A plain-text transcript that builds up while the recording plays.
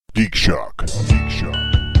Geek Shock. Geek Shock.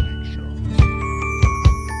 Geek Shock.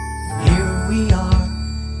 Here we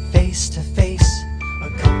are, face to face,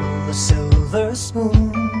 a couple of silver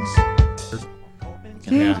spoons.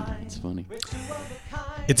 Yeah, it's funny.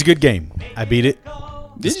 It's a good game. I beat it.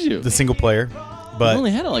 Did you? The single player, You but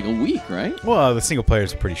only had it like a week, right? well, the single player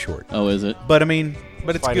is pretty short. Oh, is it? But I mean,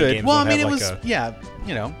 but it's Fighting good. games Well, I don't mean, have it like was a- yeah,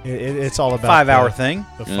 you know, It's all about 5-hour the, thing,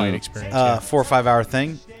 the fight Yeah. experience. Yeah. 4 or 5 hour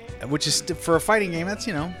thing, which is for a fighting game. That's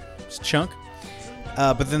it's a chunk.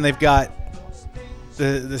 But then they've got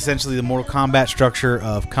essentially the Mortal Kombat structure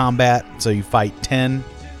of combat. So you fight 10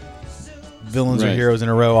 villains or Right. heroes in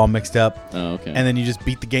a row, all mixed up. Oh, okay. And then you just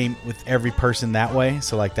beat the game with every person that way.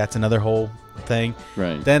 So like that's another whole thing.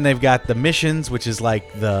 Right. Then they've got the missions, which is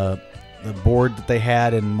like the board that they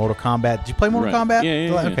had in Mortal Kombat. Did you play Mortal Right. Kombat?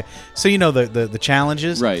 Yeah, yeah. Okay. So you know the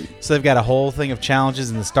challenges. Right. So they've got a whole thing of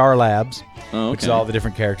challenges in the Star Labs, Oh, which is okay. all the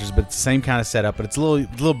different characters, but it's the same kind of setup. But it's a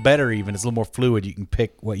little better even. It's a little more fluid. You can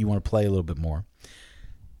pick what you want to play a little bit more.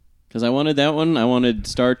 Because I wanted that one. I wanted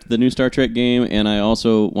the new Star Trek game, and I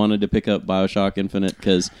also wanted to pick up BioShock Infinite.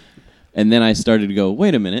 And then I started to go,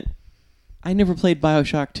 wait a minute, I never played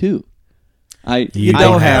BioShock 2. You I-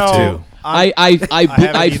 don't have to. I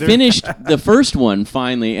haven't either. finished the first one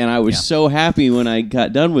finally, and I was so happy when I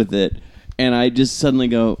got done with it. And I just suddenly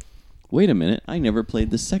go, wait a minute, I never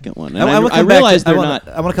played the second one. And I realized they're not.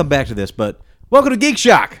 I want to come back to this, but welcome to Geek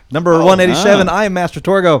Shock, number 187. I am Master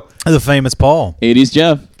Torgo, The famous Paul. 80s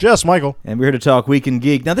Jeff. Just Michael. and we're here to talk Weekend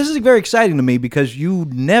Geek. Now, this is very exciting to me because you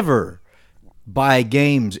never buy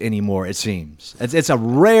games anymore, it seems. It's a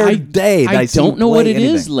rare day that I see don't know play what it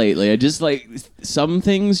is anything. lately. I just some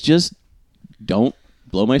things just don't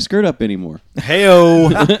blow my skirt up anymore.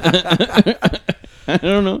 Heyo. I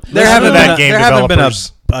don't know. There haven't that been game there haven't been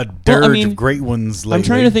developers. a dirge Well, I mean, of great ones lately. I'm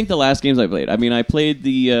trying to think the last games I played. I mean, I played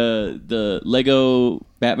the Lego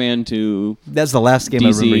Batman 2. That's the last game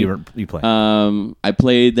DC. I remember you played. I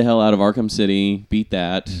played the hell out of Arkham City, beat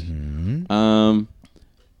that. Mm-hmm.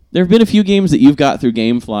 There have been a few games that you've got through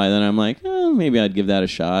GameFly that I'm like, maybe I'd give that a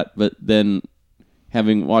shot. But then,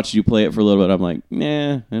 having watched you play it for a little bit, I'm like,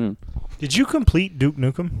 nah, I don't. Did you complete Duke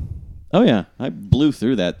Nukem? Oh yeah, I blew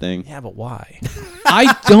through that thing. Yeah, but why?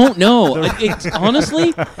 I don't know. It's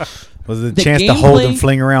honestly, Was it the a chance to hold and gameplay-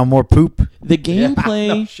 fling around more poop? the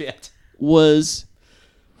gameplay was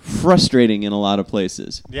frustrating in a lot of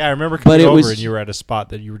places. Yeah, I remember But coming it over was- and you were at a spot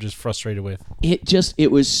that you were just frustrated with.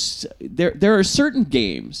 It was there are certain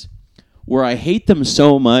games where I hate them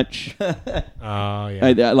so much. Oh, yeah.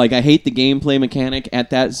 I hate the gameplay mechanic at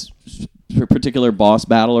that particular boss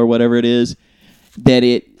battle or whatever it is, that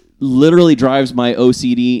it literally drives my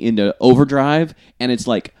OCD into overdrive, and it's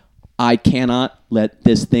like, I cannot let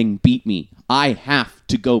this thing beat me. I have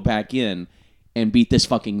to go back in and beat this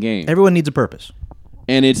fucking game. Everyone needs a purpose.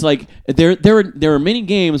 And it's like there are many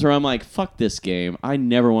games where I'm like, fuck this game. I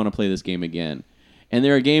never want to play this game again. And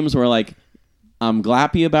there are games where like I'm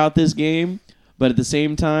glappy about this game, but at the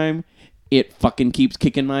same time, it fucking keeps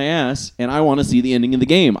kicking my ass, and I want to see the ending of the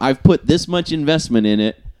game. I've put this much investment in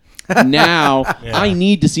it. Now I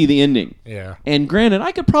need to see the ending. Yeah. And granted,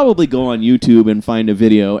 I could probably go on YouTube and find a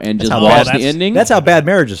video and just how watch bad- the ending. That's how bad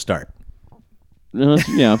marriages start.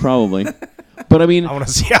 Yeah, probably. But I mean, I want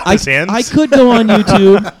to see how this ends. I could go on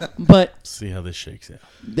YouTube, but See how this shakes out.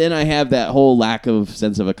 then I have that whole lack of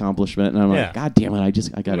sense of accomplishment, and I'm Yeah. like, God damn it,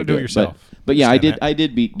 I got to do it yourself. But yeah, Understand that. I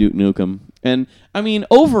did beat Duke Nukem, and I mean,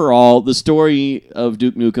 overall, the story of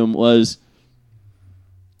Duke Nukem was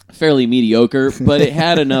fairly mediocre, but it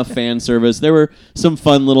had enough fan service. There were some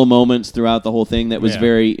fun little moments throughout the whole thing that was Yeah.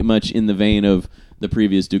 very much in the vein of the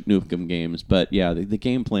previous Duke Nukem games. But yeah, the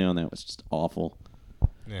gameplay on that was just awful.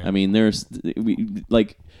 Yeah. I mean,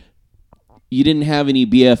 you didn't have any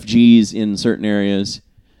BFGs in certain areas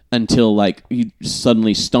until like you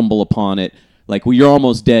suddenly stumble upon it. Like when you're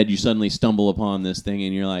almost dead, you suddenly stumble upon this thing,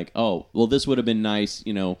 and you're like, "Oh, well, this would have been nice,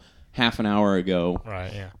 half an hour ago."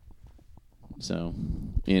 Right, yeah. So,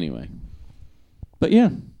 anyway, but yeah,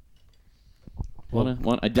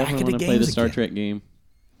 I definitely want to play the Star Trek game.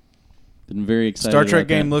 Been very excited. Star Trek about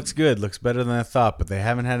game that. looks good. Looks better than I thought, but they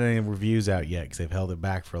haven't had any reviews out yet because they've held it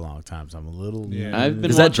back for a long time. So I'm a little. Yeah. I've been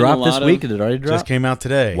Does that watching a drop this lot week? of- Did it already drop? just came out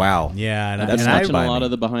today. Wow. Yeah, and, I've and been I, watching a buy lot me.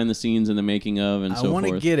 of the behind the scenes and the making of and I so want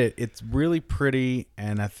to forth. get it. It's really pretty,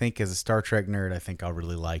 and I think as a Star Trek nerd, I think I'll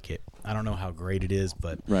really like it. I don't know how great it is,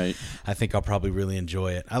 but Right. I think I'll probably really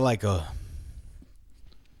enjoy it. I like a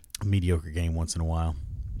mediocre game once in a while.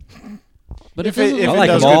 But If doesn't it look- like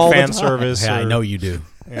does them all good the fan time. service. Yeah, I or- know you do.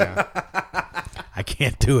 Yeah. I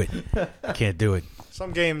can't do it. I can't do it.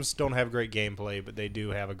 Some games don't have great gameplay, but they do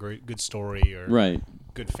have a good story. Or Right.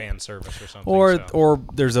 good fan service or something. Or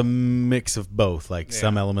there's a mix of both. Like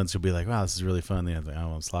some elements will be like, wow, this is really fun. The other,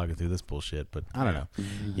 I'm slogging through this bullshit, but I don't know.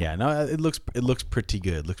 Yeah, no, it looks pretty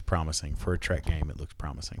good. It looks promising for a Trek game. It looks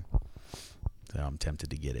promising. So I'm tempted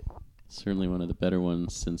to get it. Certainly one of the better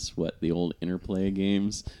ones since the old Interplay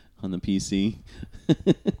games on the PC.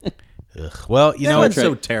 Ugh. Well, you That know, wasn't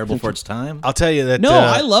so terrible for its time. I'll tell you that. No,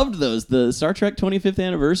 I loved those. The Star Trek 25th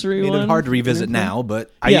anniversary I mean, one. it's hard to revisit now,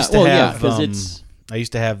 but I Yeah, used to well, yeah, have 'cause it's- I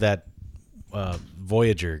used to have that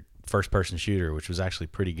Voyager first-person shooter, which was actually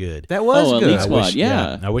pretty good. that was Oh, good. Elite I Squad, wish,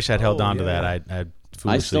 yeah. I wish I'd held on to yeah. that. I I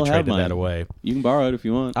foolishly still have traded mine. that away. You can borrow it if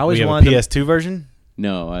you want. I always We have a wanted to- PS2 version.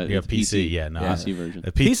 No, You have it's PC. Yeah, no, PC version.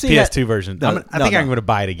 The PC PS2 version. No, I think no. I'm going to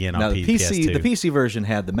buy it again Now, on the PS2. the PC version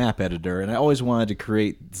had the map editor, and I always wanted to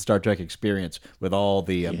create the Star Trek experience with all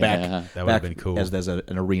the back. That would've back been cool. as an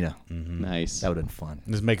arena. Nice. That would have been fun.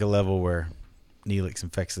 Just make a level where Neelix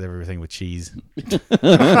infects everything with cheese.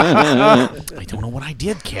 I don't know what I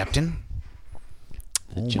did, Captain.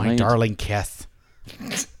 Oh, my giant- darling Keth.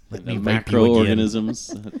 Let The me wrap you again.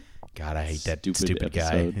 microorganisms. God, I hate that Stupid stupid guy.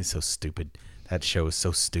 episode. He's so stupid. That show is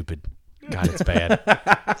so stupid. God, it's bad.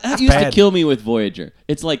 That used to bad. kill me with Voyager.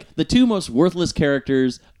 It's like the two most worthless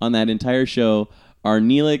characters on that entire show are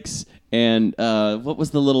Neelix and what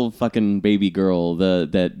was the little fucking baby girl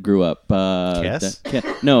that grew up?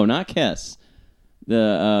 Kess? No, not Kess.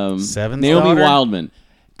 The Seven's Naomi daughter? Wildman.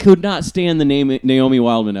 Could not stand the Naomi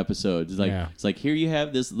Wildman episodes. Yeah. It's like here you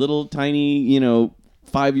have this little tiny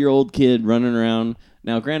 5-year-old kid running around.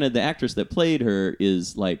 Now, granted, the actress that played her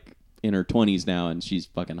is like in her 20s now, and she's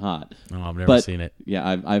fucking hot. Oh, I've never But- seen it.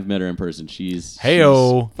 Yeah, I've met her in person. She's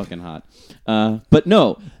Heyo. fucking hot. But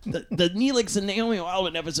no, the Neelix and Naomi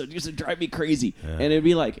Wildman episode used to drive me crazy. And it'd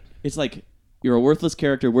be like, it's like you're a worthless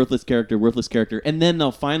character, and then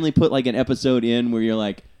they'll finally put like an episode in where you're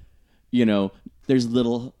like, there's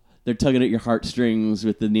they're tugging at your heartstrings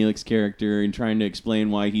with the Neelix character and trying to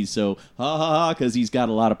explain why he's so because he's got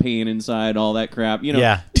a lot of pain inside, all that crap.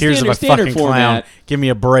 Yeah, tears of a standard fucking format. clown. Give me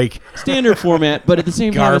a break. Standard format, but at the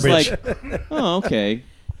same time, Garbage. it's like, oh, okay.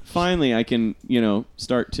 Finally, I can,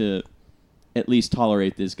 start to at least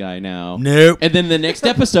tolerate this guy now. Nope. And then the next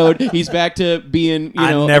episode, he's back to being,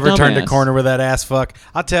 I a never turned a dumbass. corner with that ass fuck.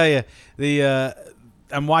 I'll tell you,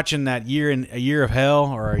 I'm watching that A Year of Hell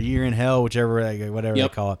or A Year in Hell, whatever Yep. they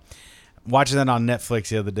call it. I'm watching that on Netflix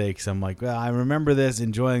the other day because I'm like, well, I remember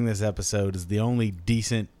enjoying this episode. Is the only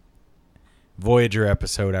decent Voyager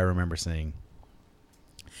episode I remember seeing,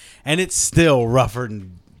 and it's still rougher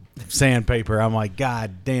than sandpaper. I'm like,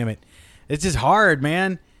 God damn it, it's just hard,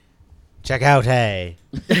 man. Check out, hey.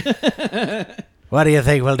 What do you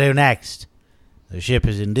think we'll do next? The ship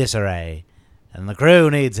is in disarray, and the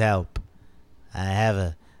crew needs help. I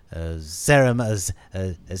have a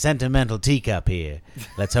sentimental teacup here.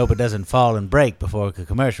 Let's hope it doesn't fall and break before the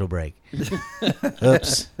commercial break.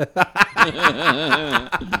 Oops.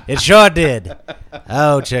 It sure did.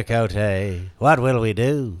 Oh, Chakotay, what will we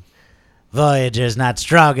do? Voyager's not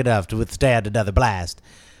strong enough to withstand another blast.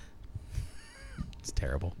 It's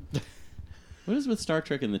terrible. What is with Star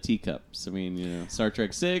Trek and the teacups? I mean, Star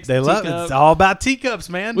Trek 6. They the love it. teacup. It's all about teacups,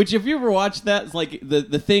 man. Which, if you ever watched that, it's like the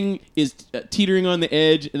thing is teetering on the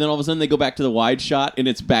edge, and then all of a sudden they go back to the wide shot, and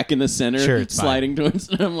it's back in the center, Sure, it's sliding towards.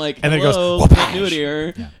 And I'm like, And then it goes, hello, whoopash. continuity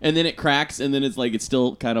error. And then it cracks, and then it's like it's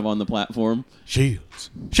still kind of on the platform.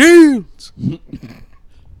 Shields.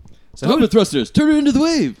 Stop the thrusters, turn it into the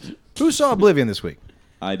wave. Who saw Oblivion this week?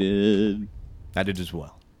 I did. I did as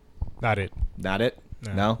well. Not it. Not it?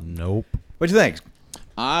 No? Nope. What'd you think?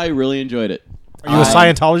 I really enjoyed it. Are you a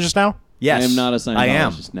Scientologist now? Yes. I am not a Scientologist I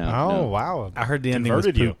am. now. Oh, no. wow. I heard the ending was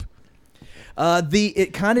Converted you. poop.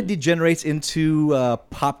 It kind of degenerates into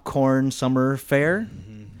popcorn summer fare,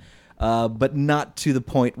 but not to the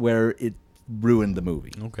point where it ruined the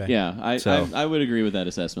movie. Okay. Yeah, So- I would agree with that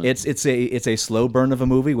assessment. It's a slow burn of a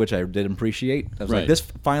movie, which I did appreciate. I was Right. like, this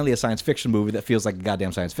finally a science fiction movie that feels like a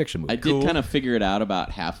goddamn science fiction movie. I did kind of figure it out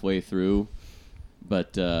about halfway through,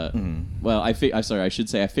 but well, I should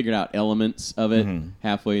say I figured out elements of it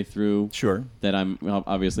halfway through. Sure. That I'm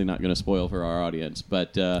obviously not going to spoil for our audience,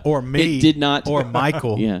 but Or me. It did not. Or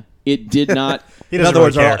Michael. Yeah, it did not. He In doesn't other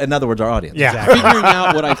words, really care. in other words, our audience. Yeah. Figuring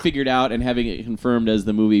out what I figured out and having it confirmed as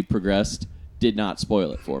the movie progressed did not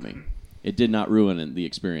spoil it for me. It did not ruin the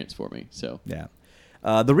experience for me. So Yeah.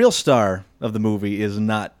 The real star of the movie is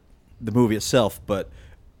not the movie itself, but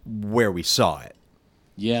where we saw it.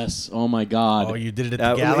 yes, oh my God. Oh, you did it at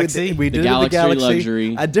the We Galaxy? did it at the Galaxy Galaxy.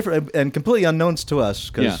 Luxury. Different and completely unknowns to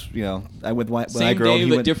us because Yeah. I went when I Same girl, day, he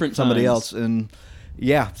but went different somebody times. else, and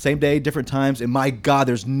yeah, same day, different times. And my God,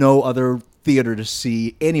 there's no other theater to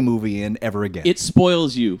see any movie in ever again. It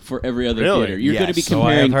spoils you for every other Really? theater. You're going to be Yes. So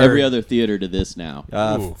I have comparing heard. every other theater to this now.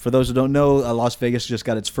 Ooh. For those who don't know, Las Vegas just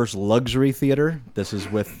got its first luxury theater. This is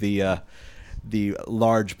with the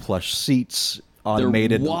large plush seats,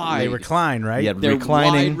 automated They're wide. They recline, right? Yeah, They're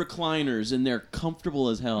reclining. wide recliners, and they're comfortable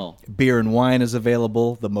as hell. Beer and wine is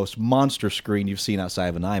available. The most monster screen you've seen outside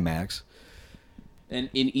of an IMAX. And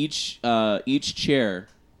in each chair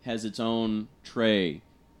has its own tray.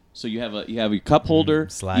 So you have your cup holder.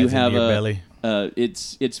 Slides you into have your a belly.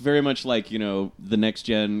 It's very much like the next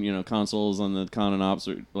gen consoles on the Con and Ops,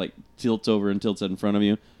 or like tilts over and tilts in front of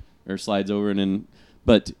you, or slides over and in.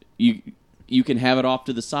 But you can have it off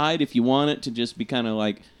to the side if you want it to just be kind of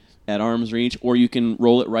like at arm's reach, or you can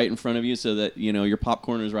roll it right in front of you so that your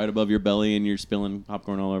popcorn is right above your belly and you're spilling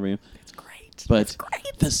popcorn all over you. It's great. But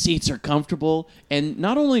the seats are comfortable, and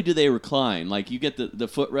not only do they recline, like you get the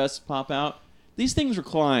footrests pop out. These things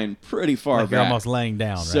recline pretty far Like back. you're almost laying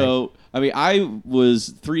down, right? So I mean, I was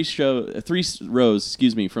three rows,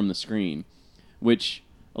 from the screen, which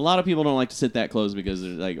a lot of people don't like to sit that close because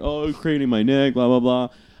they're like, oh, it's craning my neck, blah blah blah.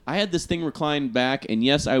 I had this thing reclined back, and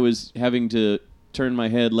yes, I was having to turn my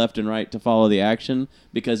head left and right to follow the action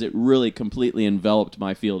because it really completely enveloped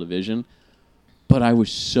my field of vision. But I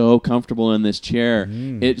was so comfortable in this chair.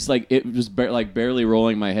 It's like it was barely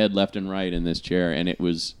rolling my head left and right in this chair, and it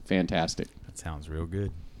was fantastic. That sounds real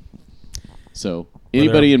good. So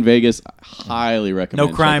anybody in Vegas, I highly recommend.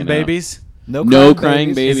 No crying checking it out. babies. No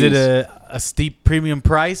crying babies. Is it a steep premium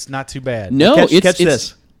price? Not too bad. No, catch it's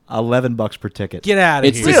this: $11 per ticket. Get out of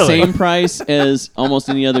It's here. the same price as almost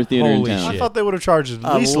any other theater Holy in town. I shit. thought they would have charged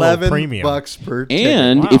at least a little premium. $11 per ticket.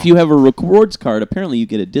 And Wow. if you have a rewards card, apparently you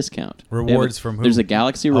get a discount. Rewards They have from who? There's a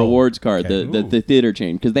Galaxy Rewards card, okay. the theater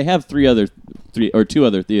chain, because they have two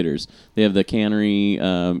other theaters. They have the Cannery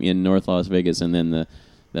in North Las Vegas, and then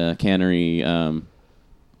the Cannery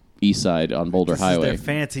East Side on Boulder This Highway. is their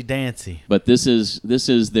fancy dancy. But this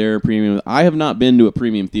is their premium. I have not been to a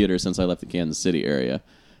premium theater since I left the Kansas City area,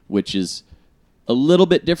 which is a little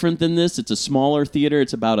bit different than this. It's a smaller theater.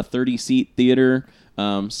 It's about a 30-seat theater.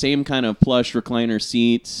 Same kind of plush recliner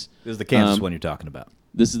seats. This is the Kansas one you're talking about.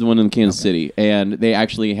 This is the one in Kansas City, and they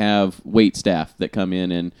actually have wait staff that come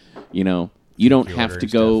in, and you don't You have order to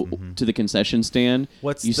and go stuff. to the concession stand.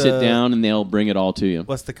 What's you sit the- down, and they'll bring it all to you.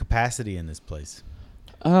 What's the capacity in this place?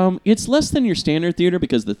 It's less than your standard theater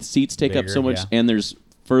because the seats take up Bigger, so much, yeah. and there's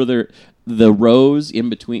further the rows in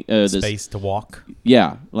between. Space to walk.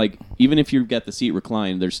 Yeah, like even if you've got the seat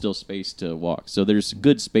reclined, there's still space to walk. So there's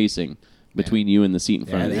good spacing between you and the seat in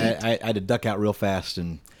front of you. I had to duck out real fast,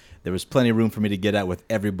 and there was plenty of room for me to get out with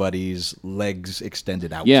everybody's legs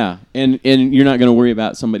extended out. Yeah, and you're not going to worry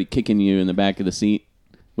about somebody kicking you in the back of the seat,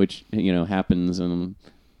 which happens in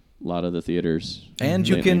a lot of the theaters. And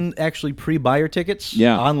you lately. can actually pre-buy your tickets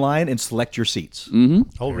Yeah. online and select your seats.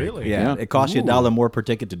 Oh, really? Yeah, it costs you $1 more per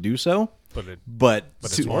ticket to do so. But But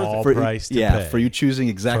it's worth it. for, price to yeah, pay. for you choosing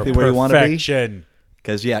exactly For where you want to be. perfection.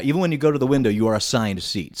 Because even when you go to the window, you are assigned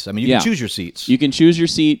seats. I mean, you Yeah. can choose your seats, You can choose your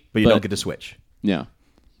seat, but you don't get to switch. Yeah.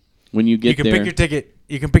 When you get You can there, pick your ticket.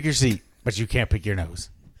 You can pick your seat, but you can't pick your nose.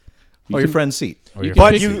 Or your friend's seat. Or your can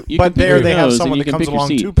But pick- you, you but can pick there your they have nose and someone you that can comes pick your along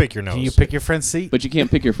seat. to pick your nose. Can you pick your friend's seat? but you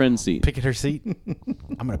can't pick your friend's seat. Pick at her seat.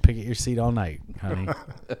 I'm gonna pick at your seat all night, honey.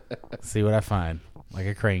 See what I find, like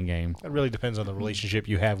a crane game. That really depends on the relationship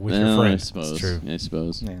you have with Well, your I friend. suppose. true. I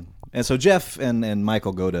suppose. Yeah. And so Jeff and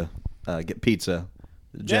Michael go to get pizza.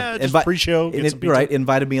 Yeah, just pre-show, get some pizza. Right,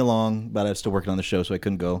 invited me along, but I was still working on the show, so I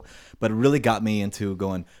couldn't go. But it really got me into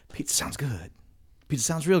going, pizza sounds good. Pizza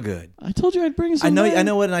sounds real good. I told you I'd bring some. I know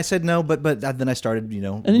it, and I said no, but then I started,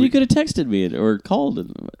 And then you could have texted me or called.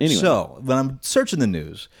 Anyway, So when I'm searching the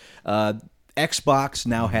news, Xbox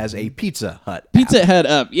now has a Pizza Hut app. Pizza Hut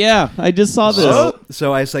up. Yeah, I just saw this.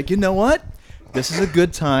 So I was like, you know what? This is a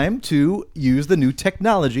good time to use the new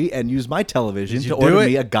technology and use my television Did to you do order it?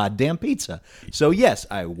 me a goddamn pizza. So yes,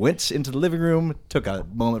 I went into the living room, took a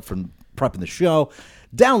moment from prepping the show,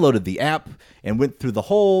 downloaded the app, and went through the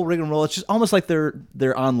whole rigmarole. It's just almost like their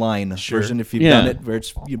online version. If you've Yeah. done it, where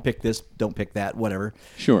it's you pick this, don't pick that, whatever.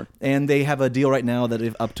 Sure. And they have a deal right now that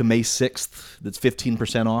if up to May 6th, that's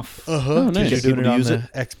 15% off. Oh, nice. You're Doing able it to on use the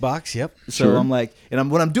it. Xbox. Yep. So Sure. I'm like,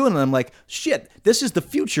 what I'm doing, I'm like, shit, this is the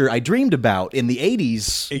future I dreamed about in the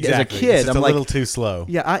 80s as a Exactly. kid. It's just I'm a like, little too slow.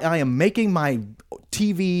 yeah, I am making my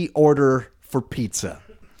TV order for pizza.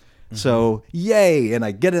 So, yay. And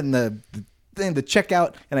I get it in the thing, the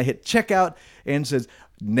checkout, and I hit checkout, and it says,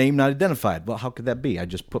 name not identified. Well, how could that be? I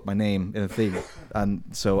just put my name in the thing.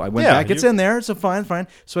 So I went Yeah, back. It's in there. So fine.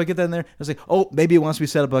 So I get that in there. I was like, oh, maybe it wants me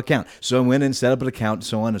to set up an account. So I went in, set up an account, and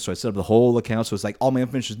so on. And so I set up the whole account. So it's like all my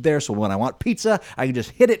information is there. So when I want pizza, I can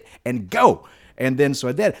just hit it and go. And then so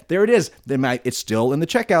I did. There it is. Then it's still in the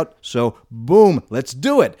checkout. So boom, let's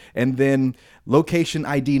do it. And then location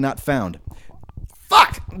ID not found.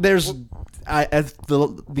 Fuck. At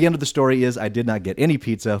the end of the story is I did not get any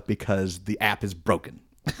pizza because the app is broken.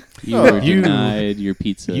 You were denied your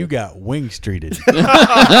pizza. You got wing streeted.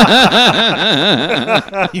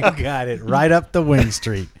 You got it right up the wing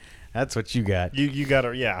street. That's what you got. You got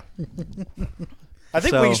to, yeah. I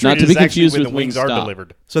think So- Wing Not Street to is be actually confused when the with wings are Wingstop.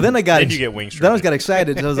 delivered. So then I got Then you get wing then I street. got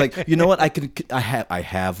excited. And I was like, you know what? I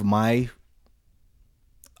have my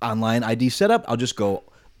online ID set up. I'll just go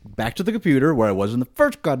back to the computer where I was in the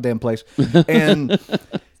first goddamn place and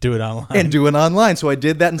Do it online. and do it online. So I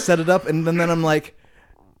did that and set it up, and then I'm like,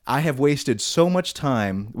 I have wasted so much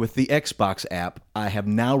time with the Xbox app. I have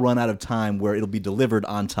now run out of time where it'll be delivered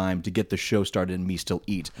on time to get the show started and me still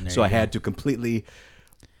eat. So I had to completely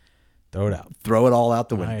Throw it out. throw it all out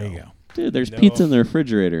the window. There you go. Dude, there's pizza in the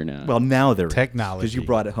refrigerator now. Well, now there Technology. because you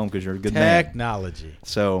brought it home because you're a good man. Technology.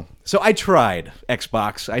 So I tried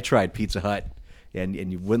Xbox. I tried Pizza Hut, and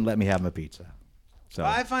you wouldn't let me have my pizza. So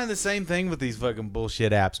I find the same thing with these fucking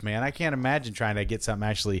bullshit apps, man. I can't imagine trying to get something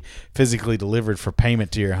actually physically delivered for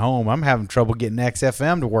payment to your home. I'm having trouble getting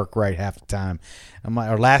XFM to work right half the time. I'm like,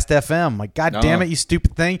 or Last FM. I'm like, God damn it, you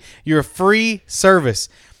stupid thing. You're a free service.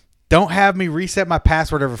 Don't have me reset my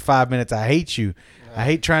password every 5 minutes. I hate you. I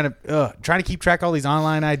hate trying to keep track of all these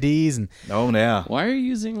online IDs and oh yeah. Why are you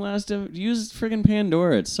using use friggin'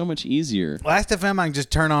 Pandora? It's so much easier. Last FM I can just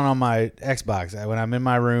turn on my Xbox. When I'm in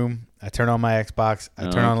my room, I turn on my Xbox, I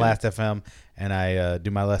turn on okay. Last FM, and I do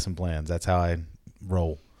my lesson plans. That's how I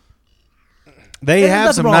roll. They There's have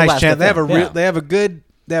nothing some wrong with nice Last channels. FM,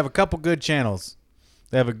 They have a couple good channels.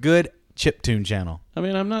 They have a good chiptune channel. I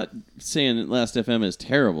mean, I'm not saying that Last FM is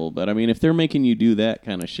terrible, but I mean, if they're making you do that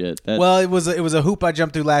kind of shit, that's, Well, it was a hoop I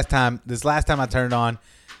jumped through last time. This last time I turned it on,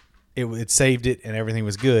 it saved it and everything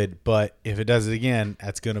was good. But if it does it again,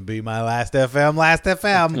 that's going to be my Last FM. Last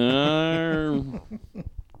FM.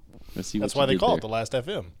 Let's see That's what why you they did call there. it the Last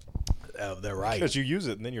FM. Oh, they're right. Because you use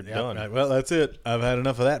it and then you're done. Right, well, that's it. I've had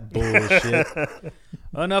enough of that bullshit.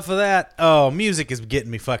 Enough of that. Oh, music is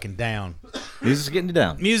getting me fucking down. Music's getting you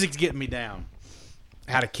down. Music's getting me down.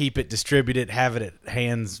 How to keep it, distribute it, have it at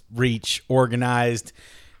hands reach, organized.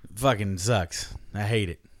 Fucking sucks. I hate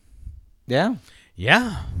it. Yeah.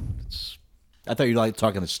 Yeah. I thought you like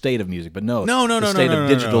talking the state of music, but no. No. The state of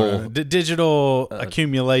digital. Digital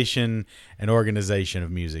accumulation and organization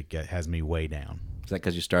of music has me way down. Is that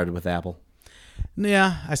because you started with Apple?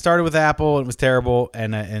 Yeah, I started with Apple. It was terrible,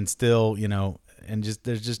 and still, and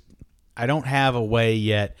there's just I don't have a way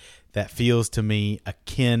yet that feels to me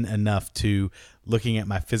akin enough to looking at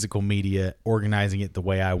my physical media, organizing it the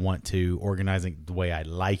way I want to, organizing it the way I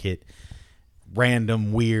like it,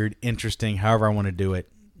 random, weird, interesting, however I want to do it.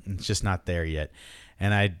 It's just not there yet,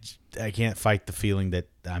 and I can't fight the feeling that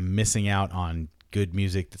I'm missing out on good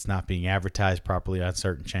music that's not being advertised properly on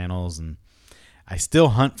certain channels, and I still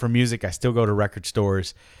hunt for music. I still go to record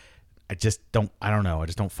stores. I don't know. I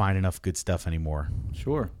just don't find enough good stuff anymore.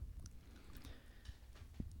 Sure.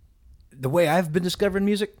 The way I've been discovering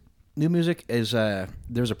new music, is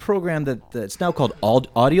there's a program that's now called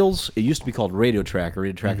Audials. It used to be called Radio Tracker.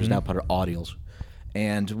 Radio Tracker is now part of Audials.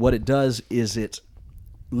 And what it does is it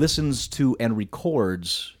listens to and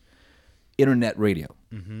records internet radio.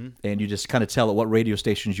 Mm-hmm. And you just kind of tell it what radio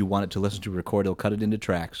stations you want it to listen to record. It'll cut it into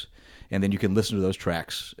tracks. And then you can listen to those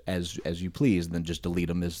tracks as you please, and then just delete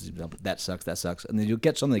them as that sucks. And then you'll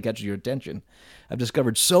get something that catches your attention. I've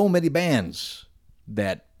discovered so many bands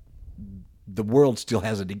that the world still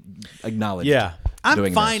hasn't acknowledged. Yeah,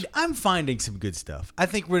 doing this. I'm finding some good stuff. I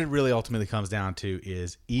think what it really ultimately comes down to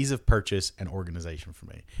is ease of purchase and organization for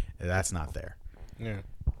me. That's not there. Yeah.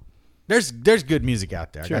 There's good music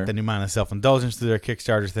out there. Sure. I got the new Mindless Self-Indulgence through their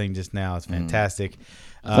Kickstarter thing just now. It's fantastic.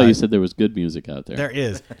 I thought you said there was good music out there. There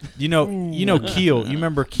is. You know Keel. You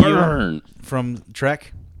remember Keel Burn. from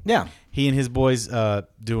Trek? Yeah. He and his boys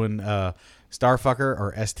doing Starfucker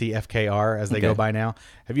or STFKR as they go Okay. by now.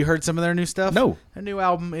 Have you heard some of their new stuff? No. Their new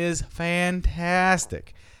album is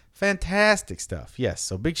fantastic. Fantastic stuff. Yes.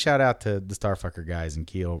 So big shout out to the Starfucker guys and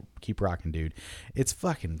Keel. Keep rocking, dude. It's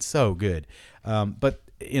fucking so good. But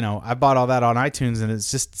I bought all that on iTunes, and it's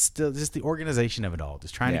still the organization of it all.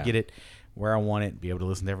 Just trying to get it where I want it, be able to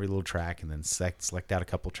listen to every little track, and then select out a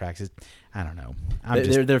couple tracks. I don't know.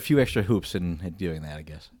 There are a few extra hoops in doing that, I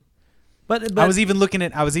guess. But I was even looking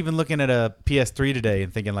at a PS3 today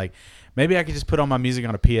and thinking like maybe I could just put all my music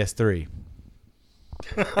on a PS3.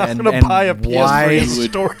 I'm gonna buy a why PS3 you would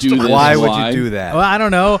storage do this. why would Why? you do that? Well, I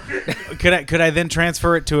don't know. Could I then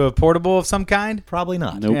transfer it to a portable of some kind? Probably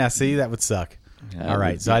not. Nope. Yeah, see, that would suck. All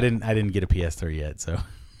right, so I didn't get a PS3 yet. So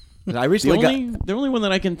I The recently the only one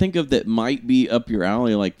that I can think of that might be up your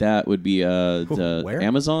alley like that would be the Where?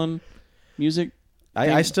 Amazon Music.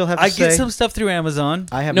 I still have to I say get some stuff through Amazon.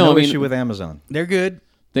 I have No, no I mean- issue with Amazon. They're good.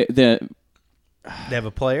 The They have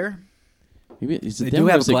a player. maybe is it They them do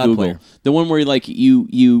or have is a it cloud Google? player. The one where like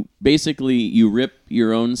you basically you rip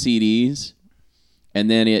your own CDs, and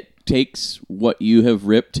then it takes what you have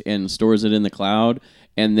ripped and stores it in the cloud,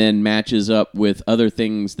 and then matches up with other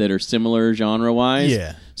things that are similar genre-wise.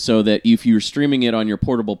 Yeah. So that if you're streaming it on your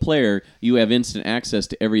portable player, you have instant access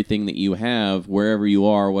to everything that you have wherever you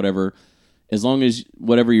are, whatever. As long as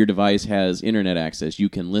whatever your device has internet access, you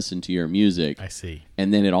can listen to your music. I see.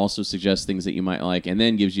 And then it also suggests things that you might like, and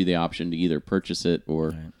then gives you the option to either purchase it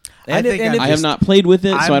or. I think I have not played with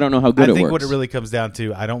it, so I don't know how good it I think works. what it really comes down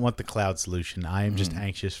to, I don't want the cloud solution. I am just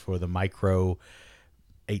anxious for the micro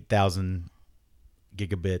 8,000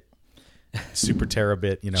 gigabit, super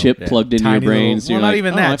terabit, Chip plugged into your tiny brain. little- So well, you're not like,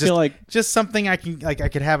 even "Oh, that. I just, feel like just something I can I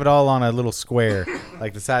could have it all on a little square,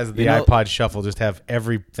 like the size of the You know- iPod Shuffle. Just have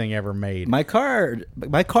everything ever made. My car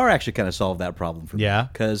actually kind of solved that problem for me. Yeah?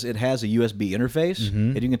 because it has a USB interface,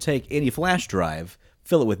 and you can take any flash drive,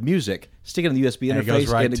 fill it with music, stick it in the USB And interface, it goes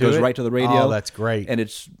right and it to goes it? right to the radio. Oh, that's great. And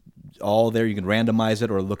it's all there. You can randomize it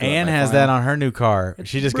or look. Anne it up by has file. that on her new car.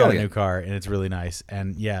 She just got a brilliant. new car, and it's really nice.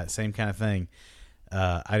 And yeah, same kind of thing.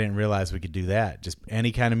 I didn't realize we could do that. Just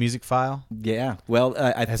any kind of music file. Yeah. Well,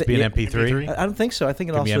 I It has to thi- be yeah, an MP3. I don't think so. I think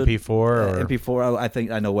it Could be also MP4 or- MP4. I think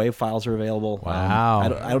I know WAV files are available. Wow.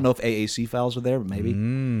 I don't know if AAC files are there, but maybe.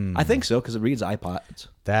 I think so because it reads iPods.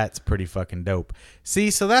 That's pretty fucking dope. See,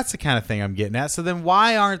 so that's the kind of thing I'm getting at. So then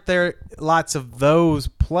why aren't there lots of those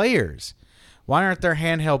players? Why aren't there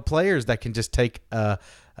handheld players that can just take a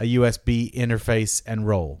USB interface and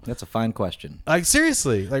roll? That's a fine question. Like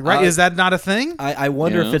seriously, like right? Is that not a thing? I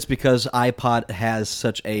wonder Yeah. if it's because iPod has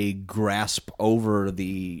such a grasp over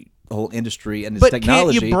the whole industry and its But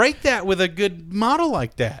technology. can't you break that with a good model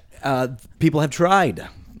like that? People have tried,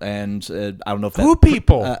 and I don't know if that Who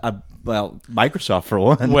people? Well, Microsoft for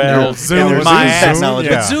one. Well, Zoom, there's my Zoom ass. technology.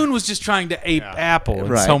 But Zoom was just trying to ape Apple in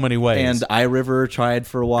Right. so many ways. And iRiver tried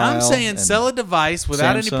for a while. I'm saying and sell a device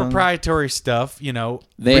without any Samsung. proprietary stuff, you know.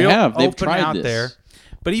 They real have. They've open tried out this. there.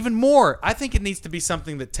 But even more, I think it needs to be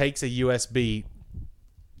something that takes a USB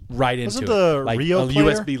right into Wasn't it. the Like Rio a player?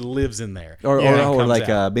 USB lives in there. or, And it or comes like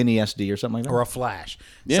out. a mini SD or something like that. or a flash.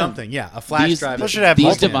 Yeah. Something, yeah. A flash these, drive. They should have these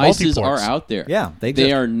multi- devices are multi-ports. out there. Yeah, they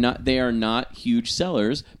they exist. are not huge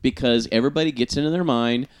sellers because everybody gets into their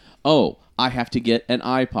mind, oh, I have to get an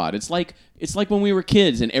iPod. It's like when we were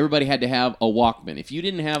kids and everybody had to have a Walkman. If you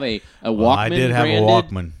didn't have a Walkman, I did have a branded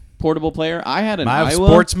Walkman. portable player, I had an My Iowa.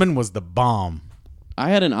 Sportsman was the bomb. I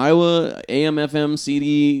had an Iowa AM/FM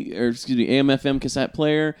CD or excuse me AM/FM cassette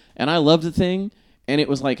player, and I loved the thing. And it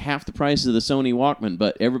was like half the price of the Sony Walkman,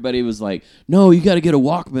 but everybody was like, "No, you got to get a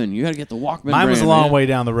Walkman. You got to get the Walkman." Mine was a brand, long man." way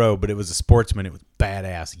down the road, but it was a Sportsman. It was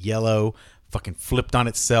badass. Yellow, fucking flipped on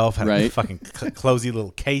itself. Had a Right. fucking closey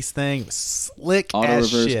little case thing. It was slick Auto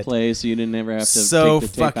as reverse shit. play, so you didn't ever have to So take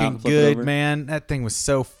the tape out fucking and flip it good, over. man. That thing was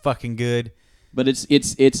so fucking good. But it's Top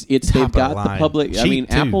they've of got the the line. public. I Cheap, mean,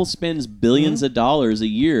 too. Mm-hmm. Apple spends billions of dollars a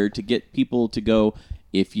year to get people to go.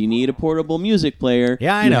 If you need a portable music player,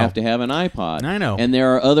 Yeah, I you know. have to have an iPod. I know. And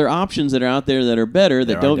there are other options that are out there that are better that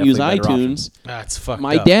There are don't use definitely better iTunes. options. That's fucked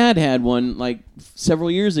My up. dad had one like several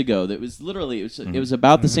years ago that was literally it was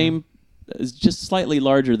about the same, it was just slightly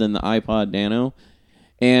larger than the iPod Nano,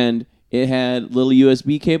 and it had little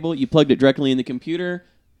USB cable. You plugged it directly in the computer.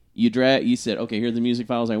 You said, okay, here are the music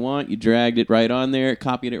files I want. You dragged it right on there,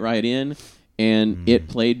 copied it right in, and it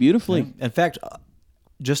played beautifully. In fact,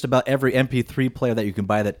 just about every MP3 player that you can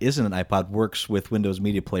buy that isn't an iPod works with Windows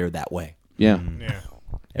Media Player that way. Yeah. Yeah.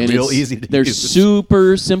 And Real it's- easy to they're use.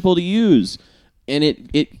 super simple to use, and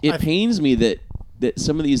it pains me that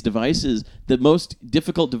some of these devices, the most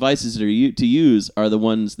difficult devices to use, are the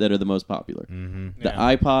ones that are the most popular. The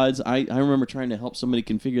iPods. I remember trying to help somebody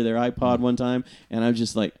configure their iPod one time, and I was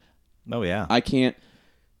just like, Oh yeah, I can't.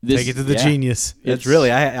 This, Take it to the Yeah. genius. it's really.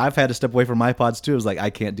 I've had to step away from iPods too. It was like I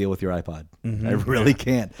can't deal with your iPod. I really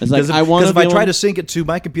can't. It's like, Because I wanna if be I try able- to sync it to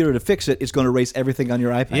my computer to fix it, it's going to erase everything on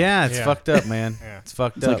your iPad. Yeah, it's Yeah. fucked up, man. It's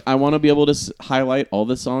fucked It's up. like I want to be able to highlight all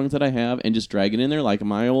the songs that I have and just drag it in there like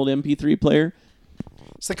my old MP3 player.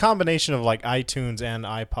 It's the combination of like iTunes and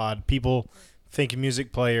iPod. People think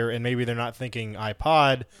music player, and maybe they're not thinking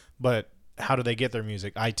iPod, but how do they get their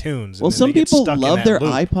music? iTunes. And Well, then some they get people stuck in love that their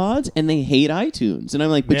loop. iPods and they hate iTunes, and I'm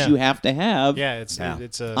like, but Yeah. you have to have Yeah, it's a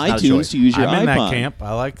iTunes choice. to use your I'm in iPod. that camp.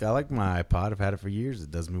 I like my iPod. I've had it for years.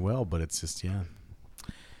 It does me well, but it's just yeah,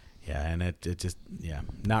 and it just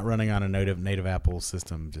not running on a native Apple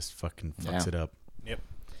system just fucking fucks it up. Yep.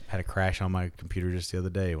 Had a crash on my computer just the other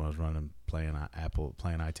day when I was playing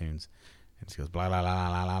iTunes. It just goes blah blah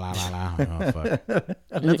blah blah blah blah blah. Oh fuck.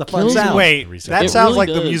 That's a fun kills sound. Wait, that It sounds really like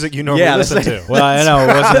the does. music you normally Yeah, listen to. Well, I know it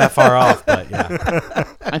wasn't that far off, but yeah.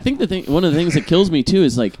 I think one of the things that kills me too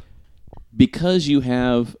is like, because you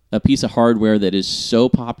have a piece of hardware that is so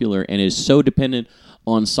popular and is so dependent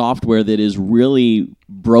on software that is really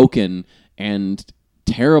broken and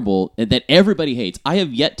terrible and that everybody hates. I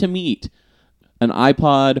have yet to meet an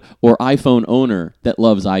iPod or iPhone owner that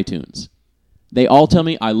loves iTunes. They all tell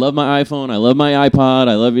me, I love my iPhone, I love my iPod,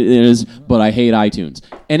 I love it, but I hate iTunes.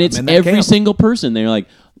 And it's in that every camp. single person. They're like,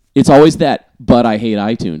 it's always that, but I hate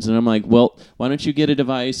iTunes. And I'm like, well, why don't you get a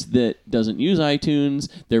device that doesn't use iTunes?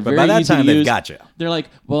 They're But very by that easy time, to they've use. got you. They're like,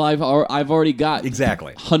 well, I've already got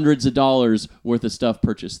Exactly. hundreds of dollars worth of stuff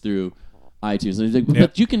purchased through iTunes. And he's like,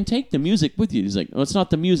 but you can take the music with you. He's like, oh, it's not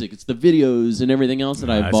the music, it's the videos and everything else that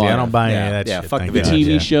I bought. See, I don't buy any Yeah, of that yeah, shit. fuck thank the the God.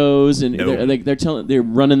 TV Yeah. shows, and No. they're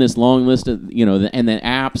running this long list of and the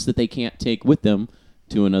apps that they can't take with them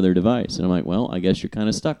to another device. And I'm like, well, I guess you're kind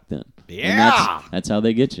of stuck then. And Yeah. that's how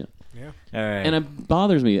they get you. All right. And it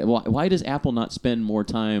bothers me. Why does Apple not spend more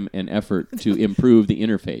time and effort to improve the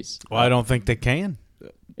interface? Well, I don't think they can.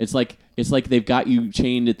 It's like they've got you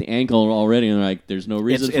chained at the ankle already, and they're like, there's no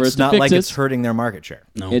reason for us It's to not fix like this. it's hurting their market share.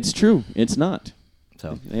 No. It's true. It's not.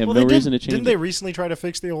 So They have Well, no they reason to change Didn't it. they recently try to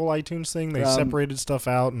fix the whole iTunes thing? They separated stuff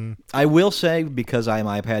out and I will say, because I'm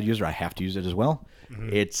an iPad user, I have to use it as well.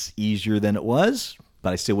 It's easier than it was,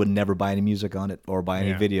 but I still would never buy any music on it or buy any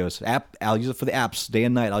Yeah. videos. I'll use it for the apps day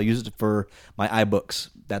and night. I'll use it for my iBooks.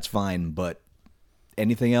 That's fine, but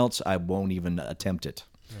anything else, I won't even attempt it.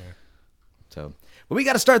 So, but we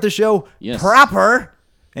got to start the show Yes. proper.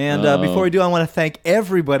 And Oh. before we do, I want to thank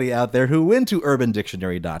everybody out there who went to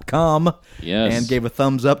UrbanDictionary.com Yes. and gave a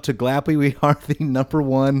thumbs up to Glappy. We are the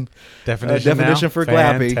 #1 Definition now? for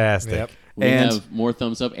Glappy. Fantastic. Yep. We And- have more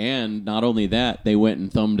thumbs up, and not only that, they went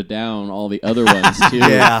and thumbed down all the other ones too.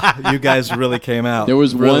 Yeah, you guys really came out. There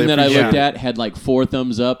was Really one that I appreciate looked it. at had like 4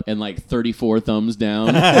 thumbs up and like 34 thumbs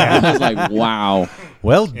down. I was like, wow,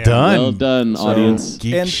 Well done. well done, audience.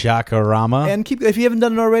 Geek And- Shakarama. And if you haven't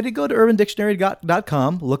done it already, go to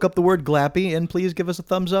UrbanDictionary.com, look up the word Glappy, and please give us a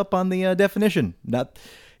thumbs up on the definition.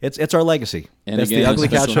 It's our legacy. And That's again, the Ugly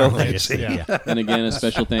it's Couch special Show thanks. legacy. yeah. And again, a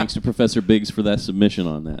special thanks to Professor Biggs for that submission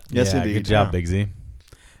on that. Yes, yeah, indeed. good job, Big Z.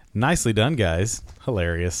 Nicely done, guys.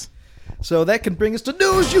 Hilarious. So that can bring us to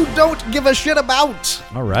news you don't give a shit about.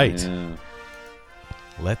 All right. Yeah.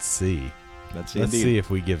 Let's see. Let's Let's see if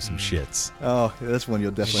we give some shits. Oh, this one you'll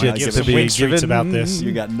definitely not Shits give give. to some be wink streaks given. about this.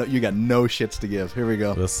 You got no shits to give. Here we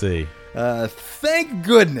go. We'll see. Thank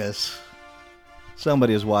goodness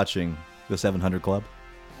somebody is watching the 700 Club.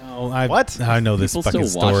 Oh, What? I know this People fucking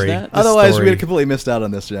still watch story. that? This Otherwise, story. we had completely missed out on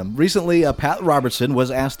this, Jim. Recently, Pat Robertson was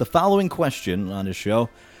asked the following question on his show.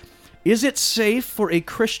 Is it safe for a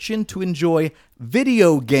Christian to enjoy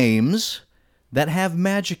video games that have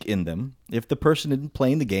magic in them if the person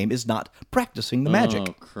playing the game is not practicing the magic?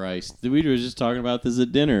 Oh Christ! We were just talking about this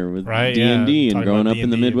at dinner with Right, D&D yeah. and Talking growing about up in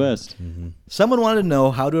the D&D. Midwest. Someone wanted to know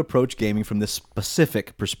how to approach gaming from this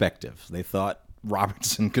specific perspective. They thought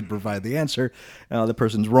Robertson could provide the answer. The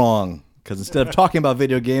person's wrong, because instead of talking about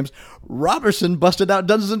video games, Robertson busted out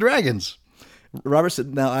Dungeons & Dragons.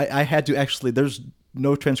 Robertson, now I had to actually, there's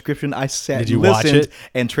no transcription. I sat, Did you watch listened, it?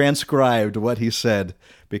 and transcribed what he said,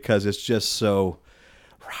 because it's just so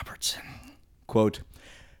Robertson. Quote,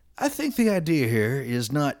 I think the idea here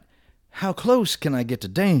is not how close can I get to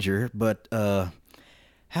danger, but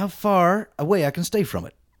how far away I can stay from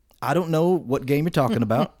it. I don't know what game you're talking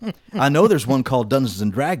about. I know there's one called Dungeons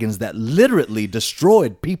and Dragons that literally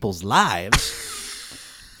destroyed people's lives.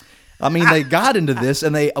 I mean, they got into this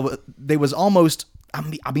and they was almost, I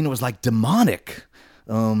mean, it was like demonic.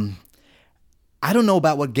 I don't know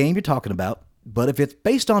about what game you're talking about, but if it's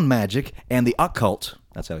based on magic and the occult,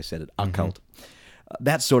 that's how he said it, occult,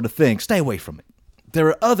 that sort of thing, stay away from it. There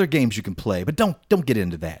are other games you can play, but don't get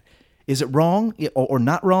into that. Is it wrong or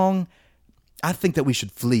not wrong? I think that we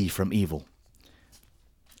should flee from evil.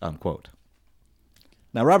 Unquote.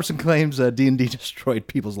 Now, Robertson claims D&D destroyed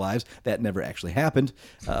people's lives. That never actually happened.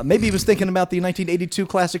 Maybe he was thinking about the 1982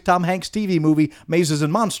 classic Tom Hanks TV movie Mazes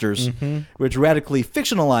and Monsters, which radically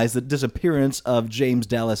fictionalized the disappearance of James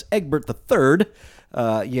Dallas Egbert III,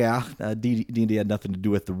 D&D had nothing to do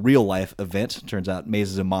with the real life event. Turns out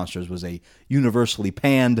Mazes and Monsters was a universally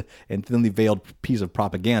panned and thinly veiled piece of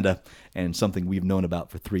propaganda, and something we've known about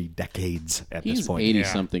for 3 decades at this He's point. 80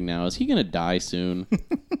 something now. Is he gonna die soon?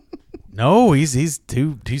 No, he's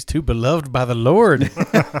too beloved by the Lord.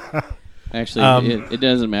 Actually, it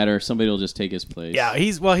doesn't matter. Somebody will just take his place. Yeah,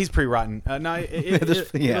 he's pretty rotten. No,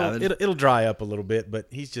 it'll dry up a little bit, but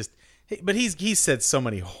he's said so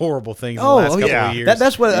many horrible things in the last couple of years.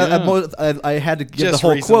 That's what I had to give Just the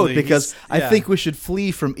whole quote recently, because yeah. I think we should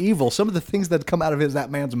flee from evil. Some of the things that come out of that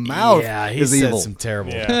man's mouth he is said evil. some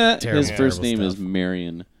terrible, Yeah. terrible. His first name is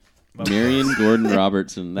Marion. Marion Gordon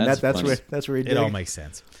Robertson. That's funny. That's where he did. It all makes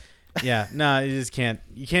sense. Yeah, no, you just can't.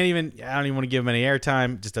 You can't even. I don't even want to give him any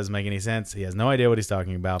airtime. It just doesn't make any sense. He has no idea what he's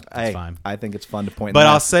talking about. It's fine. I think it's fun to point. But that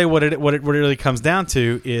I'll out. say what it really comes down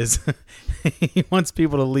to is he wants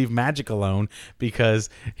people to leave magic alone because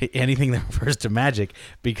anything that refers to magic,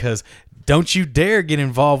 because don't you dare get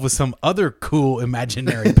involved with some other cool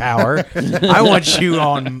imaginary power. I want you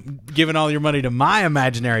on giving all your money to my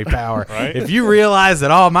imaginary power. Right. If you realize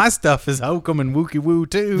that all my stuff is hokum and wookie woo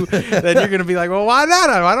too, then you're going to be like, well, why not?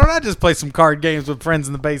 Why don't I just play some card games with friends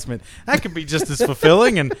in the basement? That could be just as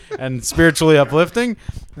fulfilling and spiritually uplifting.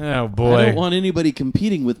 Oh, boy. I don't want anybody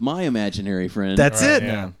competing with my imaginary friend. That's Right, it.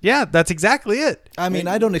 yeah. Yeah, that's exactly it. I mean,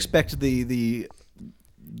 I don't expect the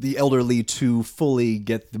elderly to fully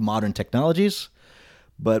get the modern technologies,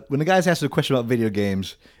 but when the guys ask a question about video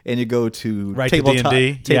games and you go to Right to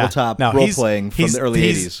D&D, tabletop No, role he's- playing from he's- the early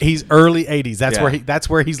he's- 80s. He's early 80s. That's Yeah.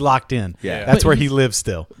 where he's locked in. Yeah. That's But where he lives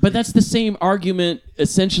still. But that's the same argument,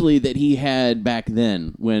 essentially, that he had back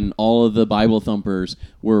then when all of the Bible thumpers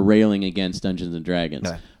were railing against Dungeons and Dragons.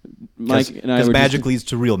 Yeah. Mike and I Because were magic just, leads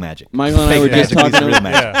to real magic. Michael and I Fake were just magic leads talking to real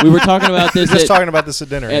about, magic. we were talking about this Just at, talking about this at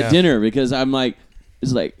dinner. at dinner because I'm like,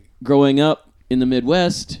 it's like growing up in the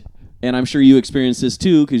Midwest, and I'm sure you experienced this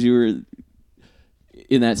too because you were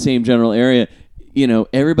in that same general area. You know,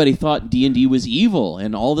 everybody thought D&D was evil,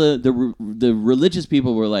 and all the religious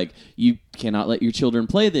people were like, you cannot let your children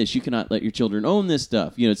play this. You cannot let your children own this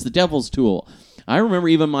stuff. You know, it's the devil's tool. I remember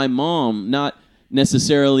even my mom not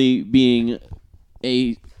necessarily being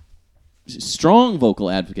a strong vocal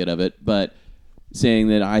advocate of it, but saying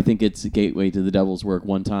that I think it's a gateway to the devil's work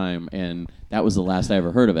one time, and that was the last I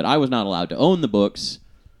ever heard of it. I was not allowed to own the books.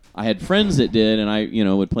 I had friends that did, and I,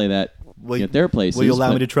 would play that at their places. Will you allow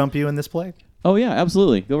but- me to trump you in this play? Oh yeah,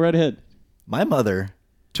 absolutely. Go right ahead. My mother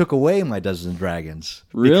took away my Dungeons and Dragons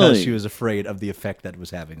Really? because she was afraid of the effect that it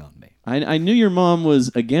was having on me. I knew your mom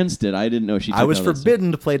was against it. I didn't know she. Took I was all this-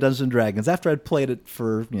 forbidden to play Dungeons and Dragons after I'd played it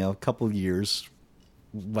for a couple of years,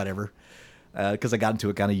 whatever, because I got into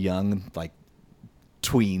it kind of young, like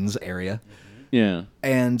tweens area. Yeah.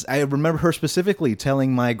 And I remember her specifically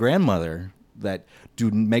telling my grandmother that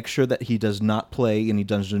make sure that he does not play any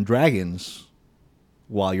Dungeons and Dragons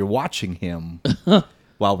while you're watching him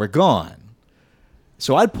while we're gone.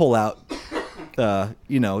 So I'd pull out,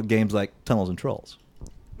 games like Tunnels and Trolls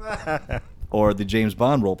or the James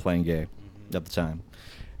Bond role-playing game at the time.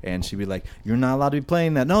 And she'd be like, you're not allowed to be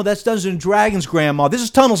playing that. No, that's Dungeons and Dragons, Grandma. This is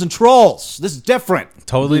Tunnels and Trolls. This is different.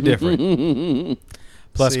 Totally different.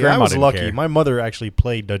 Plus, See, grandma I was didn't lucky. care. My mother actually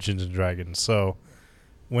played Dungeons and Dragons, so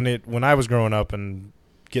when I was growing up and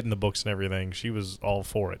getting the books and everything, she was all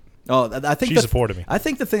for it. Oh, I think She the- supported me. I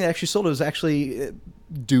think the thing that actually sold it was actually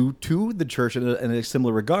due to the church in a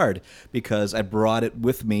similar regard, because I brought it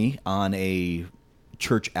with me on a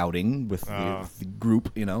church outing with the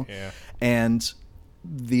group, Yeah. and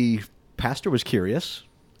the pastor was curious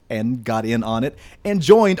and got in on it and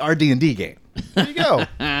joined our D&D game. There you go.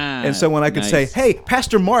 And so when I could say, Nice. hey,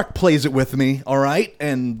 Pastor Mark plays it with me, all right?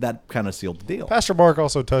 And that kind of sealed the deal. Pastor Mark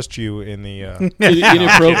also touched you in the.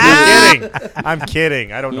 Inappropriate. I'm kidding. I'm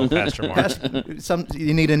kidding. I don't know Pastor Mark.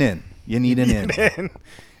 You need an in. You need an in.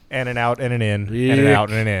 And an out and an in. And an out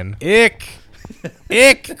and an in. Ick.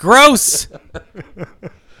 Ick. Gross.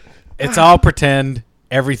 It's all pretend.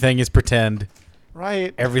 Everything is pretend.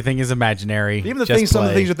 Right. Everything is imaginary. Even the Just things, some of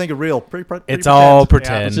the play. things you think are real. Pretty It's all pretend.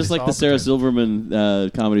 pretend. It's just like all the Sarah pretend.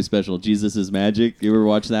 Silverman comedy special, Jesus is Magic. You ever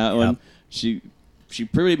watch that one? Yep. She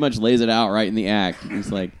pretty much lays it out right in the act.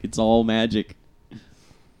 It's like, it's all magic.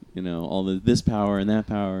 All this power and that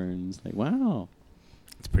power. And it's like, wow.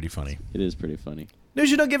 It's pretty funny. It is pretty funny.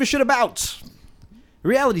 News you don't give a shit about.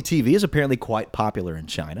 Reality TV is apparently quite popular in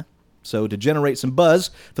China. So to generate some buzz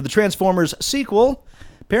for the Transformers sequel,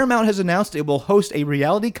 Paramount has announced it will host a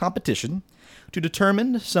reality competition to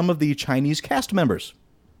determine some of the Chinese cast members.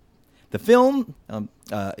 The film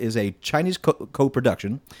is a Chinese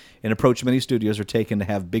co-production, an approach many studios are taking to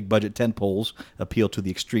have big-budget tentpoles appeal to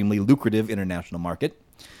the extremely lucrative international market.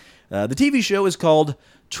 The TV show is called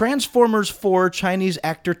Transformers 4 Chinese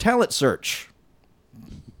Actor Talent Search.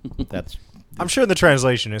 That's I'm sure in the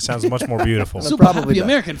translation it sounds much more beautiful. Super probably happy does.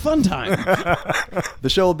 American fun time. The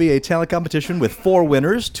show will be a talent competition with 4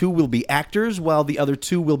 winners. 2 will be actors, while the other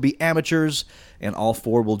 2 will be amateurs, and all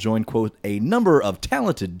 4 will join, quote, a number of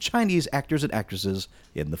talented Chinese actors and actresses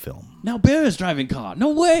in the film. Now Bear is driving car. No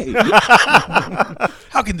way.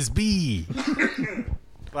 How can this be?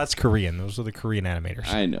 That's Korean. Those are the Korean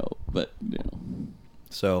animators. I know, but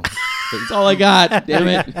So that's all I got. Damn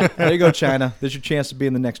it. there you go, China. There's your chance to be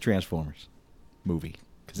in the next Transformers movie,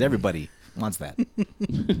 because everybody wants that,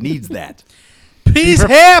 needs that. Please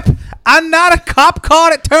help! I'm not a cop car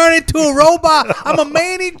that turned into a robot. I'm a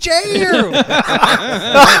man in jail.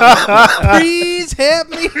 Please help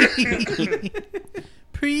me.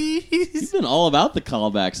 Please. He's been all about the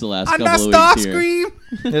callbacks the last I'm couple not of weeks here.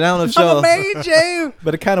 Starscream. And I don't know if I'm a so, man in jail.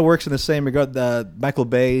 but it kind of works in the same regard. Michael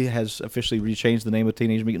Bay has officially rechanged the name of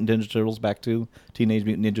Teenage Mutant Ninja Turtles back to Teenage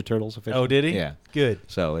Mutant Ninja Turtles. Officially. Oh, did he? Yeah. Good.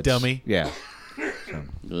 So it's Dummy. Yeah.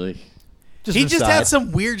 Ugh. He an just aside. had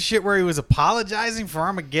some weird shit where he was apologizing for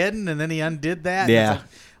Armageddon, and then he undid that. and Yeah. it's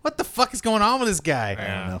like, what the fuck is going on with this guy?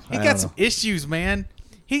 know. He I got don't some know. issues, man.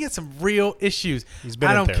 He got some real issues. He's been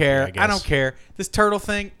I in don't therapy, care. I I guess. don't care. This turtle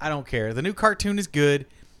thing, I don't care. The new cartoon is good.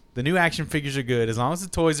 The new action figures are good. As long as the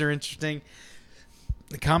toys are interesting.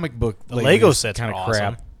 The comic book, The Lego sets kind are of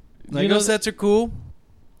awesome. crap. Lego know- sets are cool.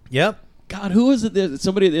 Yep. God, who was it?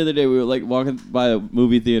 Somebody the other day, we were like walking by a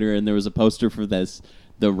movie theater, and there was a poster for this,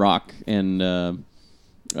 The Rock and Ed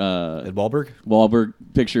Wahlberg. Wahlberg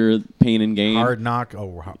picture, Pain and Gain. Hard Knock.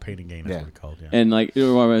 Oh, Pain and Gain. That's Yeah. what it's called. Yeah. And like, I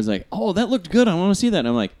was like, "Oh, that looked good. I want to see that." And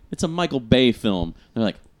I'm like, "It's a Michael Bay film." They're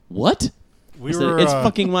like, "What?" We I said, were it's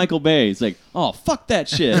fucking Michael Bay. It's like, "Oh, fuck that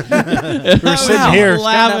shit." we were sitting here.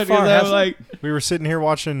 laughing far, because I'm hasn't like, We were sitting here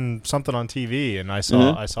watching something on TV, and I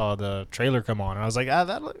saw the trailer come on, and I was like,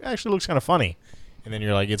 actually looks kind of funny. And then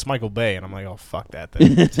you're like, it's Michael Bay, and I'm like, oh fuck that thing.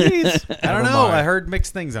 Jeez. I don't Never know. mind. I heard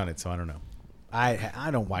mixed things on it, so I don't know.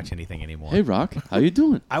 I don't watch anything anymore. "Hey, Rock, how you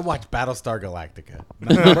doing?" I watch Battlestar Galactica.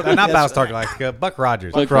 Not Battlestar Galactica. Buck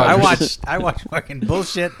Rogers. Buck I Rogers. watch fucking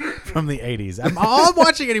bullshit from the 80s. I'm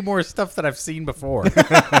watching any more stuff that I've seen before.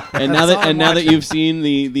 And now That's all I'm that watching. you've seen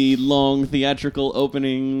the long theatrical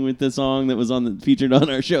opening with the song that was featured on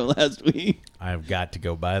our show last week, I've got to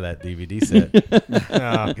go buy that DVD set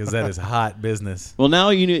because that is hot business. well,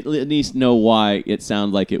 now you at least know why it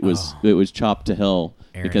sounded like it was chopped to hell.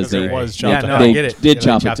 Aaron Because Gray. they it was yeah, chopped to no, hell. I They get it. did Yeah,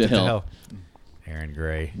 chop they it to chopped hell. Aaron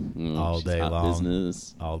Gray, all she's day hot long,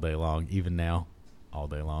 business. all day long, even now, all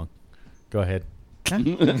day long. Go ahead.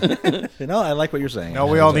 No, I like what you're saying. No,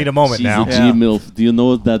 we all need a moment She's now. a G-MILF. Do you know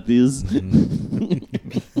what that is?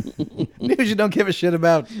 News you don't give a shit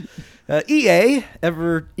about. EA,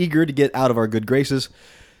 ever eager to get out of our good graces,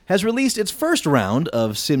 has released its first round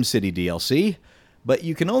of SimCity DLC, but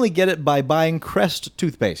you can only get it by buying Crest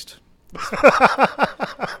toothpaste.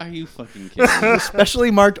 Are you fucking kidding me?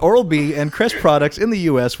 Specially marked Oral-B and Crest products in the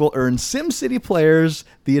U.S. will earn SimCity players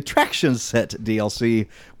the Attraction Set DLC,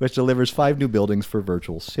 which delivers 5 new buildings for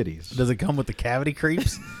virtual cities. Does it come with the cavity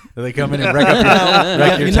creeps? Do they come in and wreck up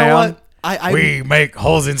wreck your You know town? what? I We make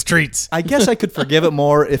holes in streets. I guess I could forgive it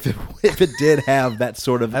more if it did have that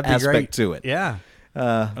sort of That'd be aspect great. to it. Yeah.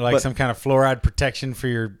 Or Like some kind of fluoride protection for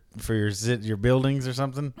your buildings or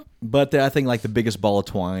something. But I think like the biggest ball of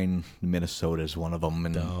twine, Minnesota is one of them,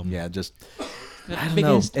 and yeah, just I don't know.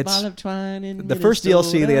 Biggest It's ball of twine in the first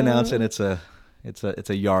DLC they Minnesota. announced, and it's a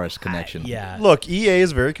Yaris connection. Yeah. Look, EA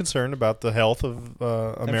is very concerned about the health of I'm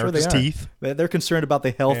sure America's they are. teeth. They're concerned about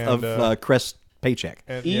the health And, of Crest paycheck.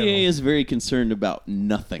 And, EA is very concerned about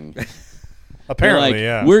nothing. apparently,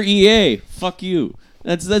 They're like, yeah. We're EA. Fuck you.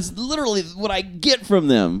 That's literally what I get from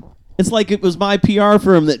them. It's like it was my PR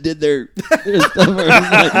firm that did their stuff.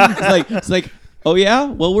 It's like, oh yeah,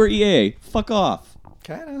 well we're EA. Fuck off.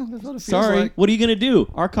 Kind of. That's what it feels Sorry. like. What are you gonna do?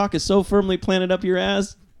 Our cock is so firmly planted up your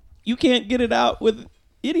ass, you can't get it out with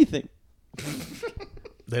anything.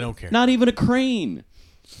 They don't care. Not even a crane.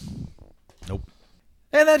 Nope.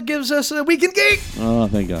 And that gives us a Week in Geek. Oh,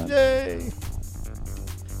 thank God. Yay.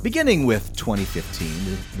 Beginning with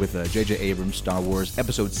 2015, with J.J. Abrams' Star Wars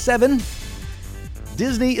Episode 7,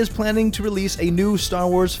 Disney is planning to release a new Star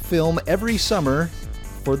Wars film every summer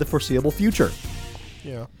for the foreseeable future.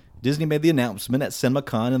 Yeah. Disney made the announcement at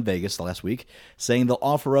CinemaCon in Vegas last week, saying they'll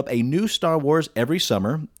offer up a new Star Wars every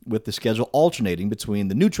summer, with the schedule alternating between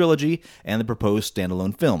the new trilogy and the proposed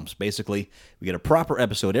standalone films. Basically, we get a proper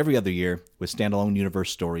episode every other year with standalone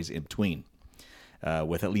universe stories in between.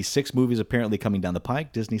 With at least 6 movies apparently coming down the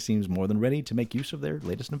pike, Disney seems more than ready to make use of their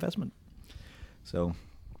latest investment. So,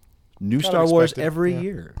 new Kind of Star Wars expected, every yeah.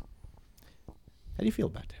 year. How do you feel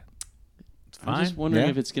about that? I'm just wondering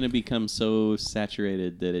Yeah. if it's going to become so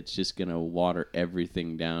saturated that it's just going to water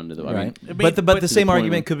everything down to the. I mean, But the same point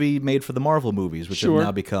argument of- could be made for the Marvel movies, which Sure. have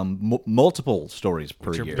now become multiple stories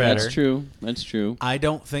per Which are year. better. That's true. That's true. I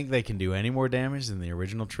don't think they can do any more damage than the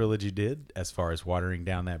original trilogy did, as far as watering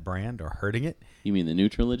down that brand or hurting it. You mean the new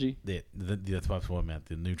trilogy? That's what I meant.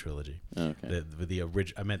 The new trilogy. Okay.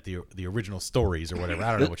 I meant the original stories or whatever.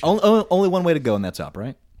 I don't know which. Only one way to go, and that's up,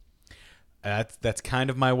 right? That's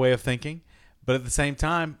kind of my way of thinking. But at the same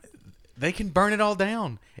time, they can burn it all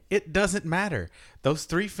down. It doesn't matter. Those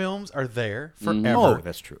 3 films are there forever. Oh,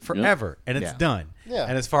 that's true. Forever, and it's Yeah. done. Yeah.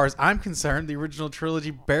 And as far as I'm concerned, the original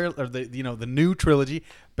trilogy the new trilogy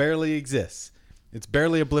barely exists. It's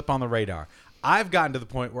barely a blip on the radar. I've gotten to the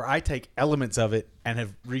point where I take elements of it and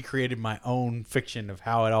have recreated my own fiction of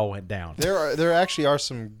how it all went down. There actually are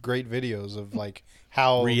some great videos of like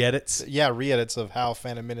how Re-edits? Yeah, re-edits of how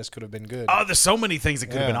Phantom Menace could have been good. Oh, there's so many things that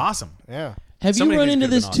could have been awesome. Yeah. Have So you many run things into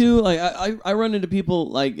could've this been too? Like I run into people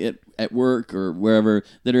like at work or wherever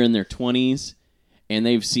that are in their 20s and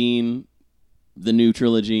they've seen the new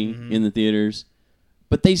trilogy in the theaters,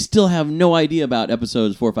 but they still have no idea about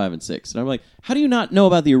episodes 4, 5, and 6. And I'm like, how do you not know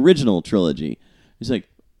about the original trilogy? He's like,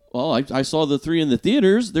 well, I saw the 3 in the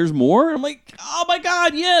theaters. There's more. I'm like, oh my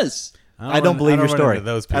god, yes. I don't believe your run story. into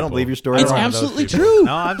those I don't people. believe your story. It's at all. absolutely Those people. true.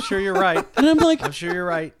 No, I'm sure you're right. And I'm like, I'm sure you're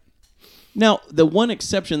right. now, the one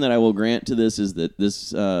exception that I will grant to this is that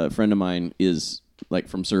this friend of mine is like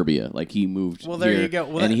from Serbia. Like he moved Well, there here, you go.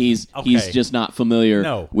 Well, and that- he's okay. just not familiar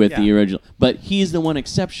No, with yeah. the original. But he's the one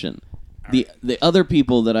exception. The other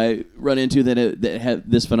people that I run into that have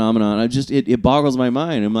this phenomenon, it boggles my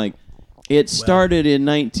mind. I'm like, it started in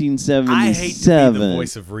 1977. I hate to be the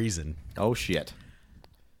voice of reason, Oh shit!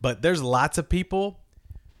 but there's lots of people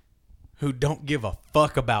who don't give a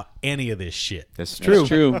fuck about any of this shit. That's true. That's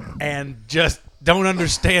true. And just don't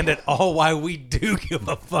understand at all why we do give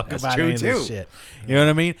a fuck about true, any of this too. shit. You know what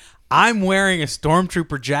I mean? I'm wearing a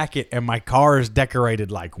Stormtrooper jacket and my car is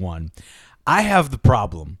decorated like one. I have the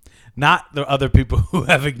problem, not the other people who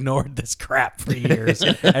have ignored this crap for years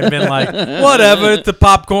and been like, whatever, it's the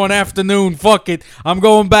popcorn afternoon, fuck it. I'm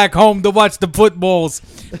going back home to watch the footballs.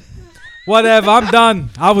 Whatever, I'm done.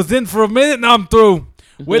 I was in for a minute and I'm through.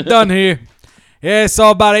 We're done here. Yeah, I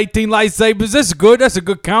saw about 18 lightsabers. That's good. That's a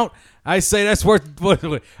good count. I say that's worth.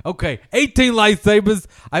 Okay, 18 lightsabers.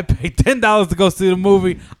 I paid $10 to go see the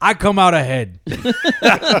movie. I come out ahead.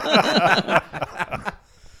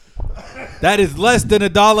 That is less than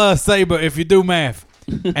 $1 a saber if you do math.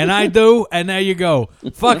 And I do, and there you go.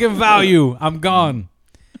 Fucking value. I'm gone.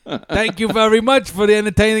 Thank you very much for the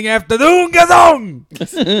entertaining afternoon.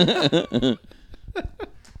 Gazong!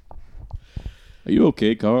 Are you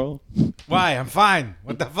okay, Carl? Why? I'm fine.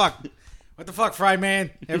 What the fuck? What the fuck, Fry Man?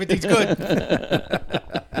 Everything's good.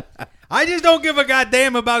 I just don't give a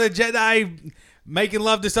goddamn about a Jedi making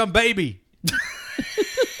love to some baby.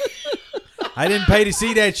 I didn't pay to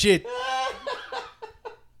see that shit.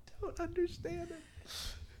 Don't understand it.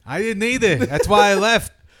 I didn't either. That's why I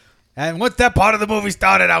left. And once that part of the movie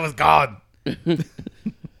started, I was gone. And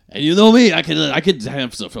you know me, I could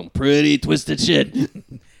have some pretty twisted shit.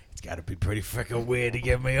 It's got to be pretty freaking weird to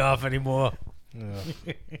get me off anymore.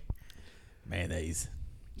 Mayonnaise.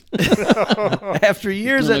 After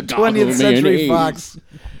years The at goggle 20th Century mayonnaise. Fox,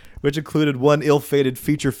 which included one ill-fated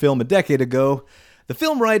feature film a decade ago, the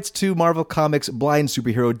film rights to Marvel Comics' blind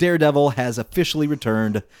superhero Daredevil has officially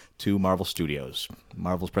returned to Marvel Studios.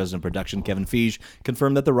 Marvel's president of production, Kevin Feige,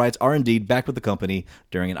 confirmed that the rights are indeed back with the company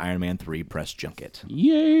during an Iron Man 3 press junket.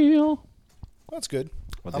 Yeah. That's good.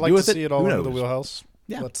 What I they like do to with it, see it all who under the knows? wheelhouse.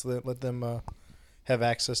 Yeah. Let them have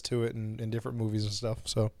access to it in different movies and stuff.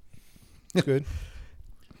 So it's good.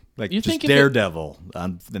 Like You just think if it- Daredevil,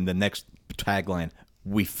 and the next tagline,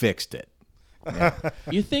 "We fixed it."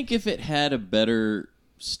 You think if it had a better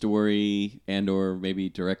story and or maybe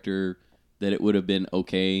director that it would have been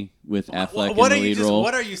okay with Affleck What in are the you lead role?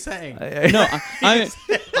 What are you saying? No,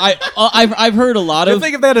 I've heard a lot I of.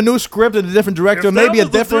 think if they had a new script and a different director, If that maybe a was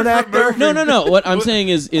a different different actor. movie- No. What I'm saying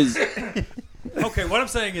is Okay, What I'm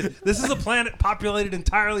saying is, this is a planet populated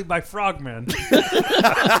entirely by frogmen,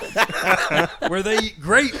 where they eat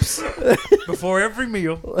grapes before every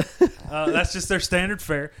meal. That's just their standard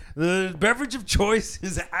fare. The beverage of choice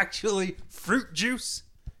is actually fruit juice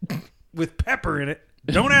with pepper in it.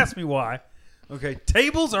 Don't ask me why. Okay,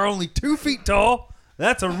 tables are only 2 feet tall.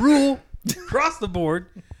 That's a rule across the board.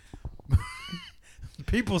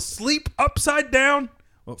 People sleep upside down.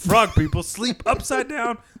 Well, frog people sleep upside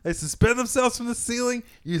down. They suspend themselves from the ceiling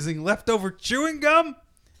using leftover chewing gum.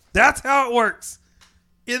 That's how it works.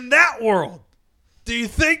 In that world, do you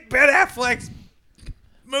think Ben Affleck's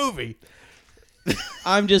movie?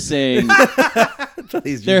 I'm just saying,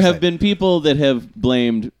 Please, there you have say. been people that have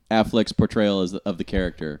blamed Affleck's portrayal of the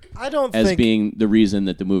character I don't as think being the reason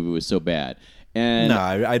that the movie was so bad. And No,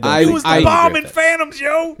 I don't. I- He was the I- bomb in Phantoms,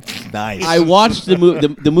 yo. Nice. I watched the movie.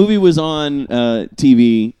 The movie was on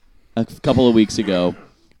TV a couple of weeks ago,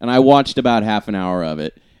 and I watched about half an hour of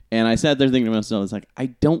it. And I sat there thinking to myself, "It's like I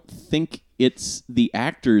don't think it's the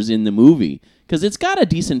actors in the movie because it's got a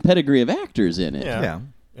decent pedigree of actors in it. Yeah.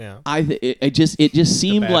 Yeah. Yeah. It just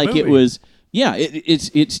seemed bad like it movie. was." Yeah,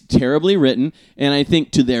 it's terribly written, and I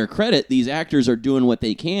think to their credit, these actors are doing what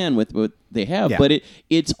they can with what they have. Yeah. But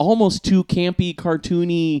it's almost too campy,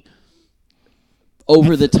 cartoony,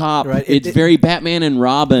 over the top. Right, It's it- very Batman and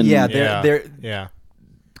Robin. Yeah, Yeah. they're Yeah.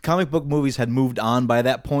 comic book movies had moved on by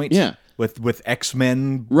that point. Yeah. with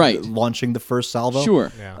X-Men Right. launching the first salvo.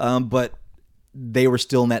 Sure. Yeah. But they were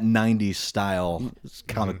still in that '90s style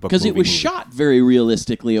comic book Because it was movie. shot very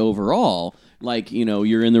realistically overall. Like,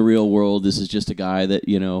 you're in the real world. This is just a guy that,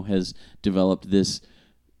 has developed this,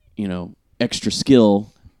 extra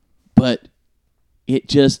skill. But it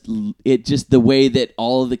just the way that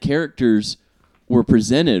all of the characters were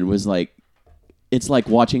presented was like, it's like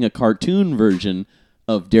watching a cartoon version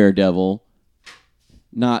of Daredevil,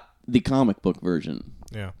 not the comic book version.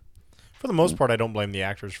 Yeah. For the most part, I don't blame the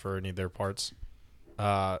actors for any of their parts.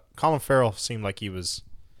 Colin Farrell seemed like he was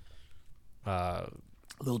A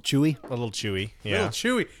little chewy. a little chewy. Little Yeah.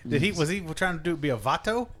 Chewy. Was he trying to be a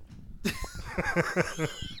Vato?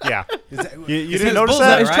 Yeah. Is that, You is didn't his notice bullseye,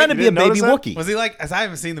 that? He's right? trying to You be a didn't baby notice that? Wookiee. Was he like? As I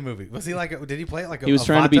haven't seen the movie. Was he like? Did he play it like a? He was a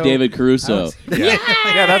trying to be Vato? David Caruso. Yeah.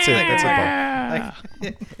 Yeah, that's it. That's it,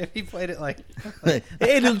 Like, if he played it like,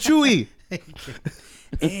 Hey, little chewy.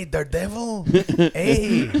 hey, Daredevil,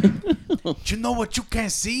 hey, you know what you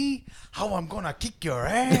can't see? How I'm gonna kick your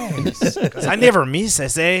ass. though. I never miss, I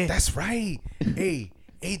say. That's right. Hey,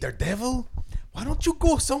 Daredevil, why don't you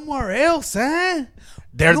go somewhere else, huh?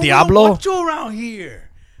 Dare No one Diablo? wants you around here,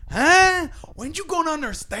 huh? When you gonna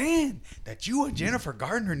understand that you and Jennifer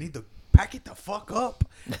Gardner need to pack it the fuck up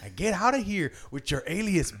and get out of here with your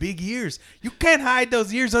alias big ears? You can't hide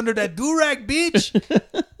those ears under that do-rag, bitch.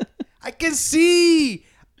 I can see.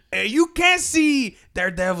 You can't see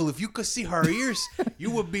Daredevil. If you could see her ears, you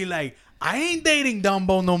would be like, I ain't dating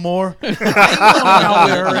Dumbo no more. I ain't going out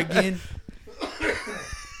with her again.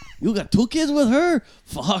 You got 2 kids with her?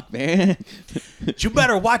 Fuck, man. You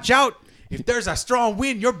better watch out. If there's a strong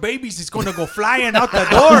wind, your baby's is going to go flying out the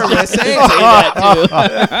door. Let's say.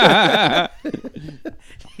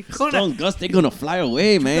 Strong gust, they're gonna fly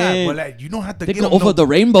away, man. Well, you don't have to They're get gonna them over the You don't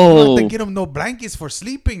rainbow. have to get them no blankets for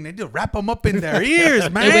sleeping. They just wrap them up in their ears,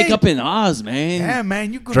 man. They wake up in Oz, man. Yeah,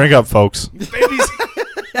 man. You gonna, Drink up, folks. babies.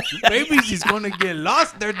 Babies is going to get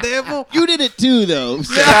lost, Daredevil. You did it too, though.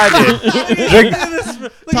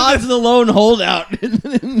 Todd's the lone holdout.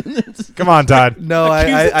 Come on, Todd. No, I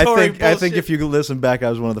Accusatory think I think bullshit. if you listen back, I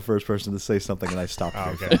was one of the first person to say something, and I stopped.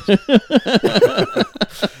 Oh, very okay.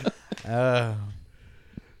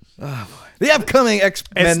 fast. The upcoming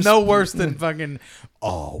X-Men. It's no worse than fucking.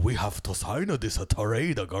 Oh, we have to sign this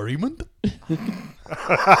trade agreement.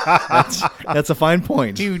 That's a fine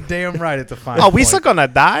point. You damn right, it's a fine. Are we point. still gonna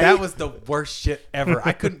die? That was the worst shit ever.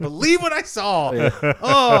 I couldn't believe what I saw.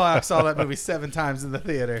 Oh, I saw that movie 7 times in the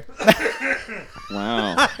theater.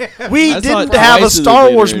 Wow. we I saw it didn't have a twice in the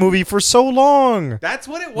Star Wars theater. movie for so long. That's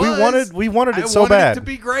what it We was. wanted it I so wanted bad. it to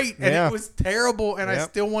be great, and Yeah. it was terrible, and I Yep.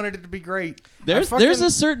 still wanted it to be great. There's fucking- a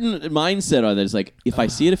certain mindset on that. It's like, if I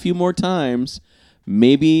see it a few more times,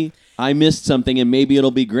 maybe I missed something and maybe it'll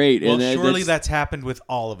be great. Well, and surely that's happened with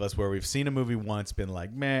all of us, where we've seen a movie once, been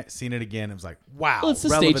like, meh, seen it again, it was like, wow. well, it's the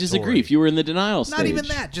stages of revelatory. grief. You were in the denial stage. Not even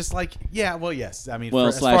that, just like, yeah, well, yes. I mean, Well,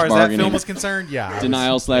 as slash far as that bargaining. film was concerned, yeah. I was-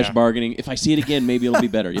 Denial / Yeah. bargaining. If I see it again, maybe it'll be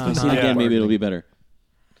better. If I see it Yeah. again, maybe it'll be better.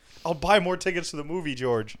 I'll buy more tickets to the movie,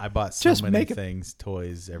 George. I bought so Just many make it- things,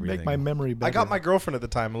 toys, everything. Make my memory better. I got my girlfriend at the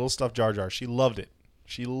time, a little stuffed Jar Jar. She loved it.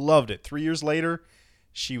 She loved it. 3 years later,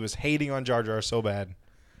 she was hating on Jar Jar so bad.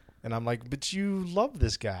 And I'm like, but you love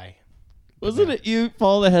this guy. Wasn't it you,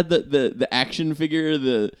 Paul, that had the action figure,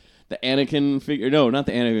 the Anakin figure? No, not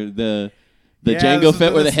the Anakin. The Yeah, Jango this-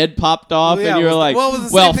 Fett where the this- head popped off, Well, yeah, and you it were was- like, well, it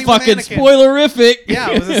was the "Well, same thing with fucking Anakin." spoilerific."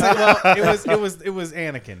 Yeah, it was the same. Well, it was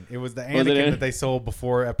Anakin. It was the Anakin Anakin? that they sold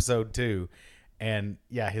before episode 2, and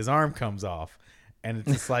yeah, his arm comes off, and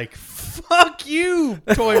it's just like, fuck you,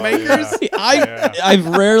 toy makers. I've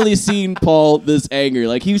rarely seen Paul this angry.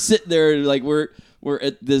 Like he was sitting there, like we're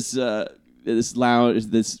at this lounge,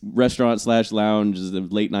 this restaurant / lounge, is the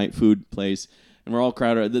late night food place, and we're all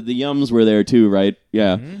crowded. The Yums were there too, right?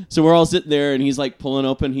 Yeah. So we're all sitting there, and he's like pulling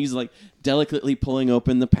open. He's like delicately pulling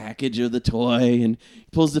open the package of the toy, and he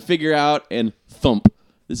pulls the figure out, and thump,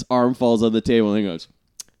 this arm falls on the table, and he goes,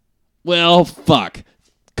 "Well, fuck.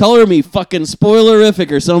 Color me fucking spoilerific,"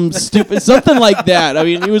 or some stupid something like that. I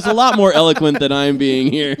mean, he was a lot more eloquent than I'm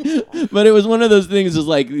being here, but it was one of those things. Is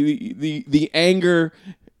like the anger,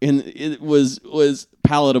 and it was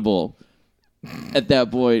palatable at that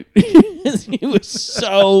point. He was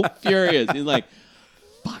so furious. He's like,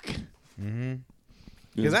 "Fuck."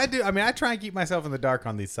 Because I try and keep myself in the dark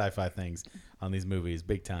on these sci-fi things, on these movies,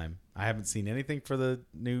 big time. I haven't seen anything for the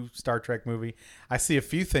new Star Trek movie. I see a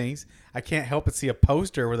few things. I can't help but see a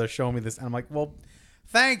poster where they're showing me this, and I'm like, well,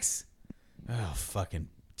 thanks. Oh, fucking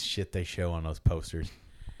shit they show on those posters.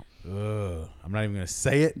 Ugh, I'm not even going to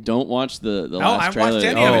say it. Don't watch the I last trailer. watched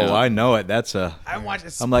that any of came it. out. I know it. That's a. I watched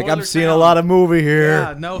it. I'm like, I'm seeing a lot of movie here.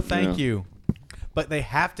 Yeah, no, thank Yeah. you. But they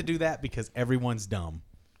have to do that because everyone's dumb.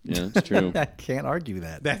 Yeah, it's true. I can't argue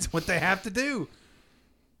that. That's what they have to do.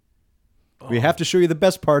 We have to show you the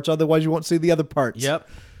best parts, otherwise you won't see the other parts. Yep.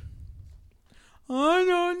 I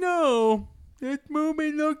don't know. This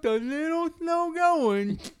movie looked a little slow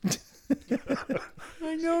going.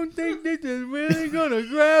 I don't think this is really gonna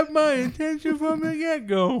grab my attention from the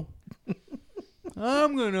get-go.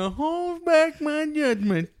 I'm gonna hold back my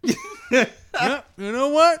judgment. Yep, you know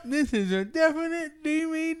what? This is a definite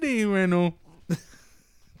DVD rental.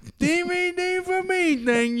 DVD for me,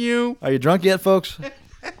 thank you. Are you drunk yet, folks?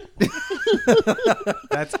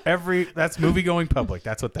 That's movie going public.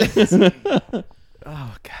 That's what that is.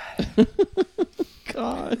 Oh, God.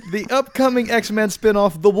 God. The upcoming X-Men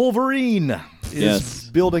spinoff, The Wolverine, is Yes.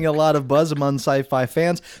 building a lot of buzz among sci-fi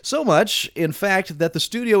fans. So much, in fact, that the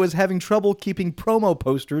studio is having trouble keeping promo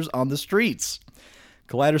posters on the streets.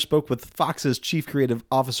 Collider spoke with Fox's chief creative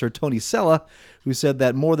officer, Tony Sella, who said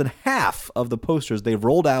that more than half of the posters they've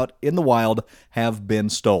rolled out in the wild have been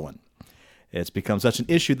stolen. It's become such an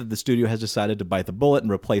issue that the studio has decided to bite the bullet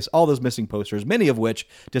and replace all those missing posters, many of which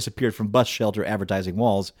disappeared from bus shelter advertising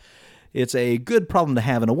walls. It's a good problem to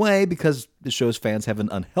have in a way because it shows fans have an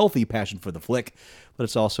unhealthy passion for the flick, but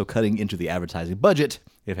it's also cutting into the advertising budget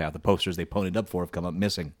if half the posters they ponied up for have come up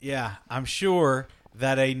missing. Yeah, I'm sure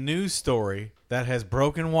that a news story that has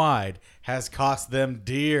broken wide has cost them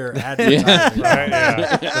dear advertising. Right, yeah.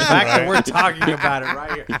 The fact that we're talking about it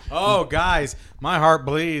right here. Oh, guys, my heart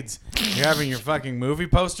bleeds. You're having your fucking movie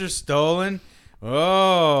posters stolen?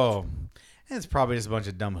 Oh. And it's probably just a bunch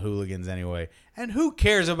of dumb hooligans anyway. And who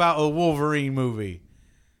cares about a Wolverine movie?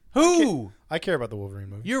 Who? I care about the Wolverine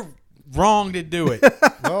movie. You're wrong to do it.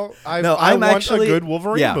 Well, I I'm want actually a good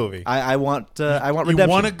Wolverine movie. I want redemption. You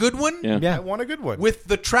want a good one? Yeah. Yeah. I want a good one. With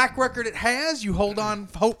the track record it has, you hold on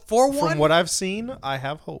hope for one? From what I've seen, I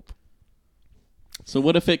have hope. So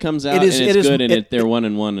what if it comes out It is- and it it's is- good and it- they're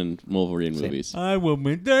 1-1 in Wolverine movies? I will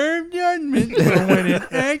reserve judgment for when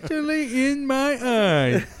it's actually in my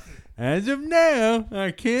eyes. As of now,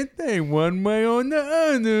 I can't say one way or the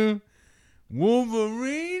other.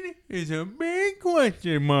 Wolverine is a big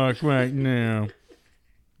question mark right now.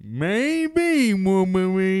 Maybe,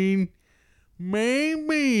 Wolverine.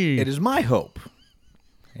 Maybe. It is my hope,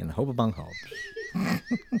 and hope among hopes,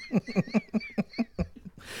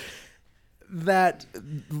 that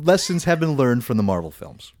lessons have been learned from the Marvel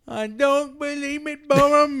films. I don't believe it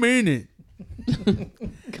for a minute.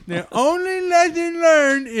 The only lesson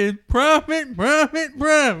learned is profit, profit,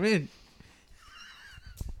 profit.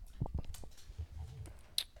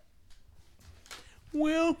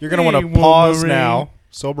 Well, You're going to want to pause now,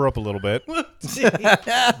 sober up a little bit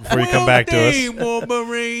before you come back to us.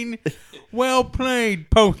 Wolverine. Well played,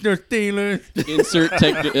 poster stealers. Insert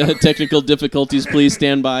technical difficulties, please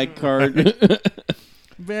stand by card.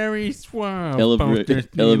 Very suave. poster Elevator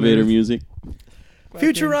stealers. music.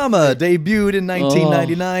 Futurama debuted in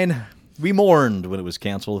 1999. We mourned when it was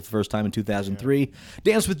canceled the first time in 2003.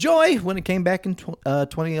 Danced with Joy when it came back in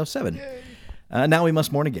 2007. Now we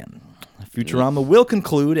must mourn again. Futurama will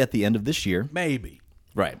conclude at the end of this year. Maybe.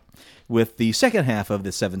 Right. With the second half of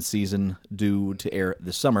the seventh season due to air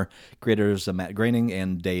this summer, creators Matt Groening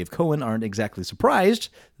and Dave Cohen aren't exactly surprised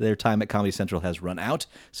their time at Comedy Central has run out.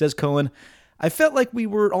 Says Cohen, I felt like we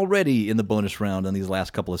were already in the bonus round on these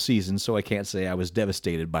last couple of seasons, so I can't say I was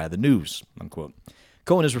devastated by the news, unquote.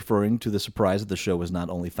 Cohen is referring to the surprise that the show has not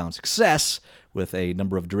only found success with a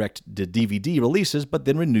number of direct-to-DVD releases, but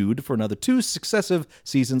then renewed for another 2 successive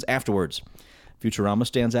seasons afterwards. Futurama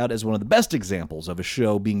stands out as one of the best examples of a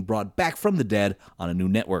show being brought back from the dead on a new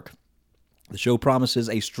network. The show promises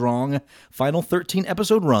a strong final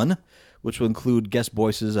 13-episode run, which will include guest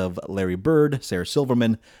voices of Larry Bird, Sarah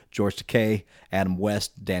Silverman, George Takei, Adam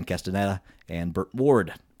West, Dan Castaneda, and Burt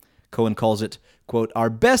Ward. Cohen calls it, quote, our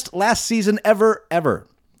best last season ever,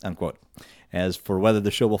 unquote. As for whether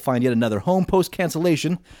the show will find yet another home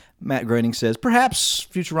post-cancellation, Matt Groening says perhaps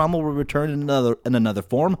Futurama will return in another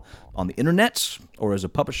form on the internet or as a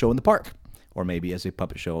puppet show in the park, or maybe as a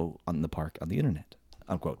puppet show on the park on the internet,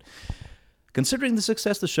 unquote. Considering the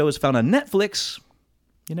success the show has found on Netflix,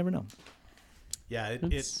 you never know. Yeah,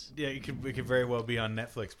 it could very well be on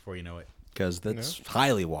Netflix before you know it. Because that's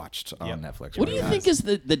highly watched on Netflix. What do you think is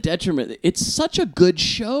the detriment? It's such a good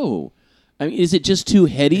show. I mean, is it just too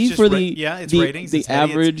heady for it's ratings. The it's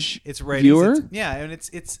heady. average it's ratings. viewer? And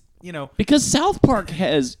it's you know, because South Park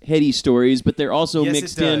has heady stories, but they're also Yes, it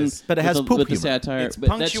mixed in does. But it has with poop the humor. satire. it's But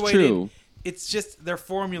that's punctuated. true. It's just their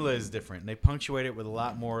formula is different. They punctuate it with a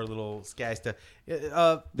lot more little sky stuff.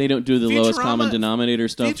 They don't do the lowest Futurama- common denominator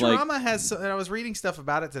stuff Futurama has. And I was reading stuff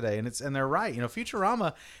about it today, and they're right. You know,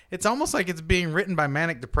 Futurama. It's almost like it's being written by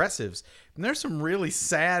manic depressives. And there's some really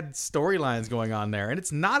sad storylines going on there, and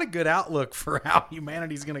it's not a good outlook for how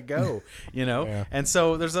humanity's going to go. You know, and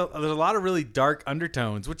so there's a lot of really dark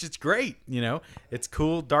undertones, which is great. You know, it's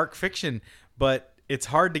cool dark fiction, but it's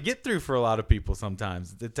hard to get through for a lot of people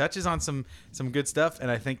sometimes. It touches on some good stuff, and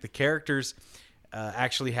I think the characters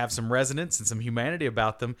actually have some resonance and some humanity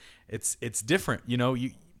about them. It's different. You know,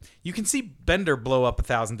 you can see Bender blow up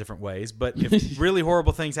 1,000 different ways, but if really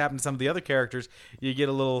horrible things happen to some of the other characters, you get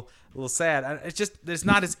a little sad. It's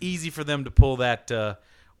not as easy for them to pull that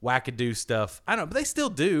wackadoo stuff. I don't know, but they still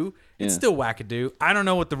do. It's still wackadoo. I don't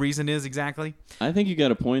know what the reason is exactly. I think you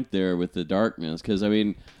got a point there with the darkness, because I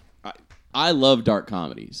mean, I love dark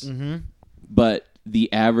comedies, but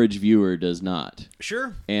the average viewer does not.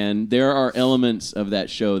 Sure. And there are elements of that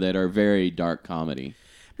show that are very dark comedy.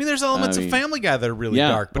 I mean, there's elements of Family Guy that are really Yeah.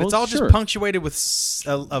 dark, but it's Oh, all sure. just punctuated with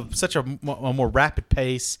such a more rapid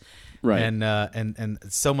pace, Right. And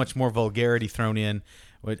so much more vulgarity thrown in.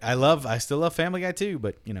 Which I still love Family Guy too,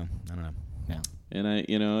 but you know, I don't know. Yeah.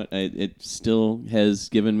 And it still has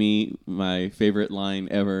given me my favorite line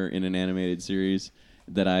ever in an animated series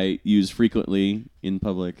that I use frequently in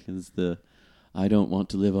public is I don't want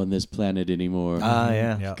to live on this planet anymore.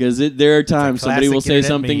 Yeah. Because there are times somebody will classic say internet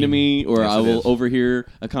something to meme. me, or Yes, I it will is. overhear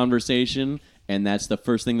a conversation, and that's the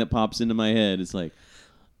first thing that pops into my head. It's like,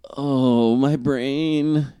 oh, my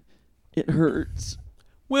brain, it hurts.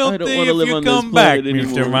 We'll I don't see wanna if live you on this come back, planet Mr.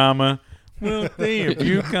 anymore. Mama. We'll see if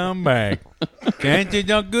you come back. Can't you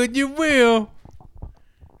know good you will?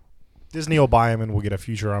 Disney will buy them and we'll get a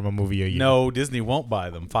Futurama movie a year. No, Disney won't buy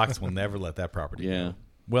them. Fox will never let that property Yeah. go.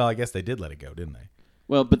 Well, I guess they did let it go, didn't they?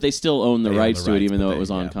 Well, but they still own the They own rights the to it, rights, even but though it they-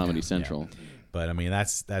 was on yeah, Comedy yeah, Central. yeah. But I mean,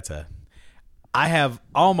 I have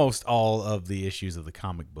almost all of the issues of the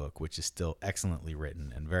comic book, which is still excellently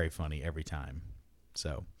written and very funny every time.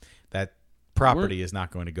 So that property is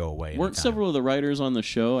not going to go away. Weren't anytime. several of the writers on the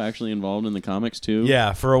show actually involved in the comics too?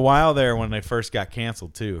 Yeah, for a while there when they first got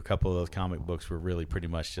canceled too, a couple of those comic books were really pretty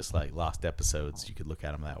much just like lost episodes. You could look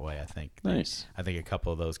at them that way, I think. Nice. I think a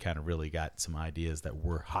couple of those kind of really got some ideas that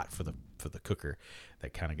were hot for the cooker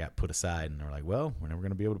that kind of got put aside, and they're like, well, we're never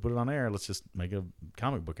going to be able to put it on air. Let's just make a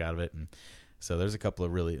comic book out of it. And so there's a couple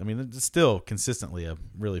of really, I mean, it's still consistently a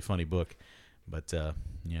really funny book, but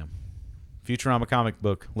yeah. Futurama comic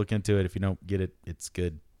book. Look into it. If you don't get it, it's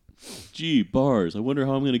good. Gee, bars. I wonder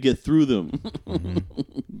how I'm going to get through them.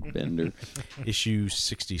 Bender. Issue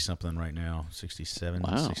 60 something right now. 67,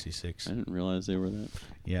 Wow. 66. I didn't realize they were that.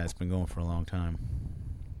 Yeah, it's been going for a long time.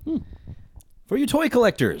 For you toy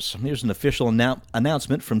collectors, here's an official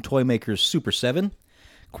announcement from toy makers Super 7.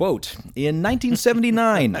 Quote, in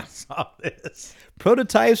 1979, Saw this.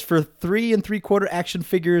 prototypes for 3 3/4 action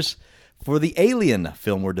figures for the Alien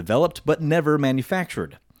film were developed but never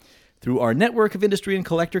manufactured. Through our network of industry and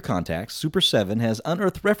collector contacts, Super 7 has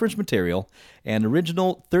unearthed reference material and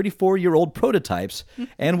original 34-year-old prototypes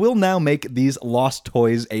and will now make these lost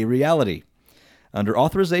toys a reality. Under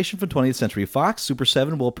authorization from 20th Century Fox, Super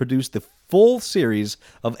 7 will produce the full series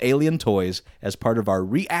of Alien toys as part of our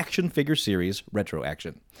Reaction figure series, Retro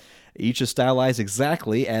Action. Each is stylized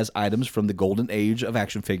exactly as items from the golden age of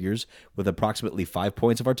action figures, with approximately 5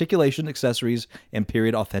 points of articulation, accessories, and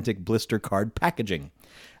period-authentic blister card packaging.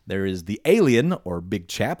 There is the Alien, or Big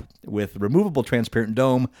Chap, with removable transparent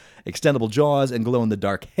dome, extendable jaws, and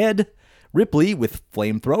glow-in-the-dark head. Ripley with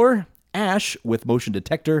flamethrower. Ash with motion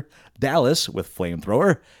detector. Dallas with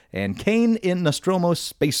flamethrower. And Kane in Nostromo's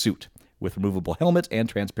spacesuit, with removable helmet and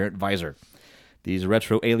transparent visor. These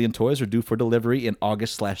retro Alien toys are due for delivery in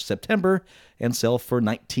August/September and sell for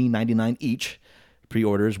 $19.99 each.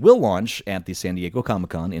 Pre-orders will launch at the San Diego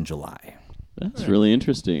Comic-Con in July. That's really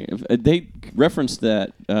interesting. They referenced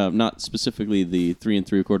that, not specifically the 3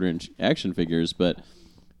 3/4 inch action figures, but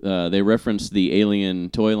they referenced the Alien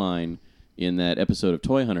toy line in that episode of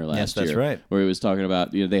Toy Hunter last year. Yes, that's right. Where he was talking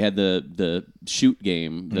about, they had the shoot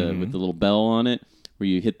game with the little bell on it, where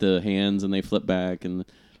you hit the hands and they flip back. And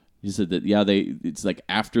he said that, it's like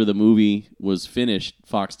after the movie was finished,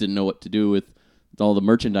 Fox didn't know what to do with all the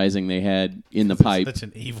merchandising they had in the pipe. Such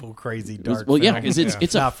an evil, crazy, dark. Because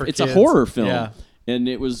it's Not for a kids. horror film, Yeah. and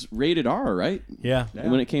it was rated R, right? Yeah.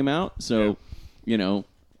 When it came out. So,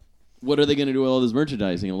 what are they going to do with all this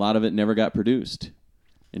merchandising? A lot of it never got produced,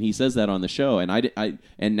 and he says that on the show. And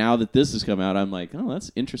and now that this has come out, I'm like, oh,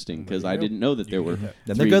 that's interesting because I didn't know that there were And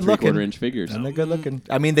 3 they're good looking. 3/4 inch figures. And they're good looking.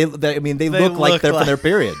 I mean, they look like they're from their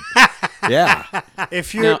period. Yeah.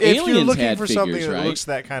 If Now, you're Aliens looking had for figures, something that right? looks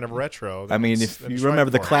that kind of retro, I mean, if you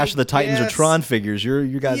remember the Clash of the Titans or Yes. Tron figures,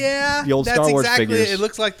 you got Yeah, the old that's Star Wars exactly figures. It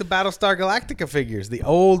looks like the Battlestar Galactica figures, the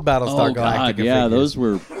old Battlestar Oh Galactica God, yeah, figures. those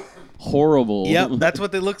were horrible. Yep, that's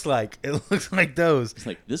what they looks like. It looks like those. It's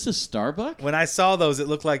like, this is Starbuck. When I saw those, it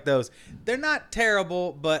looked like those. They're not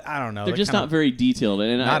terrible, but I don't know. They're just kinda- not very detailed,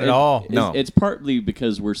 and Not at all. No. It's partly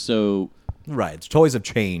because we're so. Right. Toys have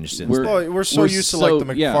changed since We're- then. We're so used to like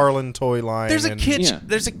the yeah. McFarlane toy line. There's a and- kitsch. Yeah.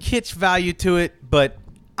 There's a kitsch value to it, but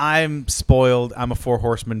I'm spoiled. I'm a Four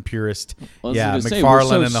Horsemen purist. I was Yeah, gonna say, we're McFarlane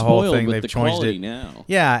so and the whole spoiled thing. with They've the changed quality it now.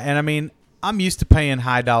 Yeah, and I mean, I'm used to paying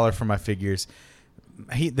high dollar for my figures.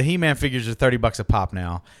 The He-Man figures are $30 a pop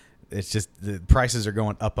now. It's just the prices are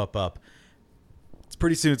going up, up, up. It's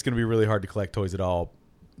pretty soon. It's going to be really hard to collect toys at all.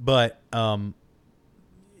 But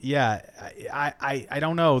yeah, I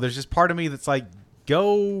don't know. There's just part of me that's like,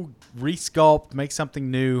 go resculpt, make something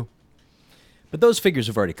new. But those figures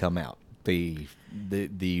have already come out. The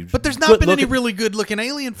But there's not been any really good looking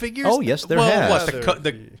alien figures. Oh, yes, there well, has. What,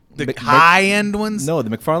 the Mc- high end ones? No,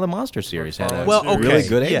 the McFarlane Monster series had a Well, okay, really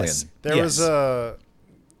good alien. yes. There was a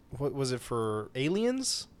what was it for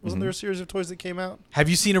Aliens? Wasn't there a series of toys that came out? Have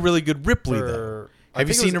you seen a really good Ripley though? Or- I Have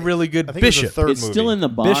you think it seen was- a really good I think it was the Bishop? third It's still movie. in the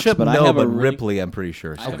box, Bishop, but I no, have but a really, Ripley, I'm pretty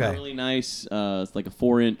sure. I have Okay. a really nice, it's like a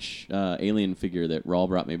 4-inch alien figure that Raul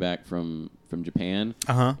brought me back from Japan.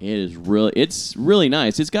 Uh-huh. It's really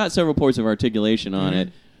nice. It's got several points of articulation on it,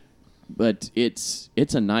 but it's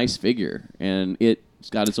a nice figure, and it's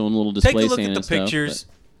got its own little display Take a look stand at the and stuff, pictures.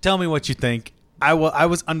 Tell me what you think. I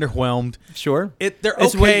was underwhelmed. Sure. They're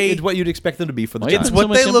It's okay. it's what you'd expect them to be for the Why are you time. It's putting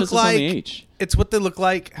what so they much look emphasis on the like. H? It's what they look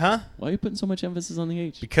like, huh? Why are you putting so much emphasis on the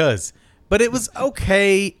H? Because, but it was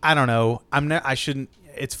okay. I don't know. I shouldn't.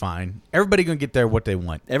 It's fine. Everybody gonna get there what they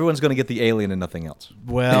want. Everyone's going to get the alien and nothing else.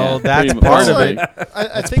 Well, Yeah, that's pretty much. part of Right. it.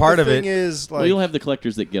 I think part the of thing it. is like Well, you'll have the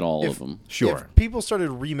collectors that get all if- of them. Sure. If people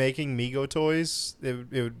started remaking Mego toys,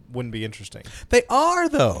 it wouldn't be interesting. They are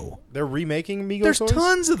though. They're remaking Mego There's toys.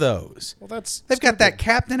 tons of those. Well, that's They've got that stupid.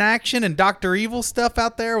 Captain Action and Doctor Evil stuff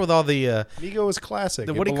out there with all the Mego is classic.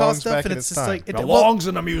 the It what do you call belongs stuff, back and in it's its just time. like it Belongs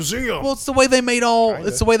in a museum. Well, it's the way they made all. Kinda.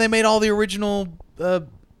 It's the way they made all the original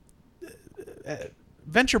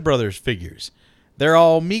Venture Brothers figures. They're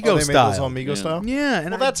all Mego Oh, they made style. those all Mego Yeah. style. Yeah, and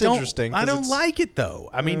Well, that's I don't, interesting, I 'cause don't it's- like it though.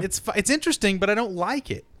 I mean, it's interesting, but I don't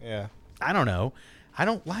like it. Yeah. I don't know. I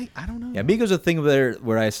don't know. Yeah, Migo's a thing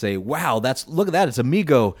where I say, "Wow, look at that! It's a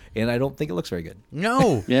Migo," and I don't think it looks very good.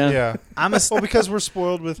 No. Yeah. Yeah. I'm a well, because we're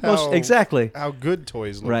spoiled with how exactly. how good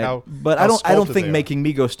toys look. Right, How, but how I don't sculpted think they are. making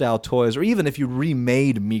Migo style toys, or even if you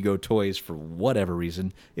remade Migo toys for whatever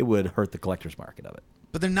reason, it would hurt the collector's market of it.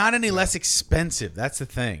 But they're not any less expensive. That's the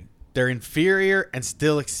thing. They're inferior and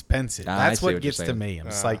still expensive. I That's see what what you're gets to saying. me. I'm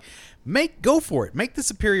just like, go for it. Make the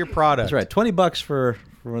superior product. That's right, $20 for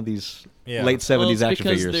one of these Yeah. late '70s Well, it's action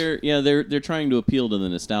because figures. they're trying to appeal to the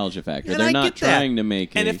nostalgia factor. And They're I not get that. trying to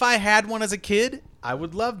make. And a, if I had one as a kid, I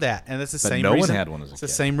would love that. And that's the But same no one reason. had one as a it's the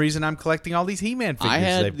kid. same reason I'm collecting all these He-Man figures. I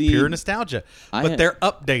had They're the- pure nostalgia. I But had- they're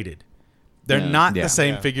updated. They're Yeah. not Yeah. the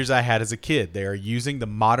same Yeah. figures I had as a kid. They are using the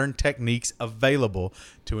modern techniques available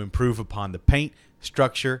to improve upon the paint,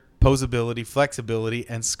 structure, posability, flexibility,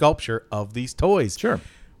 and sculpture of these toys. Sure.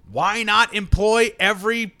 Why not employ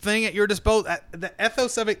everything at your disposal? The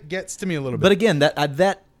ethos of it gets to me a little bit. But again,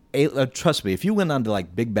 trust me, if you went on to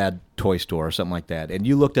like Big Bad Toy Store or something like that, and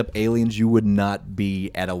you looked up aliens, you would not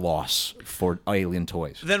be at a loss for alien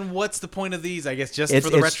toys. Then what's the point of these? I guess just for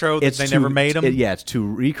the retro that they never made them. It's to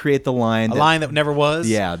recreate the line. A line that never was.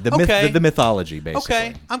 Yeah, the mythology basically.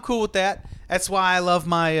 Okay, I'm cool with that. That's why I love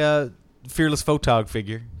my Fearless Photog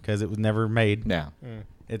figure, because it was never made. Yeah.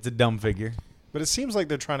 It's a dumb figure. But it seems like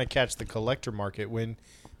they're trying to catch the collector market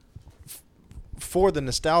for the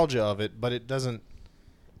nostalgia of it, but it doesn't.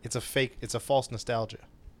 It's a fake. It's a false nostalgia.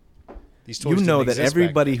 These toys You know didn't that exist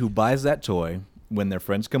everybody back who buys that toy, when their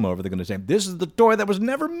friends come over, they're going to say, "This is the toy that was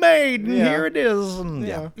never made, and Yeah. here it is." And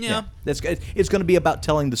Yeah. It's going to be about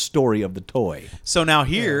telling the story of the toy. So now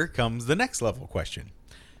here comes the next level question.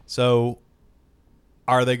 So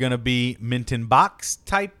are they going to be mint in box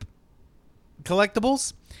type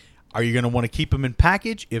collectibles? Are you going to want to keep them in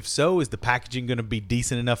package? If so, is the packaging going to be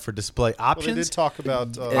decent enough for display Well, options? they did talk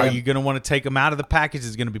about. Are you going to want to take them out of the package?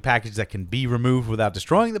 Is it going to be packaged that can be removed without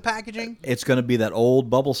destroying the packaging? It's going to be that old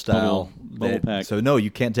bubble style. Bubble pack. So no,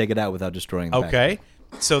 you can't take it out without destroying the package. Okay.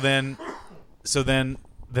 So then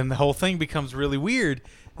the whole thing becomes really weird.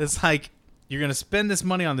 It's like you're going to spend this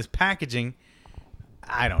money on this packaging.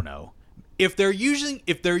 I don't know. If they're using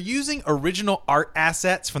original art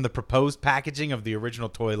assets from the proposed packaging of the original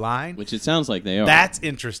toy line, Which it sounds like they are. that's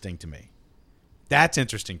interesting to me.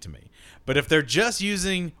 But if they're just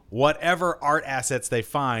using whatever art assets they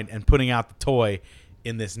find and putting out the toy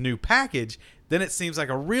in this new package, then it seems like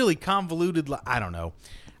a really convoluted. I don't know.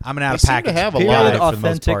 I'm gonna have They a seem to package. have a guide lot Period of for the most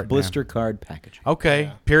authentic part now. blister card packaging.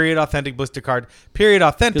 Okay. Period authentic blister card. Period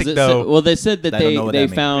authentic 'Cause though. they said that I don't know what they that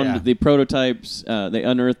means. found Yeah. the prototypes. They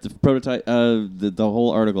unearthed the prototype. The whole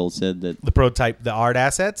article said that the prototype, the art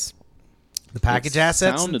assets, the package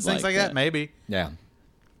assets, and sounded things like like that. that. Maybe. Yeah.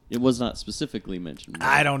 it was not specifically mentioned. but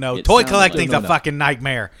I don't know. it Toy sounded collecting's like a fucking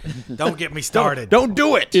nightmare. Don't get me started. Don't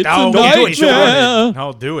do it. It's Don't a get me nightmare. started.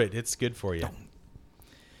 No, do it. It's good for you.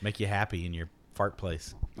 Make you happy in your fart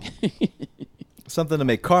place. Something to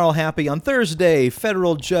make Carl happy. On Thursday,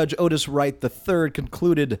 federal judge Otis Wright III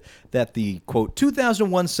concluded that the, quote,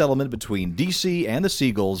 2001 settlement between DC and the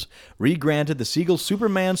Seagulls re-granted the Seagulls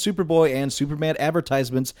Superman, Superboy, and Superman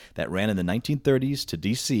advertisements that ran in the 1930s to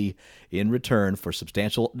DC in return for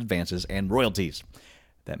substantial advances and royalties.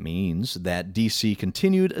 That means that DC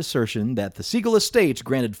continued assertion that the Siegel estate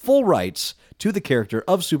granted full rights to the character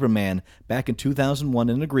of Superman back in 2001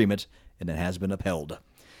 in an agreement, and it has been upheld.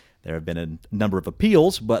 There have been a number of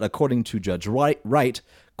appeals, but according to Judge Wright,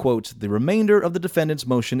 quote, the remainder of the defendant's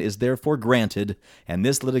motion is therefore granted, and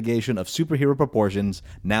this litigation of superhero proportions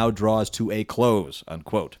now draws to a close,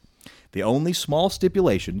 unquote. The only small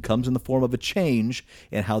stipulation comes in the form of a change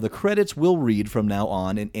in how the credits will read from now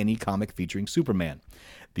on in any comic featuring Superman.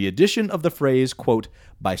 The addition of the phrase, quote,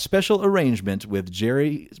 by special arrangement with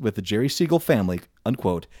the Jerry Siegel family,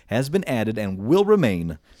 unquote, has been added and will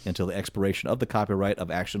remain until the expiration of the copyright of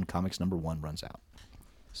Action Comics #1 runs out.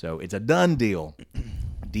 So it's a done deal.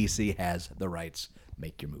 DC has the rights.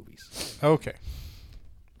 Make your movies. Okay.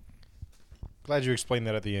 Glad you explained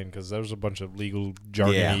that at the end, because there was a bunch of legal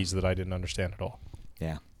jargonese that I didn't understand at all.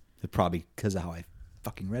 Yeah. Probably because of how I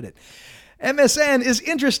fucking read it. MSN is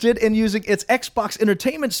interested in using its Xbox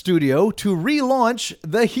Entertainment Studio to relaunch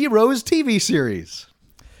the Heroes TV series.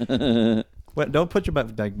 What? Don't put your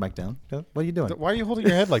mic down. What are you doing? Why are you holding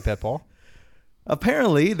your head like that, Paul?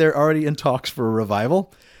 Apparently, they're already in talks for a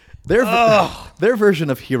revival. Their version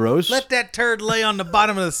of Heroes. Let that turd lay on the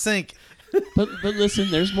bottom of the sink. But listen,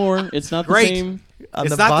 there's more. It's not the Great. same. on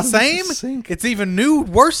It's the not the bottom of same. sink. It's even new,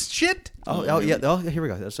 worse shit. Oh yeah. Oh, here we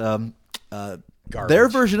go. That's Garbage. their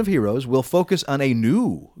version of Heroes will focus on a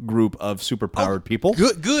new group of superpowered people.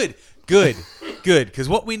 Good. Because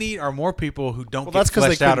what we need are more people who don't Well, get that's because they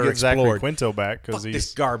fleshed out couldn't or get Zachary explored. Quinto back because Fuck he's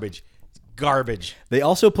this garbage. Garbage. They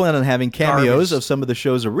also plan on having cameos Garbage. of some of the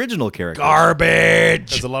show's original characters. Garbage.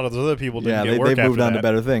 because a lot of the other people didn't Yeah, get work they've moved after on to that.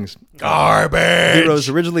 better things. Garbage. Heroes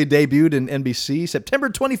originally debuted in NBC September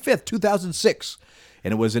 25th, 2006,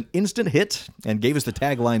 and it was an instant hit and gave us the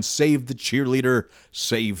tagline, Save the Cheerleader,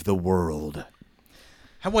 Save the World.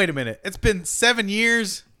 Wait a minute. It's been 7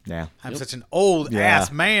 years. Yeah. I'm such an old Yeah.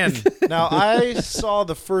 ass man. Now, I saw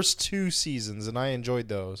the first 2 seasons, and I enjoyed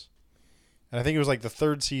those. And I think it was like the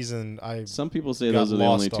third season Some people say got those are the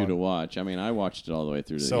only lost two on. to watch. I mean, I watched it all the way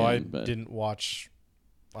through to so the I end. But didn't watch.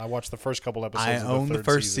 I watched the first couple episodes I of own the the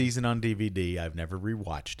third first season on DVD. I've never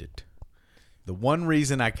rewatched it. The one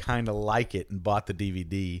reason I kind of like it and bought the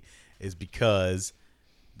DVD is because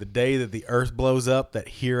the day that the Earth blows up, that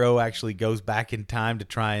Hero actually goes back in time to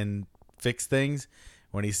try and fix things.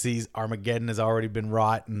 When he sees Armageddon has already been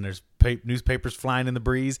wrought and there's newspapers flying in the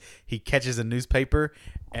breeze, he catches a newspaper,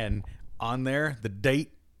 and on there, the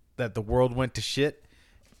date that the world went to shit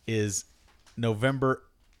is November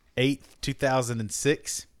 8th,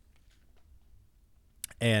 2006.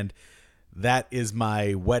 And that is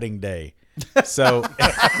my wedding day. So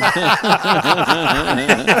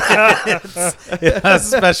it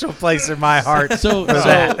has a special place in my heart. So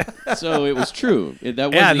it was true. That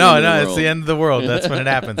was Yeah, the no, end of the it's world. the end of the world. That's when it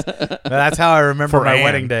happens. That's how I remember For my Anne.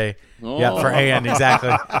 wedding day. Yeah, for Anne,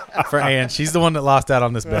 exactly. For Anne. She's the one that lost out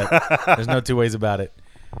on this bet. There's no two ways about it.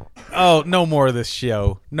 Oh, no more of this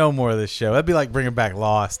show. No more of this show. That'd be like bringing back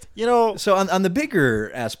Lost. You know, So on the bigger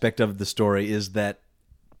aspect of the story is that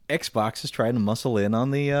Xbox is trying to muscle in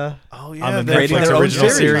on the Oh, on the creating Netflix their own original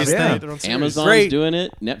series, series. yeah. Their own series. Amazon's Great. doing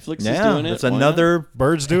it. Netflix is yeah. doing it. That's Why not? another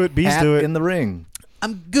Birds do it, bees hat do it. in the ring.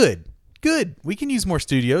 I'm good. Good. We can use more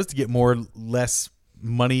studios to get less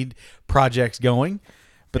moneyed projects going.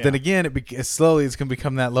 But then again, slowly it's going to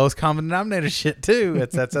become that lowest common denominator shit too.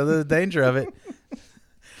 That's the danger of it.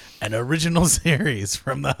 An original series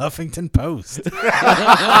from the Huffington Post.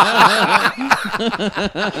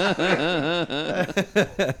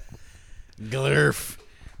 Glurf.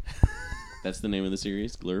 That's the name of the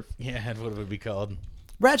series, Glurf. Yeah, what would it be called?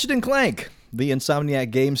 Ratchet and Clank, the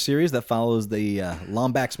Insomniac game series that follows the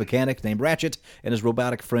Lombax mechanic named Ratchet and his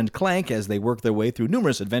robotic friend Clank as they work their way through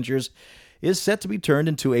numerous adventures, is set to be turned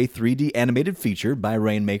into a 3D animated feature by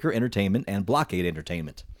Rainmaker Entertainment and Blockade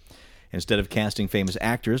Entertainment. Instead of casting famous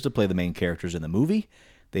actors to play the main characters in the movie,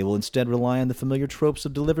 they will instead rely on the familiar tropes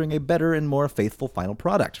of delivering a better and more faithful final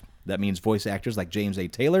product. That means voice actors like James A.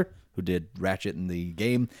 Taylor, who did Ratchet in the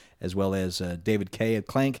game, as well as David Kay of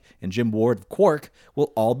Clank and Jim Ward of Quark,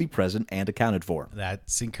 will all be present and accounted for.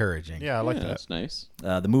 That's encouraging. Yeah, I like Yeah, that. that's nice.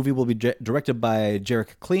 The movie will be directed by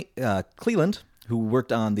Jarek Cleland, who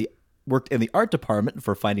worked in the art department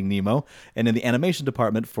for Finding Nemo and in the animation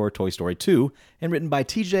department for Toy Story 2, and written by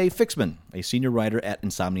T.J. Fixman, a senior writer at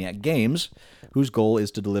Insomniac Games, whose goal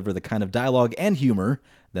is to deliver the kind of dialogue and humor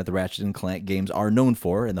that the Ratchet and Clank games are known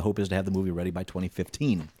for, and the hope is to have the movie ready by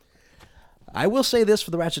 2015. I will say this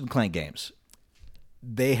for the Ratchet and Clank games.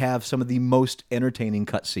 They have some of the most entertaining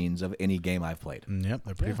cutscenes of any game I've played. Yep,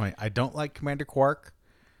 they're pretty funny. I don't like Commander Quark,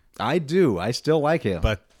 I do. I still like him.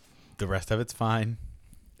 but the rest of it's fine.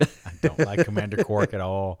 I don't like Commander Quark at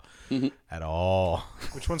all. At all.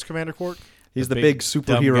 Which one's Commander Quark? He's the big, big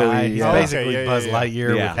dumb superhero. guy. He's Oh, okay, basically yeah, Buzz yeah.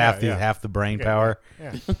 Lightyear Yeah. with half the brain power.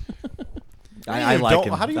 Yeah. I like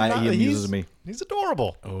him. How do you He not? amuses me. He's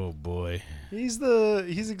adorable. Oh boy. He's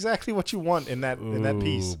exactly what you want in that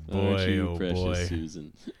piece. Boy, Aren't you oh precious boy.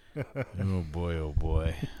 Susan? Oh boy, oh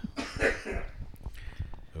boy.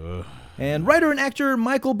 And writer and actor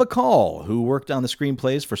Michael Bacall, who worked on the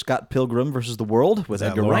screenplays for Scott Pilgrim vs. the World with Is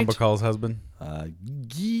that Edgar Lauren Wright. Bacall's husband?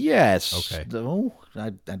 Yes. Okay. Oh,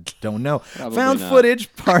 I don't know. Probably Found not.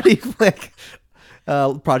 footage, party flick,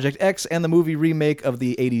 Project X, and the movie remake of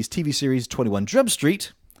the 80s TV series 21 Jump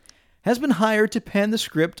Street, has been hired to pen the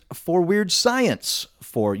script for Weird Science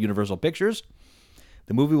for Universal Pictures.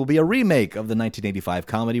 The movie will be a remake of the 1985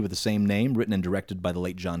 comedy with the same name, written and directed by the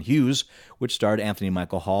late John Hughes, which starred Anthony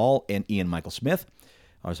Michael Hall and Ian Mitchell Smith,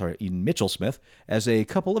 as a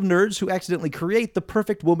couple of nerds who accidentally create the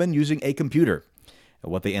perfect woman using a computer.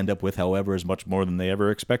 What they end up with, however, is much more than they ever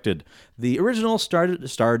expected. The original starred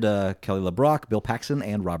Kelly LeBrock, Bill Paxton,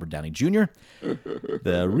 and Robert Downey Jr.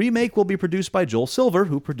 The remake will be produced by Joel Silver,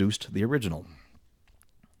 who produced the original.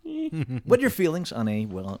 What are your feelings on a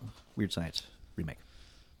Weird Science remake?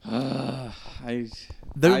 I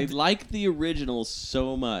like the original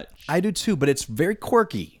so much. I do too, but it's very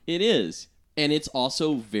quirky. It is, and it's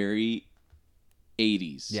also very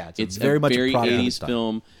 80s. Yeah, it's very much a very product of its 80s time.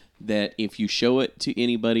 film that if you show it to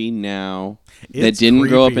anybody now that It's didn't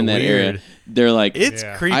grow up creepy in that area, weird. they're like, It's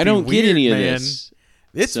Yeah. creepy. I don't get weird, any of man. this.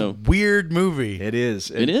 It's So- a weird movie. It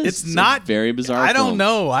is. It is. It's a not very bizarre. I don't film.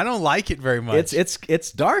 know. I don't like it very much.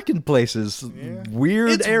 It's dark in places,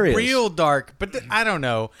 weird It's areas. real dark, but I don't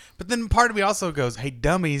know. But then part of me also goes, "Hey,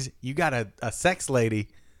 dummies, you got a sex lady.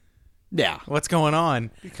 Yeah. What's going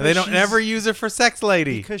on?" Because They don't she's- ever use her for sex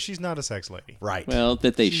lady, Because she's not a sex lady. right? Well,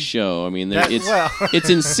 that they show. I mean, That- it's well. it's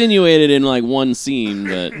insinuated in like one scene,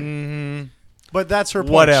 but But that's her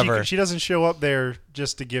point. Whatever. She doesn't show up there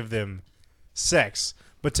just to give them sex,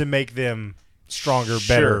 but to make them stronger,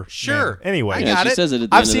 better. sure. men. Anyway, I yeah, got she it. says it at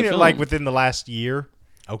the I've end seen of it the like film. within the last year.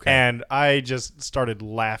 Okay. And I just started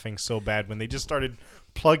laughing so bad when they just started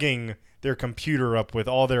plugging their computer up with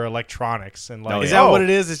all their electronics and like, Is that what it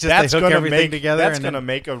is? It's just that's they hook gonna everything make, together. That's and then- gonna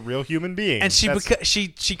make a real human being. And she That's-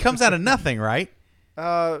 she comes out of nothing, right?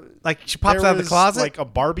 uh, Like she pops there out of the was, closet. like a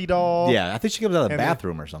Barbie doll. Yeah, I think she comes out of the And then-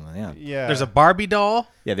 bathroom or something. Yeah. yeah. There's a Barbie doll.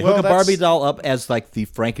 Yeah, they Well, hook a that's- Barbie doll up as like the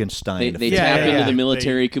Frankenstein. They of tap yeah, into yeah. the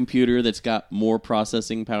military computer that's got more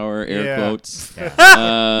processing power, air Yeah. quotes.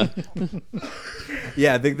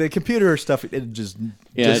 yeah, the computer stuff it just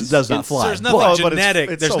it's- does not it's- fly. There's nothing But it's- genetic.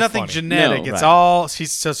 it's There's so nothing funny. genetic. No. It's Right. all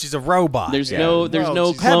she's a robot. There's Yeah. no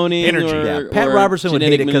Well, she's- cloning energy. or, Yeah, Pat or Robertson would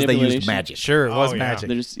hate it genetic because they used manipulation. magic. sure it was Oh, yeah. magic.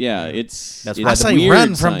 There's it's That's it's why I say weird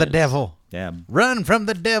run from the science. devil. Yeah, Run from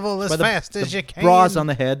the devil as By the- fast as the you can. bras on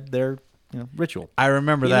the head, they're ritual. I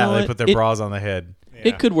remember You that. know They what? put their It- bras on the head.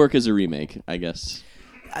 It could work as a remake, I guess.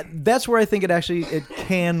 That's where I think it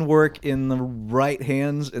can work in the right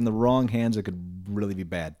hands. In the wrong hands, it could really be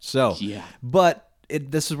bad. So Yeah. but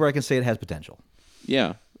this is where I can say it has potential.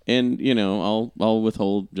 Yeah, and I'll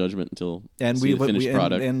withhold judgment until And see the finished and,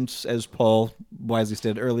 product. and as Paul wisely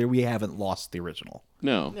stated earlier, we haven't lost the original.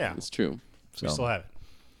 No, Yeah. it's true. So We still have it.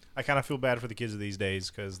 I kind of feel bad for the kids of these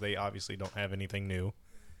days because they obviously don't have anything new.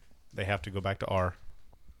 They have to go back to our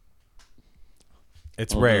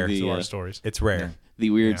It's Although rare. the, to our uh, stories. It's rare. The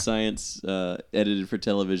Weird Yeah. Science edited for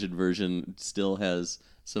television version still has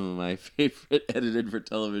some of my favorite edited for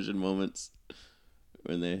television moments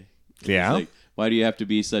when they Yeah? it's like, why do you have to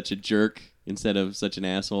be such a jerk instead of such an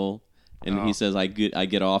asshole? And he says I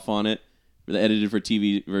get off on it. The edited for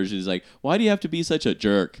TV version is like, why do you have to be such a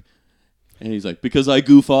jerk? And he's like, because I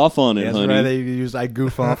goof off on it, that's honey. right. They use I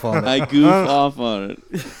goof off on it. I goof off on it.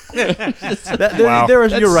 Wow.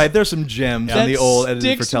 You're right. There's some gems on the old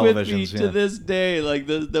edited for sticks with me televisions. to this day, like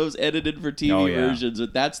those edited for TV Oh, yeah. versions.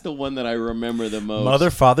 But that's the one that I remember the most. Mother,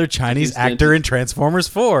 father, Chinese His actor in Transformers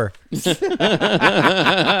 4.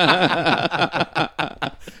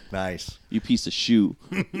 Nice. You piece of shoe.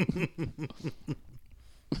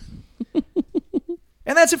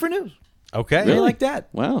 And that's it for news. Okay. Really like that.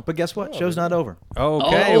 Wow. But guess what? Show's not over.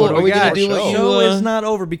 Okay. Oh, what do are we we gonna got? do what you- Show is not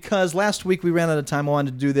over because last week we ran out of time. I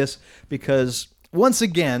wanted to do this because once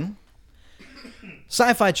again,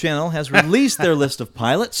 Sci-Fi Channel has released their list of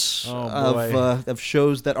pilots of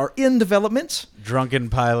shows that are in development, Drunken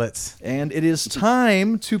pilots. and it is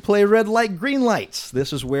time to play Red Light, Green Light.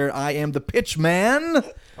 This is where I am the pitch man.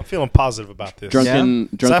 I'm feeling positive about this. Drunken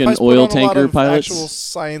Sci-fi's put oil on a lot tanker of pilots. Actual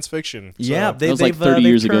science fiction. So, Yeah, That was like 30 they've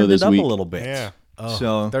years ago turned this it up week. a little bit. Yeah. Oh,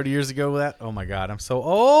 So 30 years ago that? Oh my God, I'm so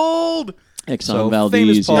old. Exxon So, Valdez.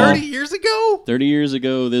 famous Paul. yeah. 30 years ago? 30 years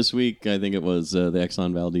ago this week, I think it was the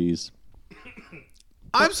Exxon Valdez.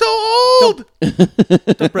 I'm so old.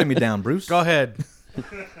 don't bring me down, Bruce. Go ahead.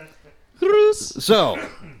 So,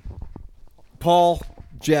 Paul,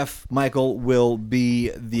 Jeff, Michael will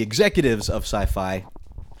be the executives of Sci-Fi,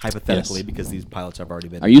 hypothetically, Yes. because these pilots have already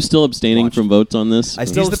been. Are you still abstaining Watched. from votes on this? I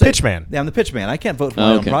still He's the say- pitch man. Yeah, I'm the pitch man. I can't vote for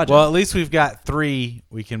my own Okay. project. Well, at least we've got 3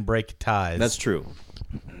 we can break ties. that's true.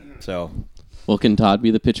 So, Well, can Todd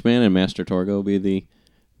be the pitch man and Master Torgo be the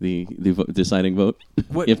deciding vote?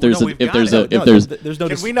 What- if there's no, a, we've if got there's it. a no, if there's there's no.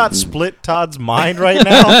 Can we not split Todd's mind right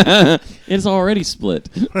now? it's already split.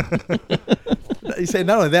 You say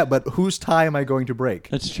not only that, but whose tie am I going to break?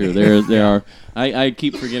 That's true. There are. I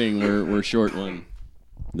keep forgetting we're short one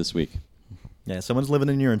this week. Yeah, someone's living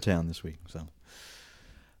in Urinetown this week. So,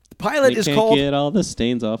 the pilot They is can't called get all the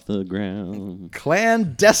stains off the ground.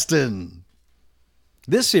 Clandestine.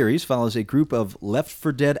 This series follows a group of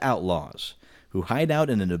left-for-dead outlaws who hide out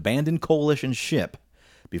in an abandoned Coalition ship.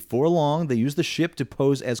 Before long, they use the ship to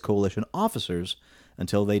pose as Coalition officers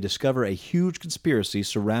until they discover a huge conspiracy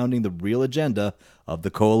surrounding the real agenda of the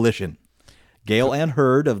Coalition. Gale Ann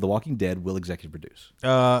Hurd of The Walking Dead will executive produce.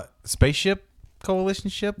 Spaceship coalition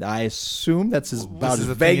ship? I assume that's about is as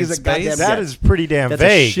the vague thing as in it goddamn space? That gets. is pretty damn That's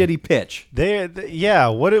vague. a shitty pitch. Yeah.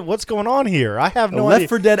 What's going on here? I have no Left idea.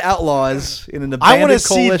 for Dead outlaws in an I want to abandoned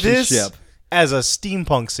see Coalition this ship. as a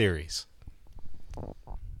steampunk series.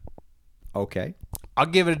 Okay. I'll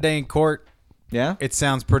give it a day in court. Yeah? It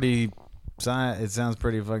sounds pretty. It sounds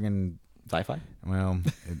pretty fucking. Sci-fi? Well,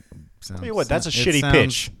 it sounds. Tell you what, that's a it shitty sounds-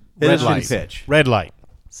 pitch. It Red is a shitty light. pitch. Red light.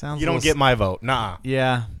 Sounds. You a don't little get my vote. Nah.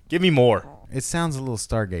 Yeah, Give me more. it sounds a little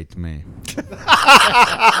Stargate to me.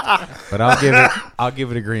 But I'll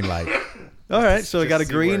give it a green light. All right, so I got a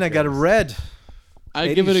see where green, it I got a goes. red.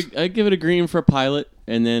 I give it a green for pilot,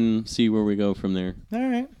 and then see where we go from there. All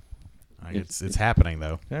right. It's happening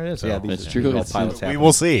though. There it is. So- yeah, That's these true. are all It's- pilots We happening.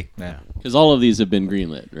 will see. Yeah. Because all of these have been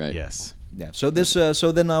greenlit, right? Yes. Yeah. So this.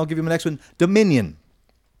 So then I'll give you my next one. Dominion.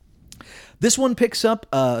 This one picks up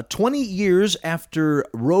 20 years after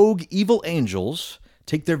rogue evil angels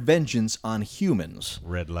take their vengeance on humans.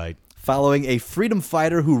 Red light. following a freedom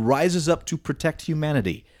fighter who rises up to protect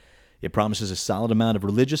humanity. It promises a solid amount of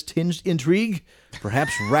religious-tinged intrigue,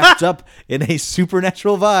 perhaps wrapped up in a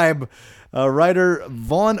supernatural vibe. Writer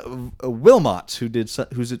Vaughn Wilmot,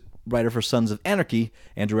 who's a writer for Sons of Anarchy,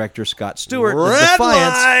 and director Scott Stewart of Red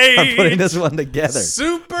Defiance are light! putting this one together.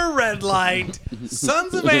 Super red light.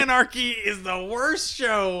 Sons of Anarchy is the worst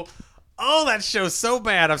show. Oh, that show's so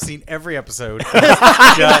bad. I've seen every episode.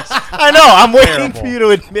 It's just I know. I'm waiting terrible. for you to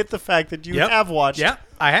admit the fact that you Yep. have watched. Yep,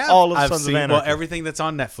 I have. all of I've Sons of seen, Anarchy. Well, everything that's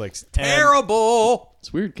on Netflix. Terrible.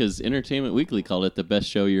 It's weird because Entertainment Weekly called it the best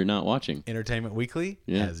show you're not watching. Entertainment Weekly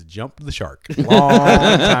Yeah. has jumped the shark long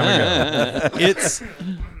time ago.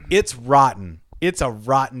 It's rotten. It's a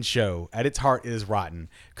rotten show. At its heart, it is rotten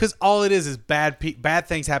because all it is bad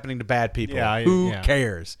things happening to bad people. Yeah, Who yeah.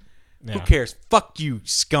 cares? Who Yeah. cares? Fuck you,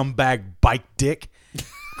 scumbag bike dick.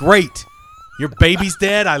 Great. Your baby's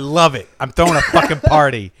dead. I love it. I'm throwing a fucking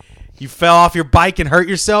party. You fell off your bike and hurt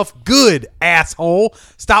yourself? Good, asshole.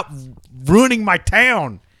 Stop ruining my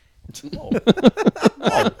town.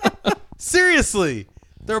 Seriously.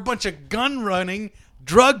 They're a bunch of gun running,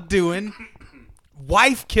 drug doing,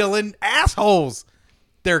 wife killing assholes.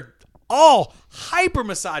 They're all hyper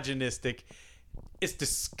misogynistic. It's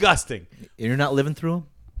disgusting. You're not living through them?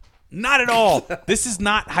 Not at all. This is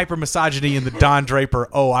not hyper misogyny in the Don Draper,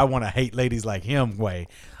 oh, I want to hate ladies like him way.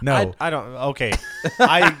 No. I don't. Okay,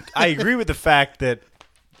 I agree with the fact that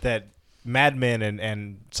Mad Men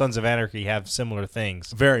and Sons of Anarchy have similar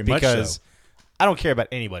things. Very much because so. I don't care about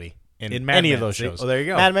anybody in Mad any Men. of those See? shows. Oh, there you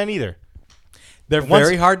go. Mad Men either. They're Once-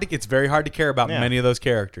 very hard to. It's very hard to care about Yeah. many of those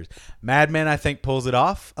characters. Mad Men, I think, pulls it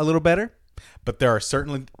off a little better, but there are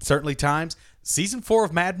certainly times. Season 4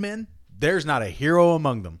 of Mad Men, there's not a hero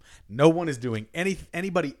among them. No one is doing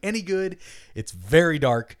anybody any good. It's very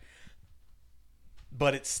dark,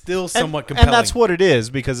 but it's still somewhat compelling. And that's what it is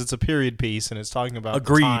because it's a period piece and it's talking about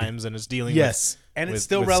Agreed. the times and it's dealing Yes. with And it's with-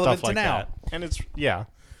 still with relevant stuff to like now. that. And it's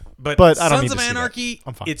But I don't Sons need of to see that. Anarchy,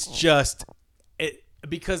 I'm fine. it's just it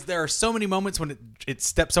because there are so many moments when it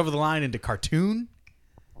steps over the line into cartoon.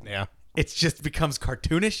 yeah. It just becomes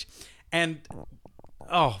cartoonish, and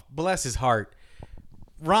oh, bless his heart,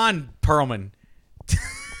 Ron Perlman.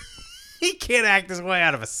 He can't act his way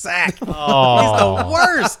out of a sack. Oh. He's the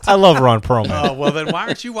worst. I love Ron Perlman. Oh, well, then why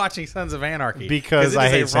aren't you watching Sons of Anarchy? Because it I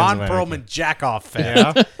is hate a Sons Ron of Perlman Anarchy. jack-off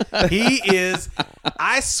fest. He is,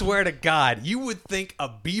 I swear to God, you would think a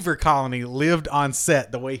beaver colony lived on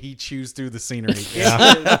set the way he chews through the scenery.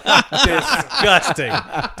 Disgusting.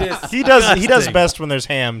 He does Disgusting. best when there's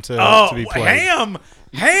ham to be played.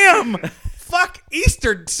 Ham. Fuck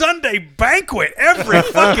Easter Sunday banquet every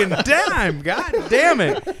fucking time. God damn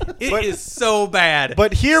it. It is so bad.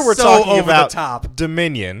 But here we're So talking over about the top.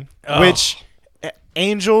 Dominion, Oh. which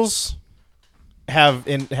angels have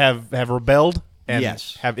rebelled and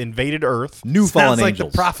Yes. have invaded Earth, New fallen Sounds like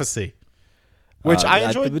angels. the prophecy. which I I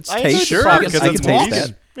enjoyed. would I taste- enjoyed sure, the I prophecy can- I because can it's taste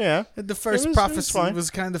Vegan. Yeah, The first It was prophecy fine. was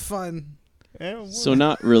kind of fun. Yeah, So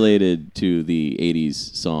not related to the 80s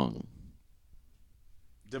song.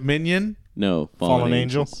 Dominion? No, Fallen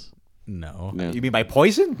Angel? Angels. No. No. You mean by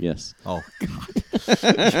poison? Yes. Oh,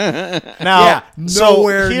 now Yeah, so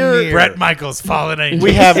nowhere here near. Brett Michaels, Fallen Angels.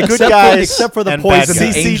 we have good guys except for the and bad poison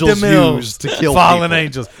guys. that CC angels DeMille, use to kill Fallen people.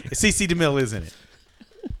 Angels. CC DeMille is in it.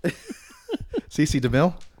 CC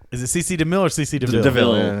DeMille? Is it CC DeMille or CC DeVille?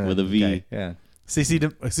 DeVille. Bill yeah, with a V. Okay. Yeah. CC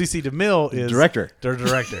DeMille is Director. The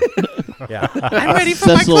director. Yeah. I'm ready for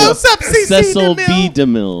Cecil, my close-up, CC Cecil DeMille. B.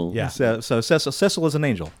 DeMille. Yeah. So Cecil is an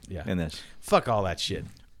angel Yeah. in this. Fuck all that shit.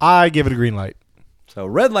 I give it a green light. So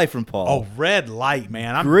red light from Paul. Oh, red light,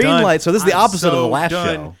 man. I'm Green done. light. So this is the I'm opposite of the last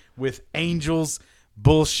done show. with angels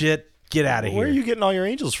bullshit. Get out of here. Where are you getting all your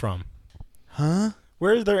angels from? Huh?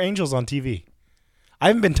 Where are there angels on TV? I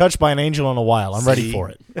haven't been touched by an angel in a while. I'm ready See? for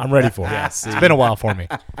it. I'm ready for it. Yeah, It's see? been a while for me.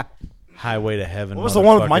 Highway to Heaven. What was the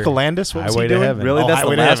one with motherfucker. Michael Landis? What was Highway he to doing? Heaven. Really? Oh, That's the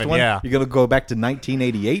Highway to last Heaven, one? yeah. You're going to go back to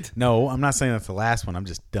 1988? No, I'm not saying that's the last one. I'm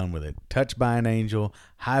just done with it. Touched by an Angel,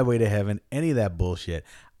 Highway to Heaven, any of that bullshit.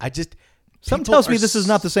 Something people tells me are this is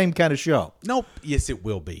not the same kind of show. Nope. Yes, it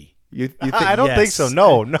will be. You think, I don't Yes. think so.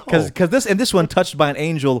 No. Because this one, touched by an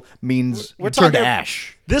angel, means We're you turn to talking-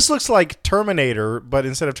 ash. This looks like Terminator, but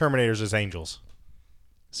instead of Terminators, it's angels.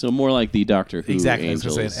 So more like the Doctor Who Exactly. I was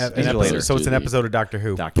Angels. gonna say an as episode. opposed So it's to an the- episode of Doctor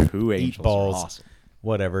Who. Doctor Who angels Eat balls. are awesome.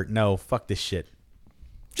 Whatever. No, fuck this shit.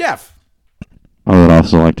 Jeff. I would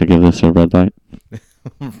also like to give this a red light.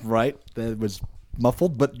 Right? That was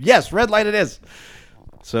muffled, but yes, red light it is.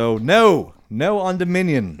 So no on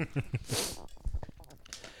Dominion.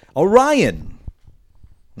 Orion.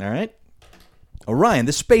 All right. Orion.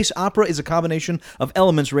 This space opera is a combination of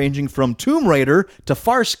elements ranging from Tomb Raider to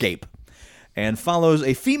Farscape, and follows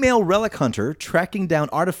a female relic hunter tracking down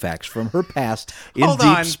artifacts from her past in Hold deep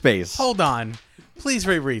on. space. Hold on. Please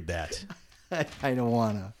reread that. I don't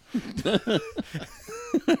wanna.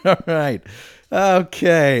 All right.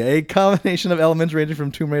 Okay. A combination of elements ranging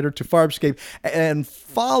from Tomb Raider to Farscape, and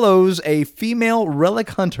follows a female relic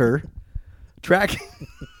hunter tracking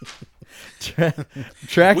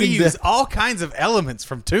tracking We use all kinds of elements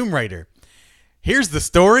from Tomb Raider. Here's the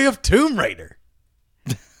story of Tomb Raider.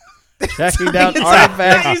 tracking down It's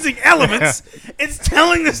artifacts not using elements. It's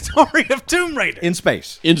telling the story of Tomb Raider. in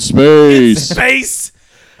space. In space. Space.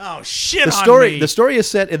 Oh, shit The on story me. the story is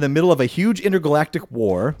set in the middle of a huge intergalactic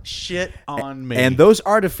war, Shit on me. and those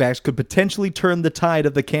artifacts could potentially turn the tide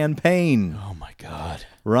of the campaign. oh, my God.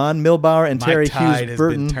 Ron Milbauer and My Terry tide Hughes has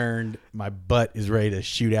Burton, been turned. My butt is ready to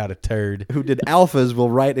shoot out a turd. who did Alphas, will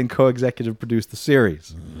write and co-executive produce the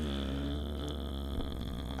series.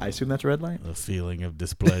 I assume that's a red light. The feeling of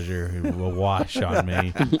displeasure will wash on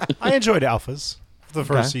me. I enjoyed Alphas for the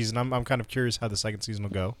first Okay. season. I'm kind of curious how the second season will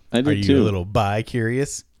go. I Are did you too. a little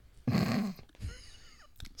bi-curious?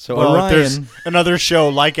 So Well, if there's Orion, another show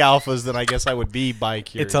like Alphas, then I guess I would be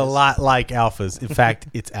bi-curious. It's a lot like alphas. In fact,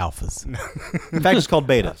 it's alphas. in fact, it's called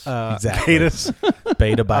betas. Exactly. Betas.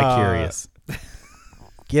 Beta bi-curious.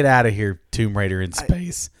 Get out of here, Tomb Raider in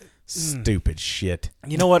space. Stupid shit.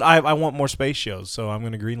 You know what? I want more space shows, so I'm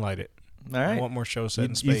going to greenlight it. All I right. want more shows set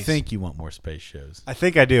in You space. think you want more space shows? I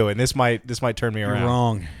think I do, and this might turn me You're around.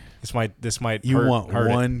 wrong. This might You hurt, want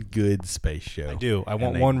hurt it. one good space show. I do. I And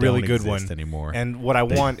want they one really don't good exist one anymore. And what I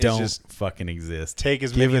They want is don't just fucking exist. take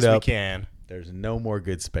as Give many it as we up. can. There's no more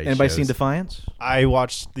good space Anybody shows. seen Defiance? I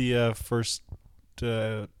watched the first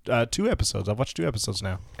 2 episodes. I've watched 2 episodes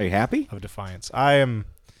now Are you happy? of Defiance. I am.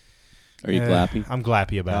 Are you glappy? I'm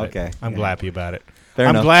glappy about Okay. it. I'm Yeah. glappy about it. Fair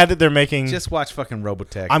I'm enough. glad that they're making. Just watch fucking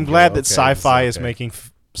Robotech. I'm and glad go, that okay, sci-fi this is making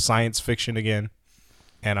science fiction again,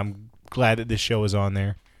 and I'm glad that this show is on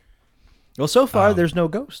there. Well, so far there's no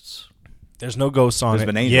ghosts. There's no ghosts on There's it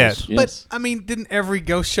been angels. yet. Yes. But I mean, didn't every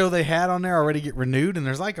ghost show they had on there already get renewed? And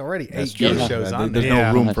there's like already 8 true. ghost shows on There's there.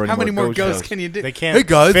 Yeah. no room for any How many more ghosts shows. can you do? They can't Hey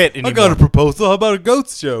guys, fit I got anymore. a proposal. How about a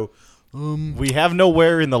ghost show? We have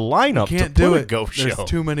nowhere in the lineup Can't to do put it. a ghost There's show.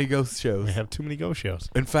 too many ghost shows. We have too many ghost shows.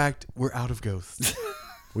 In fact, we're out of ghosts.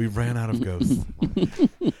 We ran out of ghosts.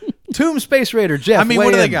 Tomb Space Raider, Jeff. I mean, weigh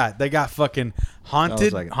what do they in. got? They got fucking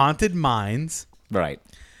second. haunted mines. Right.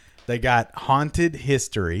 They got haunted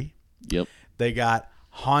history. Yep. They got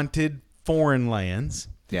haunted foreign lands.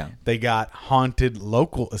 Yeah. They got haunted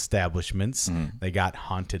local establishments. They got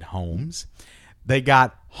haunted homes. They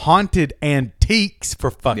got haunted antiques, for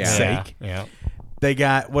fuck's Yeah. sake. Yeah. They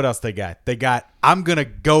got, what else they got? They got, I'm going to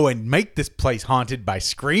go and make this place haunted by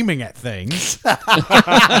screaming at things.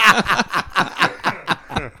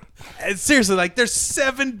 And seriously, like, there's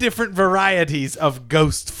 7 different varieties of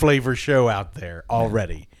ghost flavor show out there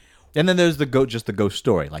already. And then there's the ghost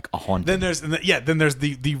story, like a haunting. Then there's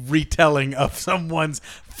the retelling of someone's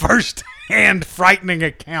first-hand frightening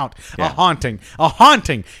account. Yeah. A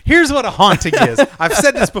haunting. Here's what a haunting is. I've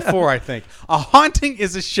said this before, I think. A haunting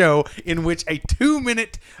is a show in which a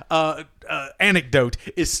 2-minute anecdote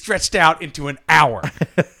is stretched out into an hour.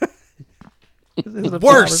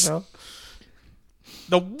 Worse.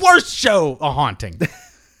 The worst show, a haunting.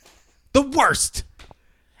 The worst.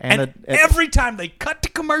 And every time they cut to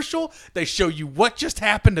commercial, they show you what just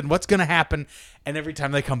happened and what's going to happen. And every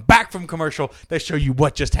time they come back from commercial, they show you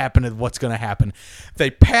what just happened and what's going to happen. They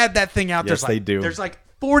pad that thing out. Yes, they do. There's like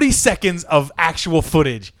 40 seconds of actual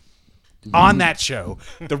footage on that show.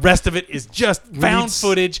 The rest of it is just found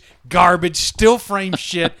footage, garbage, still frame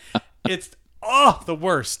shit. It's, the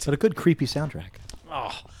worst. But a good creepy soundtrack.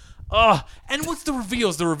 And what's the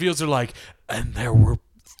reveals? The reveals are like, and there were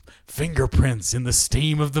fingerprints in the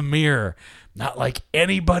steam of the mirror. Not like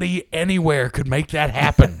anybody anywhere could make that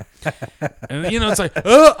happen. And it's like,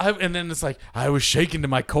 and then it's like, I was shaken to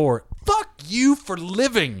my core. Fuck you for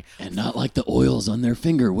living. And not like the oils on their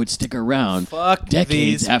finger would stick around Fuck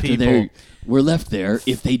decades these after people. they were left there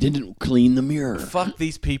if they didn't clean the mirror. Fuck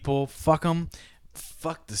these people. Fuck them.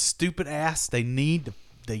 Fuck the stupid ass. They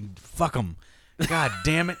fuck them. God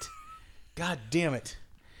damn it. God damn it.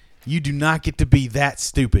 You do not get to be that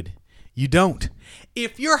stupid. You don't.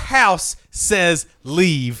 If your house says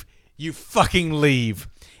leave, you fucking leave.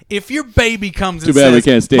 If your baby comes and Too bad we says,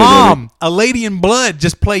 can't stay, Mom, a lady in blood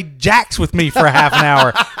just played jacks with me for a half an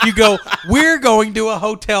hour, you go, we're going to a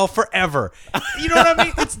hotel forever. You know what I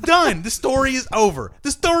mean? It's done. The story is over.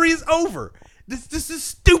 The story is over. This is the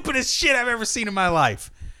stupidest shit I've ever seen in my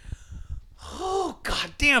life. Oh,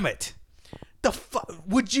 God damn it. the fuck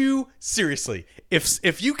would you seriously?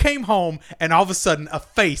 If you came home and all of a sudden a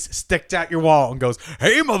face sticks out your wall and goes,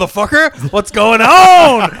 "Hey, motherfucker, what's going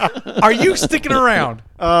on?" Are you sticking around?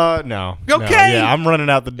 No. Okay. Yeah, I'm running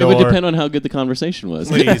out the It door. would depend on how good the conversation was.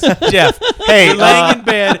 Please, Jeff. Hey, You're laying in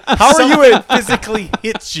bed. how are you Something physically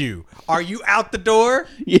hits you. Are you out the door?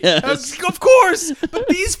 Yes. Of course. But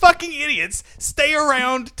these fucking idiots stay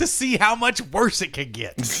around to see how much worse it could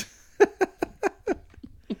get.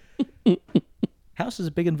 House is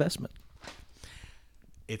a big investment.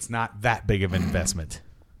 It's not that big of an investment.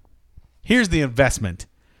 Here's the investment.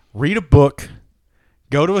 Read a book.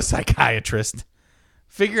 Go to a psychiatrist.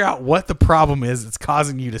 Figure out what the problem is that's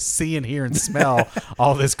causing you to see and hear and smell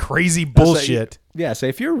all this crazy bullshit. Yeah, so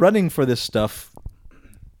if you're running for this stuff,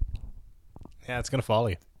 Yeah, it's gonna follow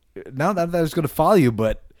you. now that is going to follow you,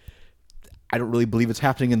 but I don't really believe it's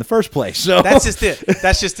happening in the first place. So That's just it.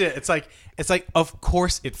 That's just it. It's like, of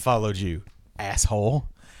course it followed you, asshole.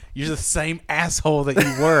 You're the same asshole that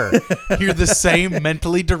you were. You're the same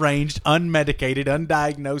mentally deranged, unmedicated,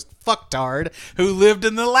 undiagnosed fucktard who lived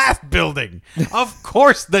in the last building. Of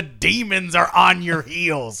course the demons are on your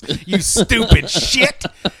heels, you stupid shit.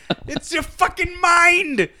 It's your fucking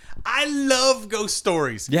mind. I love ghost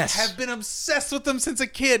stories. Yes. Have been obsessed with them since a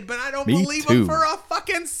kid, but I don't Me believe too. them for a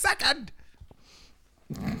fucking second.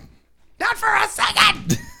 Not for a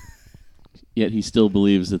second. Yet he still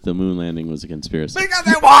believes that the moon landing was a conspiracy. Because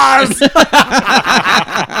it was.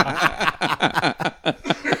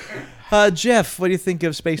 Jeff, what do you think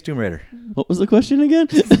of Space Tomb Raider? What was the question again?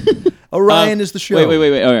 Orion is the show.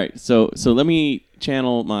 Wait. All right. So let me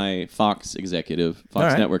channel my Fox executive, All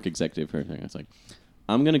Fox right. Network executive for everything. It's like,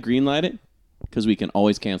 I'm going to greenlight it because we can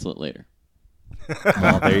always cancel it later.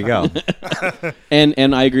 Well, there you go.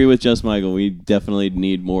 And I agree with Just Michael. We definitely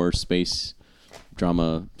need more space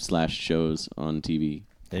drama / shows on TV.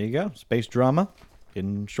 There you go. Space drama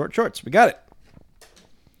in short shorts. We got it.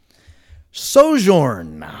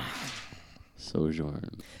 Sojourn.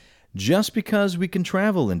 Sojourn. Just because we can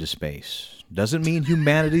travel into space doesn't mean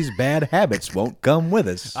humanity's bad habits won't come with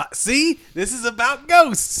us. See, this is about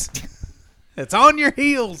ghosts. It's on your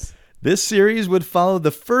heels. This series would follow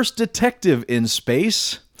the first detective in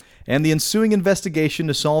space and the ensuing investigation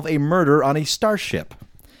to solve a murder on a starship.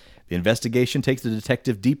 The investigation takes the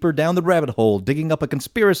detective deeper down the rabbit hole, digging up a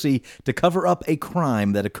conspiracy to cover up a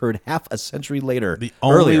crime that occurred half a century later. The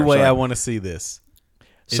only Earlier, way sorry. I want to see this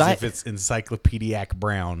is Sci- if it's Encyclopedic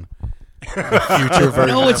Brown. The future version.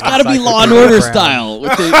 No, it's of got to be Law and Encyclopedic Order Brown. style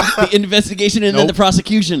with the investigation and then the Nope.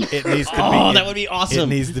 prosecution. It needs to be. Oh, that would be awesome.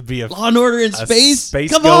 It needs to be a Law and Order in a space.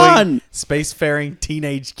 Come going, on. spacefaring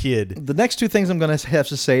teenage kid. The next two things I'm going to have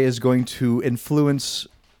to say is going to influence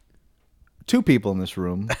two people in this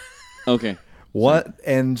room. Okay. What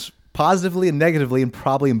and positively and negatively, and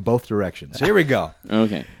probably in both directions. Here we go.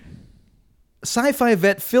 Okay. Sci-fi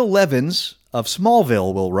vet Phil Levins of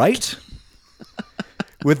Smallville will write,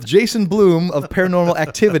 with Jason Blum of Paranormal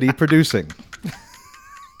Activity producing.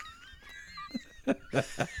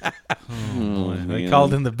 They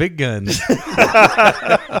called in the big guns.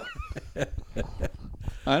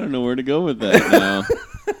 I don't know where to go with that now.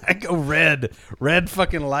 I go red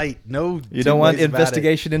fucking light. No, You two don't want ways about it.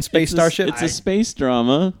 investigation in space starship? It's a space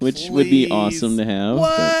drama, which would be Please. awesome to have. but-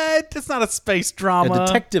 What? It's not a space A drama.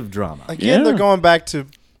 detective drama. Again, Yeah. they're going back to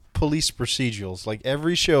police procedurals. Like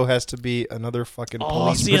every show has to be another fucking Oh,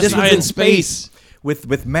 police. CSI this was in in space.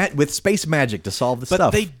 With space magic to solve the But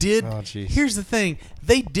stuff. they did. Oh, jeez. Here's the thing: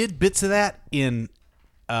 they did bits of that in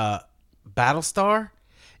Battlestar.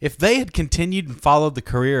 If they had continued and followed the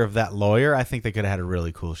career of that lawyer, I think they could have had a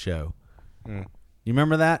really cool show. You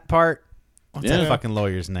remember that part? What's Yeah. that fucking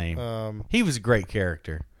lawyer's name? He He was a great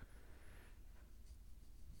character.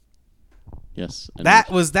 Yes. I know That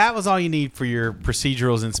what was all you need for your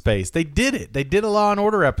procedurals in space. They did it. They did a Law and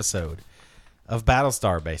Order episode of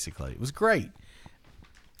Battlestar. Basically, it was great.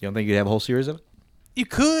 You don't think you'd have a whole series of it? You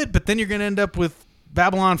could, but then you're going to end up with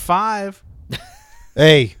Babylon 5.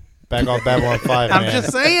 Hey, back off Babylon 5, man. I'm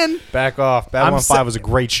just saying. Back off. Babylon I'm sa- 5 was a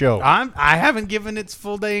great show. I haven't given its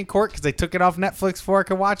full day in court because they took it off Netflix before I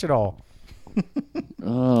could watch it all.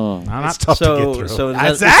 Oh. I'm not It's tough to get through. So that-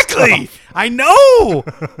 exactly. I know.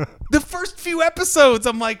 The first few episodes,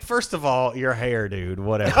 I'm like, first of all, your hair, dude,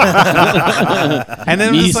 whatever. And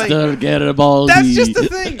then I'm just like, Mr. Garibaldi. that's just the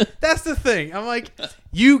thing. That's the thing. I'm like,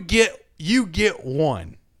 you get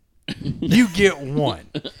one. You get one.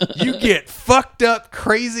 You get fucked up,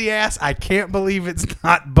 crazy ass. I can't believe it's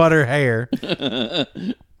not butter hair.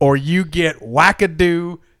 Or you get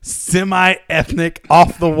wackadoo, semi-ethnic,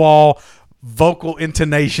 off the wall vocal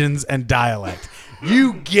intonations and dialect.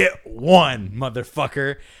 You get one,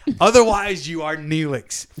 motherfucker. Otherwise, you are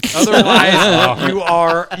Neelix.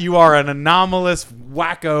 Otherwise, you are an anomalous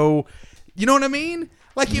wacko. You know what I mean?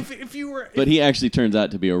 Like if you were. But he actually turns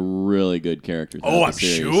out to be a really good character. Oh, I'm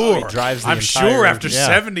sure. He drives the I'm entire- sure after yeah.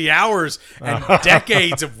 70 hours and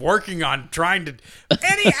decades of working on trying to.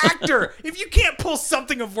 Any actor, if you can't pull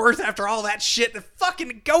something of worth after all that shit, then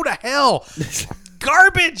fucking go to hell.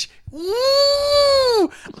 Garbage.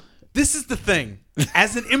 Woo! This is the thing.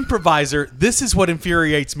 As an improviser, this is what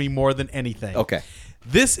infuriates me more than anything. Okay.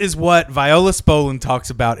 This is what Viola Spolin talks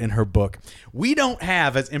about in her book. We don't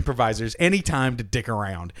have, as improvisers, any time to dick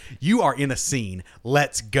around. You are in a scene.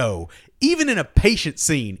 Let's go. Even in a patient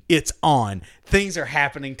scene, it's on. Things are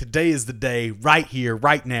happening. Today is the day, right here,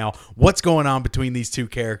 right now. What's going on between these two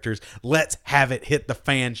characters? Let's have it hit the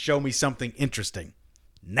fan. Show me something interesting.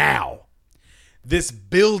 Now. This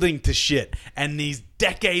building to shit and these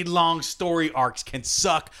decade-long story arcs can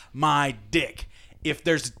suck my dick. If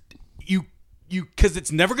there's... Because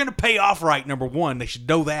it's never going to pay off right, number one. They should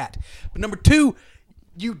know that. But number two,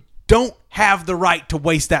 you don't have the right to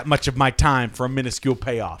waste that much of my time for a minuscule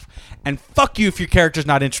payoff. And fuck you if your character's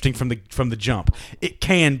not interesting from the jump. It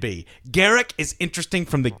can be. Garrick is interesting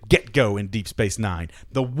from the get-go in Deep Space Nine.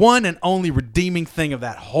 The one and only redeeming thing of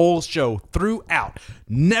that whole show throughout.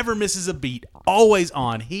 Never misses a beat. Always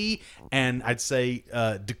on. He and I'd say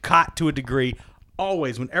Ducat to a degree.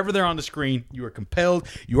 Always, whenever they're on the screen, you are compelled.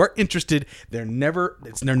 You are interested. They're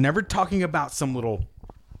never talking about some little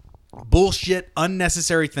bullshit,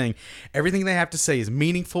 unnecessary thing. Everything they have to say is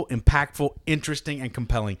meaningful, impactful, interesting, and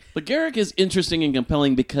compelling. But Garrick is interesting and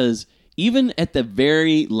compelling because even at the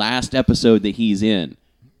very last episode that he's in,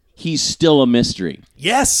 he's still a mystery.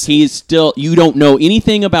 Yes, He's still, you don't know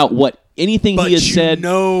anything about what anything but he has you said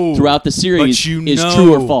know, throughout the series but you is know,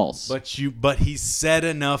 true or false. But he said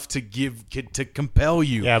enough to compel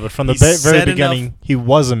you. Yeah, but from the He very said beginning, enough- he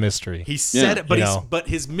was a mystery. He said Yeah. it, but You know. but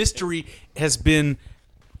his mystery has been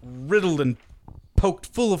riddled and poked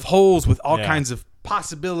full of holes with all Yeah. kinds of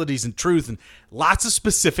possibilities and truth, and lots of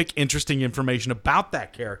specific, interesting information about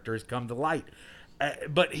that character has come to light.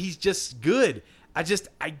 But he's just good.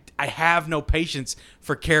 I have no patience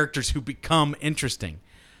for characters who become interesting.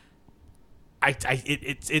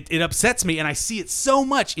 It upsets me, and I see it so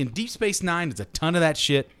much in Deep Space Nine. There's a ton of that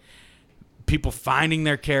shit. People finding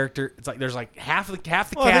their character. It's like there's like half the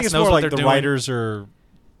Well, I cast think it's knows more what like they're the doing. writers are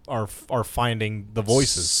finding the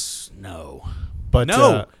voices. No, But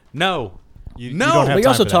no. you No. don't have But you're time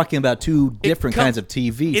also for that. talking about two different com- kinds of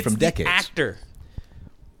TV it's from the decades. actor.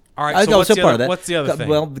 All right. I So know what's some the part other, of that. what's the other thing?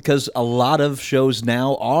 Well, because a lot of shows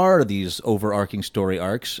now are these overarching story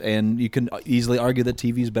arcs, and you can easily argue that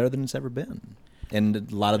TV is better than it's ever been, and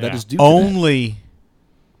a lot of that Yeah. is due to that.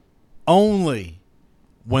 only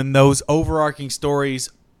when those overarching stories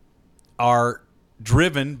are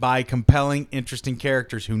driven by compelling, interesting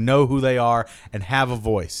characters who know who they are and have a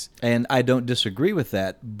voice. And I don't disagree with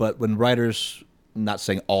that, but when writers, not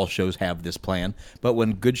saying all shows have this plan, but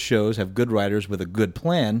when good shows have good writers with a good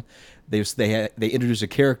plan, they introduce a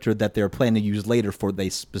character that they're planning to use later for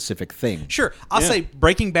the specific thing. Sure, I'll Yeah. say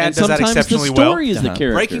Breaking Bad and does that sometimes exceptionally the story well. is the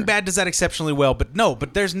character. Breaking Bad does that exceptionally well,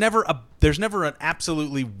 but there's never an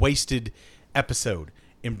absolutely wasted episode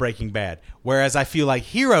in Breaking Bad. Whereas I feel like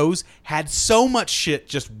Heroes had so much shit,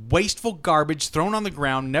 just wasteful garbage thrown on the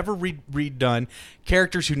ground, never redone,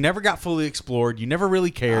 characters who never got fully explored, you never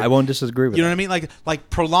really cared. I won't disagree with You know that. what I mean? Like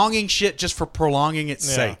prolonging shit just for prolonging its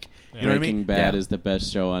sake. You know what I Breaking mean? Bad Yeah. is the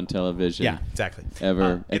best show on television Yeah, exactly.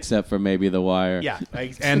 ever, except for maybe The Wire. Yeah,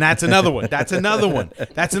 and that's another one. That's another one.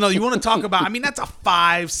 That's another. You want to talk about? I mean, that's a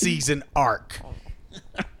 5-season arc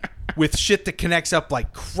with shit that connects up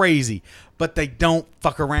like crazy. But they don't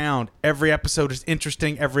fuck around. Every episode is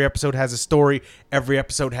interesting. Every episode has a story. Every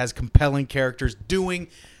episode has compelling characters doing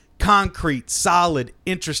concrete, solid,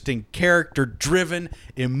 interesting, character-driven,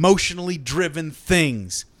 emotionally driven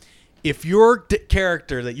things. If your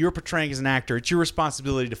character that you're portraying as an actor, it's your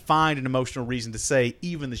responsibility to find an emotional reason to say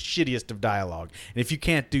even the shittiest of dialogue. And if you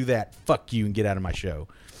can't do that, fuck you and get out of my show.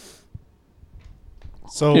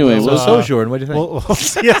 So, Anyway, will, well, So, Jordan, what do you think? will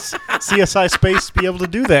CSI Space be able to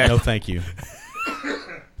do that? No, thank you.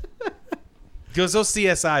 Because those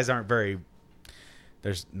CSIs aren't very...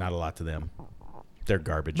 There's not a lot to them. They're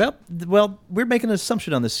garbage. Well, we're making an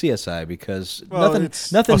assumption on the CSI because Well, nothing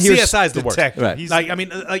it's- here. CSI is the worst. Detective. Right. He's- Like, I mean,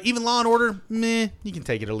 like even Law and Order, meh, you can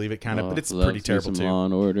take it or leave it kind of, but it's Love pretty to see terrible some too. Law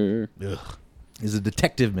and Order. Ugh. is a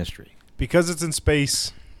detective mystery. Because it's in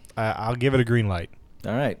space, I'll give it a green light.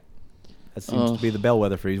 All right, that seems to be the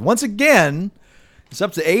bellwether for you. Once again, it's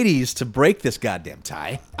up to 80s to break this goddamn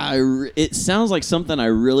tie. It sounds like something I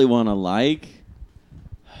really want to like,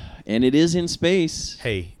 And it is in space.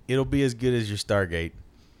 Hey, it'll be as good as your Stargate.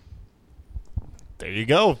 There you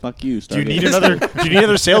go. Fuck you, Do you Stargate. need another? Do you need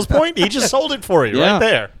another sales point? He just sold it for you Yeah. right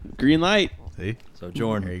there. Green light. See? So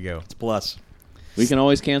Jordan, There you go. it's plus. We can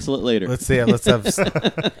always cancel it later. Let's see. Let's have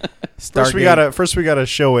Stargate. First we gotta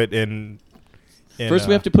show it in First,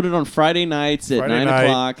 we have to put it on Friday nights at Friday 9 night.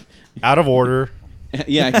 o'clock. out of order.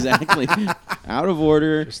 Yeah, exactly. Out of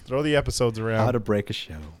order. Just throw the episodes around. How to break a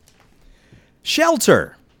show.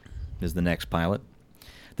 Shelter is the next pilot.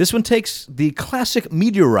 This one takes the classic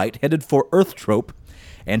meteorite headed for Earth trope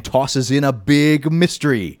and tosses in a big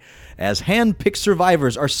mystery as hand-picked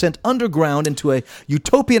survivors are sent underground into a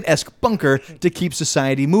utopian-esque bunker to keep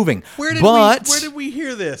society moving. Where did we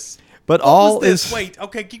hear this? But What all was this? is Wait.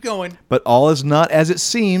 Okay, keep going. But all is not as it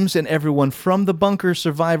seems, and everyone from the bunker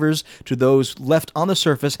survivors to those left on the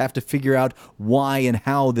surface have to figure out why and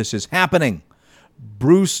how this is happening.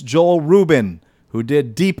 Bruce Joel Rubin, who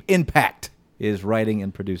did Deep Impact, is writing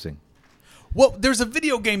and producing. Well, there's a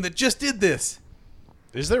video game that just did this.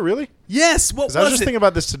 Is there really? Yes. What was Because I was just it? thinking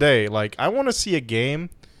about this today. Like, I want to see a game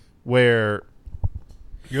where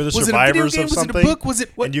you're the Was it a video survivors game? of Was it a something, book? Was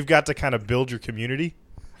it what? and you've got to kind of build your community.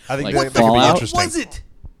 I think Like that could be Fallout? interesting. What was it?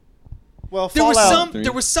 Well, There was Fallout. Three.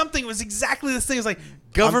 there was something. It was exactly this thing. It was like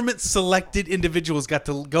government selected individuals got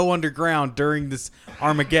to go underground during this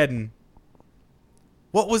Armageddon.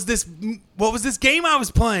 What was this? What was this game I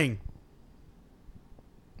was playing?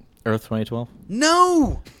 Earth 2012?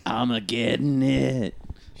 No. I'm a getting it.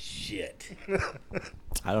 Shit.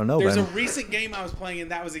 I don't know. There's a man. recent game I was playing,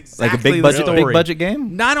 and that was Like exactly a the story. big budget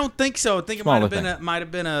game? No, I don't think so. I think it Smaller might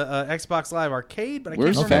have been a Xbox Live Arcade, but I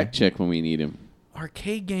Where's can't remember. Fact Check when we need him?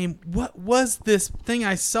 Arcade game. What was this thing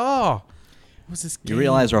I saw? What was this game? You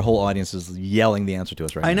realize our whole audience is yelling the answer to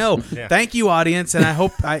us right I now. know. Thank you, audience, and I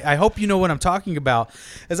hope I hope you know what I'm talking about.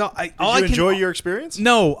 As all Did I you can, enjoy your experience?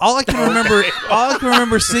 No, all I can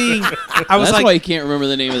remember seeing. I was That's like, why you can't remember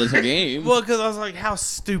the name of the game. well, because I was like, how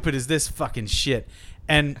stupid is this fucking shit?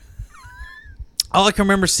 And all I can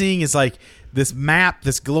remember seeing is like this map,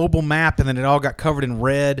 this global map, and then it all got covered in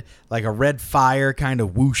red, like a red fire kind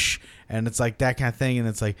of whoosh, and it's like that kind of thing. And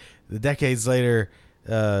it's like the decades later,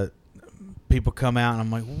 people come out, and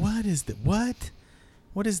I'm like, what is that?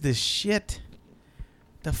 What is this shit?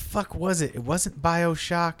 The fuck was it? It wasn't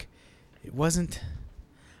BioShock. It wasn't.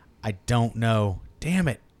 I don't know. Damn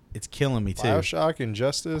it! It's killing me too. BioShock,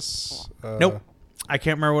 Injustice. Nope. I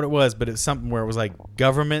can't remember what it was, but it's something where it was like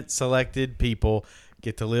government selected people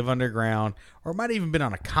get to live underground, or it might have even been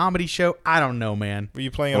on a comedy show. I don't know, man. Were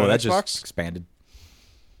you playing Oh, on that Xbox? just expanded.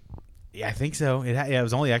 Yeah, I think so. It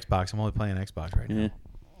was only Xbox. I'm only playing Xbox right now. Yeah.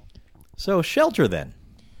 So, Shelter then.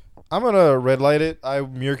 I'm gonna red light it.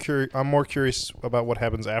 I'm more curious about what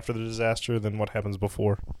happens after the disaster than what happens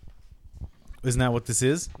before. Isn't that what this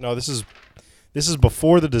is? No, this is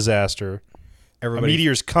before the disaster. A Everybody,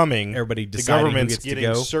 meteor's coming. everybody the deciding who government's gets to getting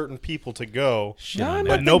go? certain people to go. Shit No, on I that.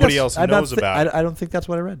 don't think nobody that's- else I don't knows thi- about it. I don't think that's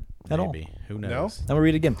what I read at all. Maybe. Who knows? I'm going to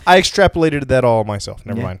read it again. I extrapolated that all myself.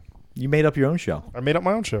 Never Yeah. mind. You made up your own show. I made up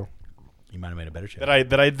my own show You might have made a better show.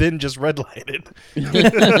 that I then just red lighted.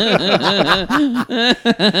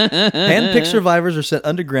 Hand-picked survivors are sent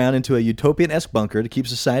underground into a utopian-esque bunker to keep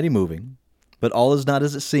society moving. But all is not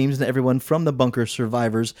as it seems, and everyone from the bunker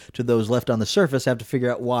survivors to those left on the surface have to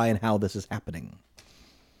figure out why and how this is happening.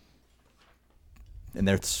 And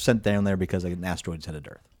they're sent down there because an asteroid's headed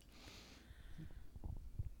to Earth.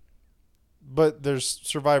 But there's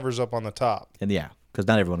survivors up on the top. And yeah, because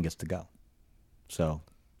not everyone gets to go. So,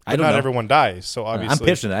 I But don't not know. everyone dies. So obviously,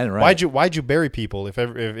 pitching it. I didn't write Why'd you bury people if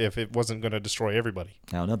it wasn't going to destroy everybody?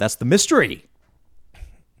 I don't know. That's the mystery.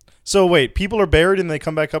 So wait, people are buried and they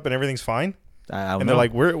come back up and everything's fine, I don't and know. they're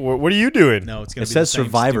like, what are you doing? No, it's going It to be the says same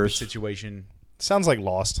survivors. stupid situation. Sounds like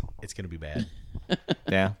Lost. It's going to be bad.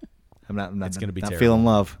 Yeah. I'm not It's gonna be not terrible. feeling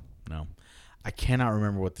love. No. I cannot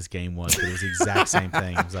remember what this game was, but it was the exact same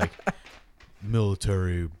thing. It was like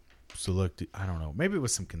military selected. I don't know. Maybe it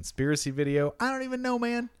was some conspiracy video. I don't even know,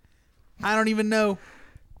 man. I don't even know.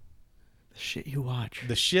 The shit you watch.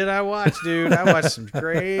 The shit I watched, dude. I watched some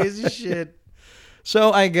crazy shit.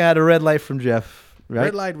 So I got a red light from Jeff, right?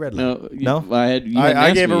 Red light, red light. No, No? I had. You I hadn't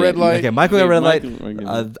asked gave me a yet. red light. Okay, Michael got a Yeah, red light.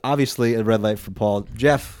 Michael- Obviously, a red light for Paul.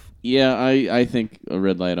 Jeff, Yeah, I think a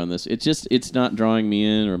red light on this. It's not drawing me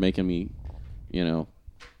in or making me,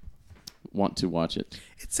 want to watch it.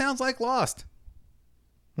 It sounds like Lost.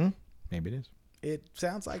 maybe it is. It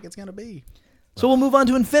sounds like it's going to be. So we'll move on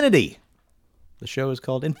to Infinity. The show is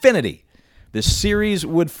called Infinity. This series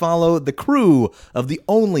would follow the crew of the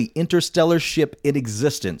only interstellar ship in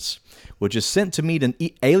existence, which is sent to meet an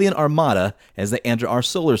alien armada as they enter our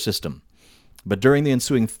solar system. But during the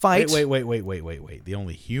ensuing fight, Wait. The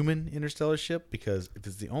only human interstellar ship? Because if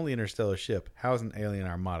it's the only interstellar ship, how is an alien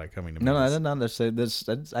armada coming to meet us? No.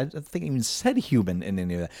 I think it even said human in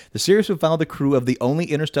any of that. The series would follow the crew of the only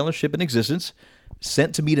interstellar ship in existence,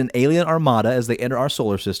 sent to meet an alien armada as they enter our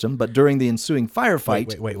solar system. But during the ensuing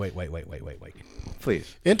firefight, Wait.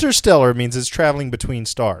 please. Interstellar means it's traveling between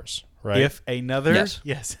stars, right? If another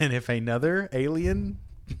Yes. and if another alien,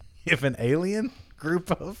 if an alien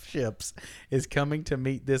group of ships is coming to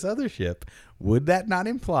meet this other ship, would that not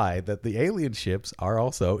imply that the alien ships are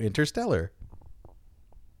also interstellar?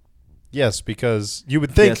 Yes, because you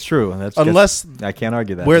would think That's true. unless I can't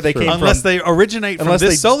argue that. where That's they true. came Unless from, they originate from unless this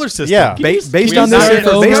they- solar system. yeah. Based Can on you this, start it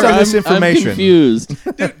over? based on this I'm information.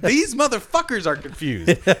 confused. Dude, these motherfuckers are confused.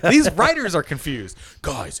 These writers are confused.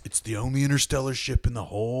 Guys, it's the only interstellar ship in the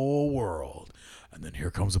whole world. And then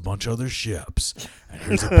here comes a bunch of other ships. And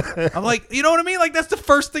here's I'm like, you know what I mean? Like, that's the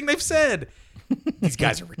first thing they've said. These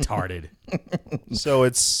guys are retarded. So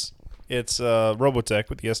it's Robotech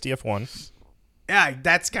with the SDF-1. Yeah,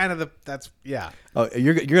 that's kind of yeah. Oh,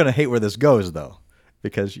 you're gonna hate where this goes though,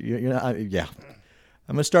 because you're not. Yeah,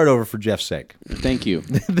 I'm gonna start over for Jeff's sake. Thank you.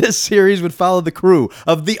 This series would follow the crew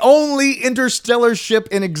of the only interstellar ship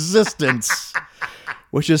in existence,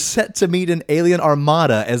 which is set to meet an alien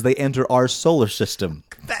armada as they enter our solar system.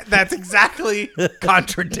 That's exactly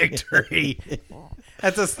contradictory.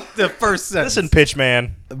 That's the first sentence. Listen,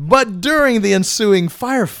 Pitchman. But during the ensuing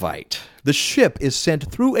firefight, the ship is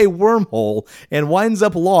sent through a wormhole and winds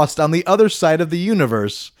up lost on the other side of the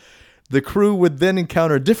universe. The crew would then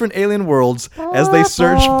encounter different alien worlds as they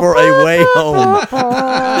search for a way home.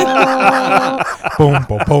 boom,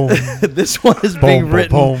 boom, boom. This one is being boom,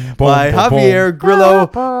 written boom, boom, by boom, Javier Grillo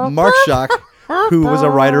Marchak, who was a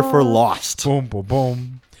writer for Lost. Boom, boom,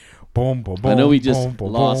 boom. Boom, boom, boom. I know we just boom,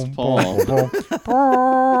 boom, lost boom, Paul. boom, boom,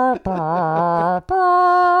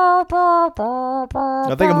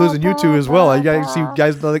 boom. I think I'm losing you two as well. You guys see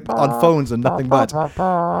guys like, on phones and nothing but.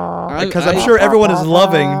 Because I'm sure everyone is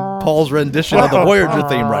loving Paul's rendition of the Voyager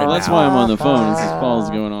theme right Well, that's now. why I'm on the phone. Since Paul's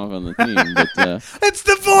going off on the theme. But It's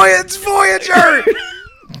the Voyager.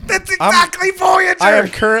 That's exactly Voyager. I am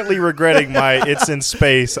currently regretting my "It's in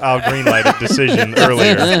Space, I'll greenlight it" decision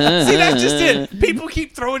earlier. See, that's just it. People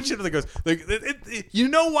keep throwing shit that goes. Like, you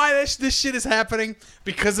know why this shit is happening?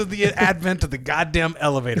 Because of the advent of the goddamn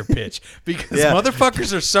elevator pitch. Because Yeah.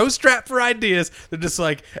 motherfuckers are so strapped for ideas, they're just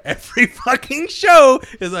like, every fucking show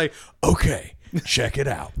is like, okay, check it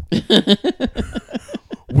out.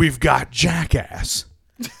 We've got Jackass,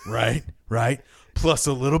 right? Plus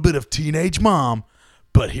a little bit of Teenage Mom.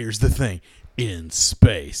 But here's the thing. In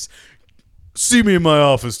space. See me in my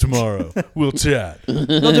office tomorrow. We'll chat. No,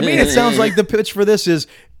 to me, it sounds like the pitch for this is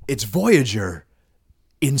it's Voyager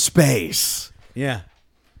in space. Yeah.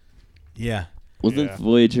 wasn't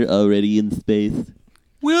Voyager already in space?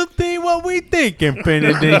 We'll think what we think,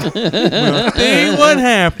 Infinity. We'll think what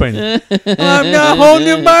happened. I'm not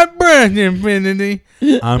holding my breath, Infinity.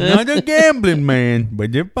 I'm not a gambling man,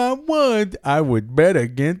 but if I was, I would bet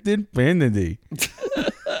against Infinity.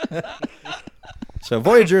 So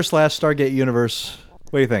Voyager / Stargate Universe.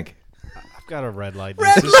 What do you think? I've got a red light.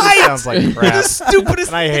 Red This just light! sounds like crap. The stupidest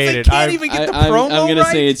And I hate they it. can't I'm- even get the I'm promo going to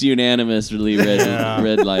right. say it's unanimously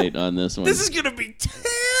red light on this one. This is going to be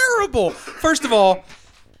terrible. First of all,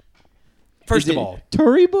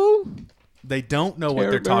 Turibo? they don't know what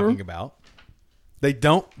they're Terrible. talking about. They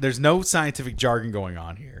don't. There's no scientific jargon going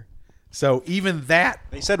on here. So even that,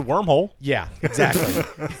 They said wormhole. yeah, exactly.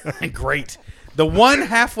 Great. The one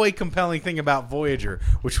halfway compelling thing about Voyager,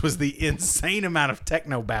 which was the insane amount of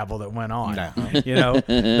techno babble that went on, you know,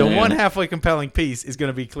 the one halfway compelling piece is going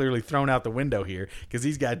to be clearly thrown out the window here because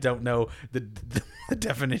these guys don't know the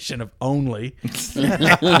definition of only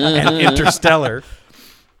and interstellar.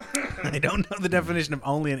 They don't know the definition of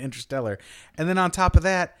only and interstellar. And then on top of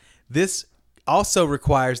that, this also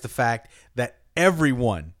requires the fact that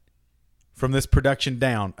everyone from this production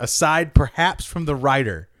down, aside perhaps from the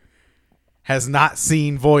writer, has not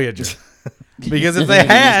seen Voyager. Because if they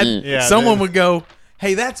had, Yeah, someone they- would go,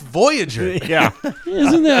 hey, that's Voyager. Yeah.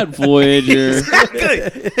 Isn't that Voyager?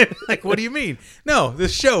 Exactly. Like, what do you mean? No,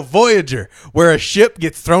 this show, Voyager, where a ship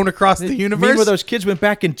gets thrown across the You mean universe. where those kids went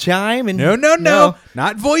back in time? And No.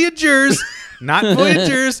 Not Voyagers. Not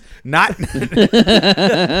Voyagers. Not no.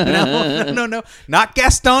 Not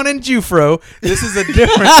Gaston and Jufro. This is a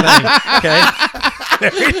different thing. Okay.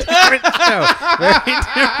 Very different show. Very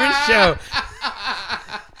different show.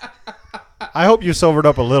 I hope you sobered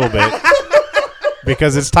up a little bit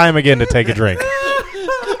because it's time again to take a drink.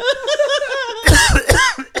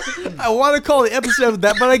 I want to call the episode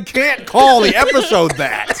that, but I can't call the episode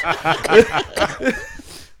that.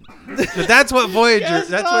 But that's what Voyager.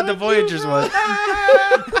 That's what the Voyagers was.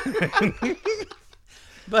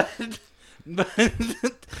 but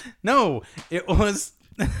no, it was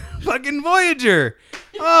fucking Voyager.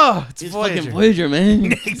 Oh, it's Voyager. Fucking Voyager,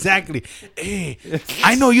 man. Exactly. Hey,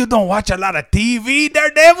 I know you don't watch a lot of TV,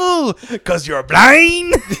 Daredevil, because you're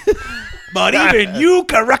blind. But even you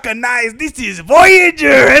can recognize this is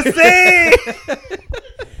Voyager, I say.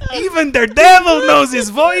 Even Daredevil knows it's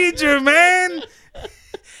Voyager, man.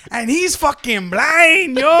 And he's fucking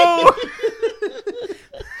blind, yo.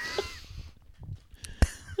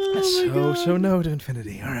 So no to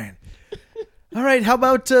infinity. All right. How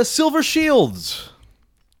about Silver Shields?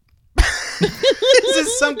 Is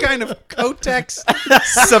this some kind of Kotex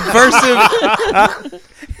subversive?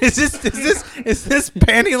 Is this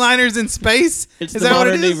panty liners in space? It's is the that what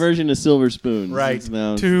it modern day is? version of Silver Spoons. Right. It's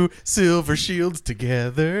now- Two silver shields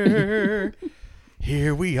together.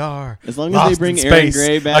 Here we are. As long as lost they bring in Aaron space,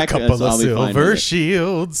 Gray back, a couple that's- of I'll be fine silver with it.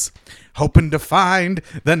 shields, hoping to find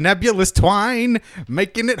the nebulous twine,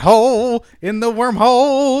 making it whole in the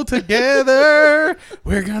wormhole together.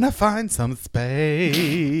 We're gonna find some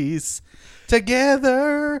space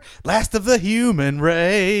together, last of the human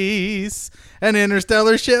race. An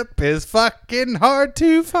interstellar ship is fucking hard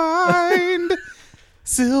to find.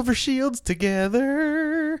 Silver shields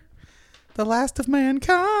together, the last of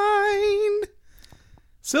mankind.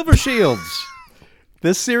 Silver Shields.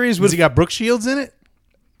 This series Was would he got Brooke Shields in it?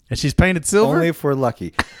 And she's painted silver? only if we're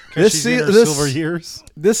lucky. She's in her silver years.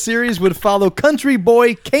 This series would follow country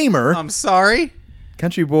boy Kamer. I'm sorry.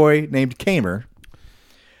 Country boy named Kamer,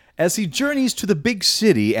 as he journeys to the big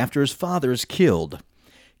city after his father is killed.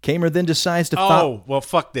 Kamer then decides to Oh, well,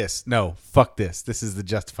 fuck this. No, fuck this. This is the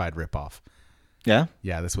Justified ripoff. Yeah?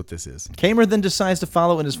 Yeah, that's what this is. Kamer then decides to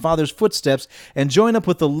follow in his father's footsteps and join up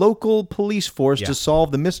with the local police force Yeah. to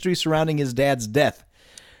solve the mystery surrounding his dad's death.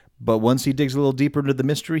 But once he digs a little deeper into the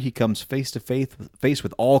mystery, he comes face to face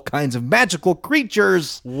with all kinds of magical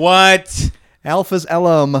creatures. What? Alpha's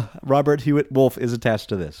alum, Robert Hewitt Wolf, is attached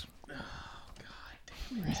to this.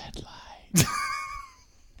 Red light.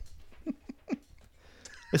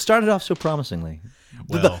 It started off so promisingly.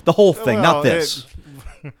 Well- the whole thing, Well, not this.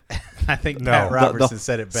 I think No. Pat The- Robertson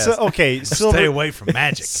said it best. So, okay, Stay away from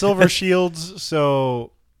magic. Silver Shields.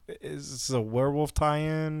 So is this a werewolf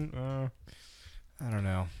tie-in? I don't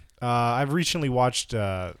know. I've recently watched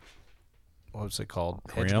what's it called?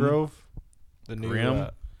 Grimm? Hedgegrove. The new. Grimm?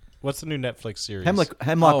 What's the new Netflix series? Hemlock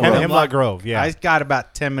Oh, Grove. Hemlock Grove. Yeah, I got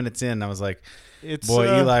about 10 minutes in. I was like, it's boy,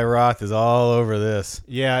 Eli Roth is all over this.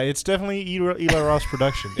 Yeah, it's definitely Eli Roth's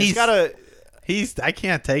production. He's- It's got a. I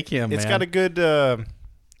can't take him, It's man. got a good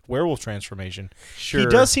werewolf transformation. Sure. He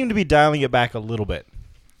does seem to be dialing it back a little bit.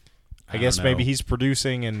 I don't guess know. maybe he's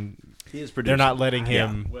producing and He is they're not letting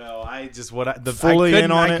him. Well, I just Fully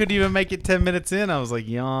in on I it. couldn't even make it 10 minutes in. I was like,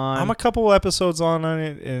 yawn. I'm a couple episodes on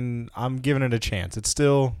it, and I'm giving it a chance. It's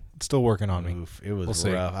still working on me. Oof, it was We'll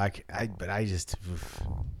see. rough. But I just. Oof.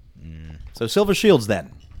 So Silver Shields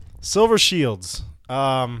then. Silver Shields.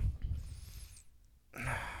 Gosh.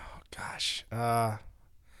 I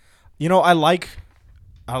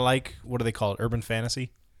like what do they call it? Urban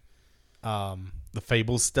fantasy. The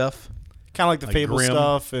Fables stuff. Kind of like the Like Fable Grimm?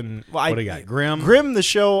 stuff, and well, What do you got? Grimm? Grimm, the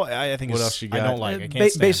show. I think. What is, else you I got? don't like. I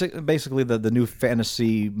can't stand. Basically the new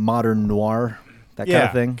fantasy modern noir, that Yeah, kind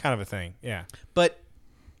of thing. kind of a thing. Yeah. But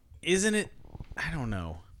isn't it? I don't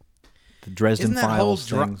know. The Dresden Isn't that whole Files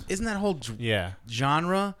things. isn't that whole Yeah.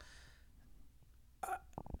 genre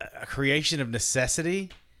a creation of necessity?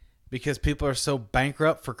 Because people are so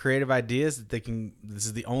bankrupt for creative ideas that this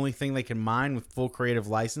is the only thing they can mine with full creative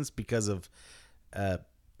license because of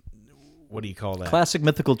what do you call that? Classic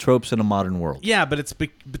mythical tropes in a modern world. Yeah, but it's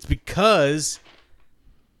because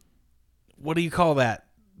what do you call that?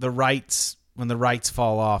 The rights, when the rights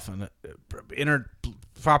fall off and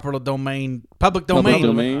proper domain, public domain.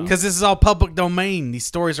 domain. Because this is all public domain. These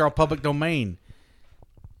stories are all public domain.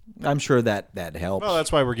 I'm sure that helps. Well,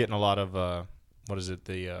 that's why we're getting a lot of what is it?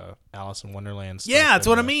 The Alice in Wonderland stuff. Yeah, that's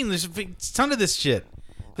and, what I mean. There's a ton of this shit.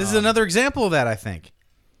 This is another example of that, I think.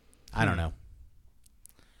 I don't know.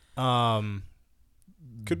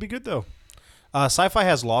 Could be good though. Sci-Fi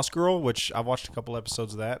has Lost Girl, which I've watched a couple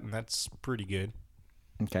episodes of that, and that's pretty good.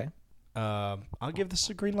 Okay. I'll give this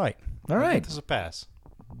a green light. All I'll right. give this a pass.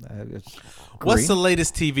 It's What's the green.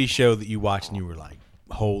 latest TV show that you watched and you were like,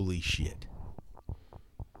 holy shit?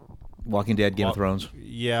 Walking Dead, Game of Thrones?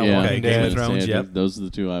 Yeah, Yeah, Walking Game of Dead. Thrones, yeah, yep. those are the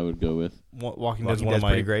two I would go with. Walking Dead's Walking one of Dead's my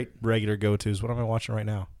pretty great. regular go-tos. What am I watching right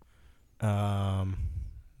now?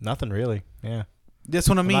 Nothing really. Yeah. That's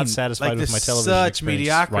what I mean. not satisfied like, with there's my television such experience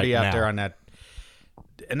mediocrity right out there now. on that.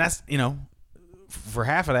 And that's, for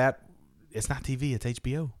half of that, it's not TV, it's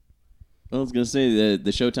HBO. Well, I was gonna say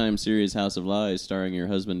the Showtime series House of Lies, starring your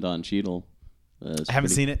husband Don Cheadle. I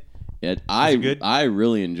haven't seen it. I it good? I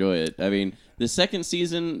really enjoy it. I mean, the second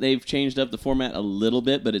season they've changed up the format a little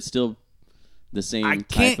bit, but it's still the same I type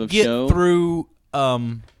can't of get show. through.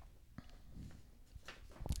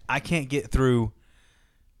 I can't get through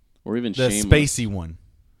or even the Shameless. spacey one,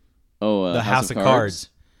 Oh, the House of Cards.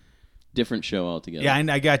 Different show altogether. Yeah,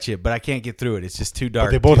 I got you, but I can't get through it. It's just too dark.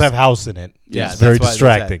 But they both have house in it. Yeah, It's very that's why-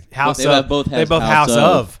 distracting. House They of, both they have both House House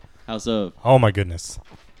of. House of Oh my goodness.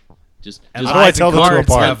 just And just, How do I Lies tell and the two Cards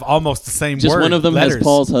apart? have almost the same just word. one of them letters. has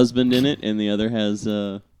Paul's husband in it, and the other has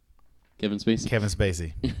Kevin Spacey. Kevin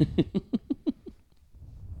Spacey.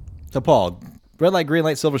 So, Paul, red light, green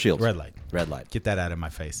light, silver shields. Red light. Red light. Get that out of my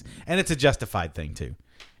face. And it's a justified thing too.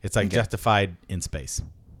 It's like justified in space.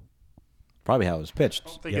 Probably how it was pitched.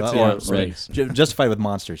 think Yeah, it's or in space. Justified with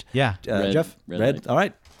monsters. Yeah. Red- Jeff? red Red? light. All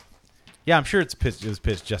right. Yeah, I'm sure it was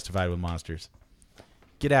pitched justified with monsters.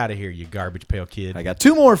 Get out of here, you garbage pail kid. I got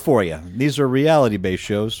two more for you. These are reality-based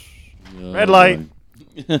shows. Red light.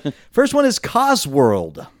 First one is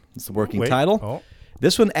Cosworld. It's the working Wait. title. Oh.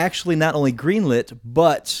 This one actually not only greenlit,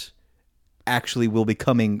 but actually will be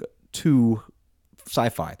coming to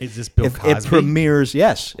Sci-Fi. Is this Bill It Cosby? premieres,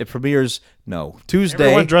 yes. It premieres, Tuesday.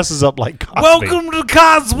 Everyone dresses up like Cosby. Welcome to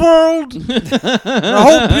Cosworld. I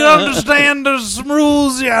hope you understand there's some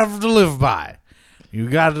rules you have to live by. You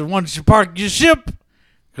got to, once you park your ship,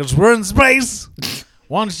 because we're in space,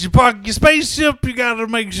 once you park your spaceship, you got to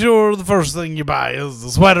make sure the first thing you buy is the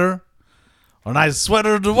sweater. A nice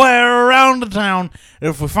sweater to wear around the town.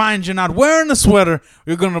 If we find you not wearing a sweater,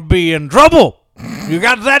 you're going to be in trouble. You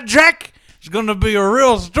got that, Jack? It's going to be a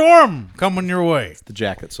real storm coming your way. The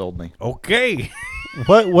jacket sold me. Okay.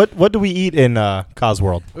 What do we eat in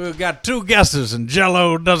Cosworld? We've got two guesses, and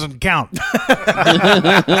Jell-O doesn't count.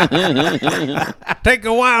 Take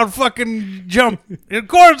a wild fucking jump. Of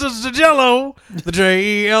course, it's the Jell-O, the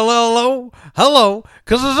Jello, hello,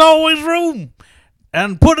 because there's always room.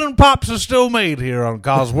 And pudding pops are still made here on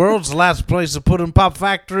Cosworld. It's the last place a pudding pop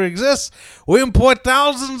factory exists. We employ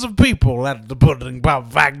thousands of people at the pudding pop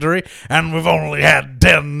factory, and we've only had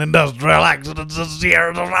 10 industrial accidents this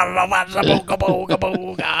year.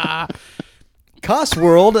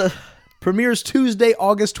 Cosworld premieres Tuesday,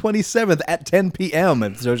 August 27th at 10 p.m.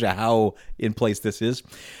 It shows you how in place this is.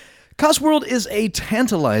 Cosworld is a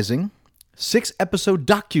tantalizing 6-episode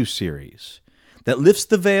docuseries that lifts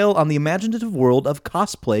the veil on the imaginative world of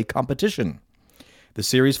cosplay competition. The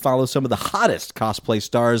series follows some of the hottest cosplay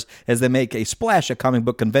stars as they make a splash at comic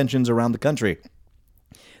book conventions around the country.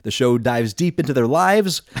 The show dives deep into their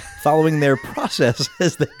lives, following their process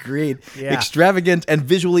as they create extravagant and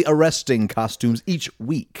visually arresting costumes each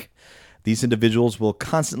week. These individuals will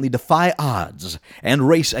constantly defy odds and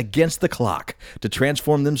race against the clock to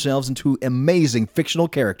transform themselves into amazing fictional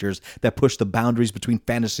characters that push the boundaries between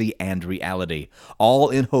fantasy and reality,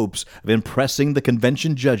 all in hopes of impressing the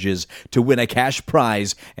convention judges to win a cash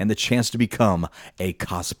prize and the chance to become a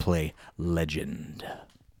cosplay legend.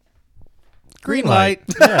 Green light.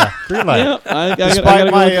 Yeah, green light. Yeah, I Despite gotta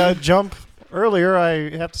go my with- jump earlier,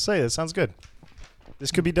 I have to say it sounds good.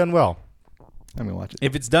 This could be done well. I'm going to watch it.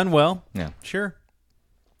 If it's done well, Yeah. sure.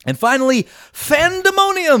 And finally,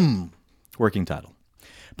 Fandemonium, working title,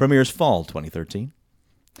 premieres fall 2013.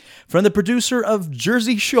 From the producer of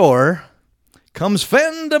Jersey Shore comes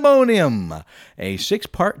Fandemonium, a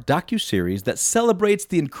 6-part docuseries that celebrates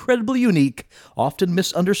the incredibly unique, often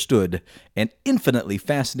misunderstood, and infinitely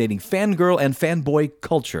fascinating fangirl and fanboy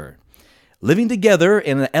culture. Living together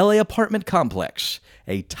in an LA apartment complex,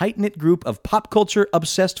 a tight-knit group of pop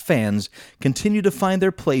culture-obsessed fans continue to find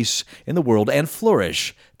their place in the world and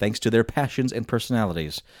flourish thanks to their passions and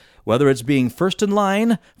personalities. Whether it's being first in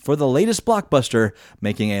line for the latest blockbuster,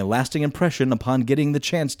 making a lasting impression upon getting the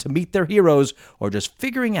chance to meet their heroes, or just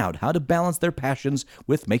figuring out how to balance their passions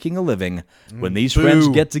with making a living, when these friends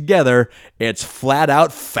get together, it's flat-out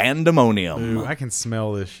Fandemonium. Ooh, I can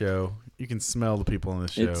smell this show. You can smell the people in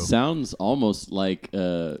this show. It sounds almost like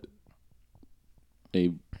a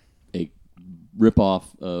ripoff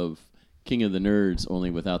of King of the Nerds,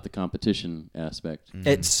 only without the competition aspect.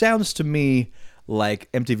 It sounds to me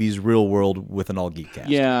like MTV's Real World with an all-geek cast.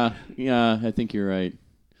 Yeah, I think you're right.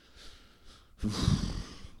 This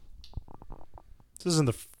isn't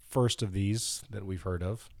the first of these that we've heard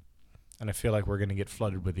of, and I feel like we're going to get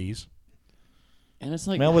flooded with these. And it's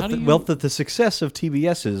like, Well, how do you... with the success of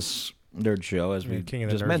TBS's Nerd Show, as we King of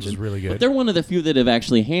the just Nerds mentioned, was really good. But they're one of the few that have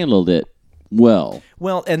actually handled it well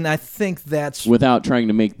Well, and I think that's without trying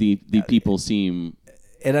to make the people seem.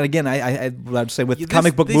 and again, I'd say with Yeah,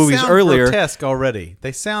 comic book they movies sound earlier. grotesque already.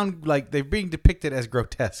 They sound like they're being depicted as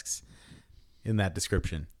grotesques in that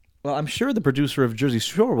description. Well, I'm sure the producer of Jersey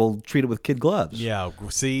Shore will treat it with kid gloves. Yeah,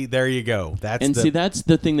 see, there you go. That's And see, that's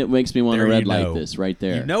the thing that makes me want to there red you light know. this right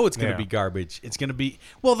there. You know it's going to Yeah. be garbage. It's going to be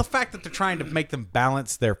the fact that they're trying to make them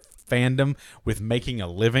balance their fandom with making a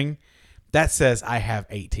living. That says I have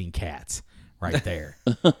 18 cats right there.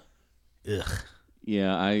 Ugh.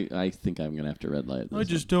 Yeah, I think I'm gonna have to red light this. I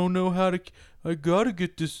just don't know how to. I gotta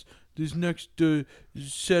get this next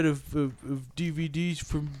set of DVDs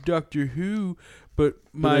from Doctor Who, but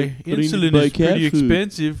my I need to insulin buy is cat pretty food.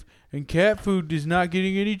 expensive, and cat food is not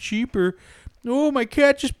getting any cheaper. Oh, my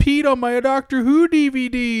cat just peed on my Doctor Who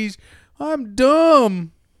DVDs. I'm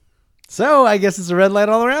dumb. So I guess it's a red light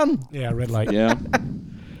all around. Yeah, red light. Yeah,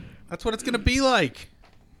 That's what it's going to be like.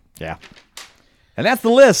 Yeah. And that's the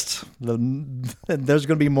list. There's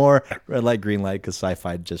going to be more red light, green light because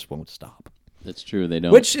sci-fi just won't stop. that's true. They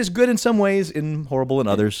don't. Which is good in some ways and horrible in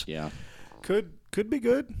others. yeah, Could be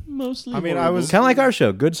good. mostly. I mean, I horrible. was- Kind of like our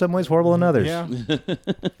show. Good in some ways, horrible in others. Yeah.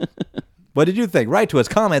 What did you think? Write to us.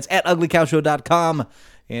 Comments at uglycowshow.com.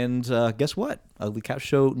 And guess what? Ugly Couch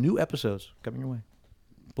Show new episodes coming your way.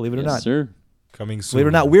 Believe it or yes, not. sir. Coming soon. Believe it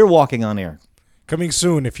or not, we're walking on air. Coming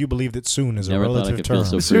soon if you believe that soon is Never a thought I relative could term. feel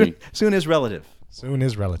so Soon, free. soon is relative. Soon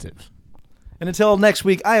is relative. And until next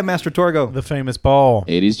week, I am Master Torgo. The famous ball.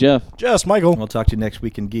 80s Jeff. Just Michael. We'll talk to you next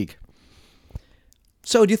week in Geek.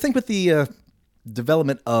 So, do you think with the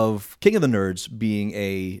development of King of the Nerds being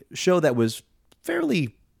a show that was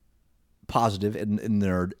fairly positive in the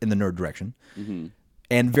nerd direction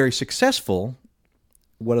and very successful,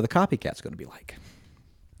 what are the copycats going to be like?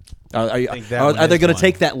 Are they going to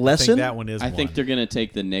take that lesson? I think that one is I think one. they're gonna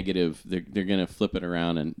take the negative. They're gonna flip it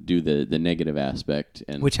around and do the negative aspect,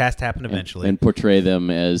 and Which has to happen eventually. and portray them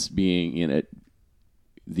as being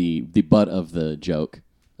the butt of the joke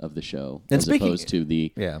of the show, And as speaking- opposed to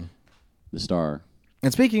the Yeah. star.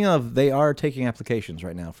 And speaking of, they are taking applications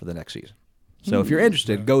right now for the next season. So if you're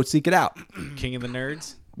interested, go seek it out. King of the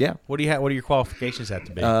Nerds. Yeah. What do you have? What do your qualifications have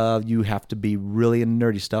to be? You have to be really into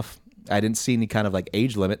nerdy stuff. I didn't see any kind of like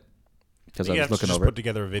age limit because I You was have to looking just over put it.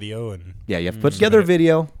 together a video and Yeah, you have to put together a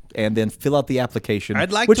video and then fill out the application,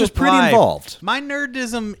 I'd like which to is pretty apply. involved. My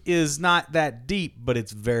nerdism is not that deep, but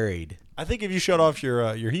it's varied. I think if you showed off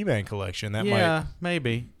your He-Man collection, that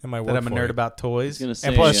maybe. might That work I'm a for nerd you. about toys. Gonna say,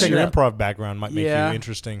 And plus, check your it out. improv background might make Yeah, you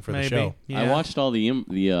interesting for maybe. the show. Yeah. I watched all the audition.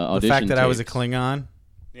 the fact that I was a tapes. Klingon.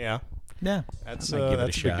 Yeah, Yeah. that's I might give it a a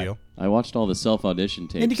big shot. deal. I watched all the self audition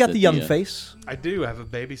tapes. And you got that the young face. I do. I have a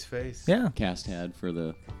baby's face. Yeah. cast had for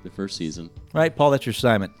the first season. Right, Paul, that's your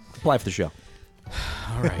assignment. Apply for the show.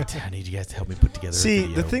 All right. I need you guys to help me put together See, a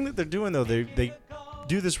video. the thing that they're doing though, they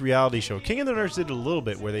do this reality show. King of the Nerds did it a little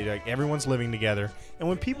bit where they like everyone's living together, and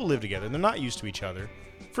when people live together, they're not used to each other.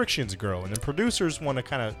 Frictions grow, and the producers want to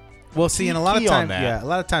kind of Well, see, and a lot of key on times, that. a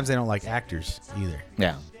lot of times they don't like actors either.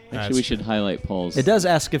 Yeah. Actually, we should highlight Paul's It does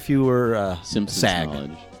ask if you were Simpsons SAG.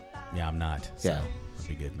 knowledge. Yeah, I'm not. So Yeah. that'd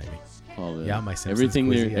be good, maybe. Paul, Yeah, my Simpsons everything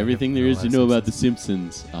quiz, there, yeah, everything I there know is a to lot know of about the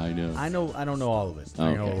Simpsons. I know. I don't know all of it.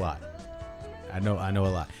 I know Okay. a lot. I know a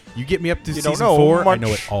lot. You get me up to You don't season know 4, I much. know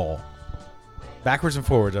it all. Backwards and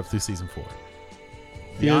forwards up through season 4.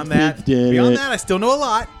 Beyond that, I still know a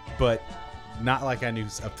lot, but not like I knew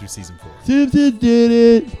up through season 4. Simpsons did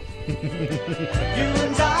it. You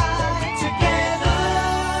and I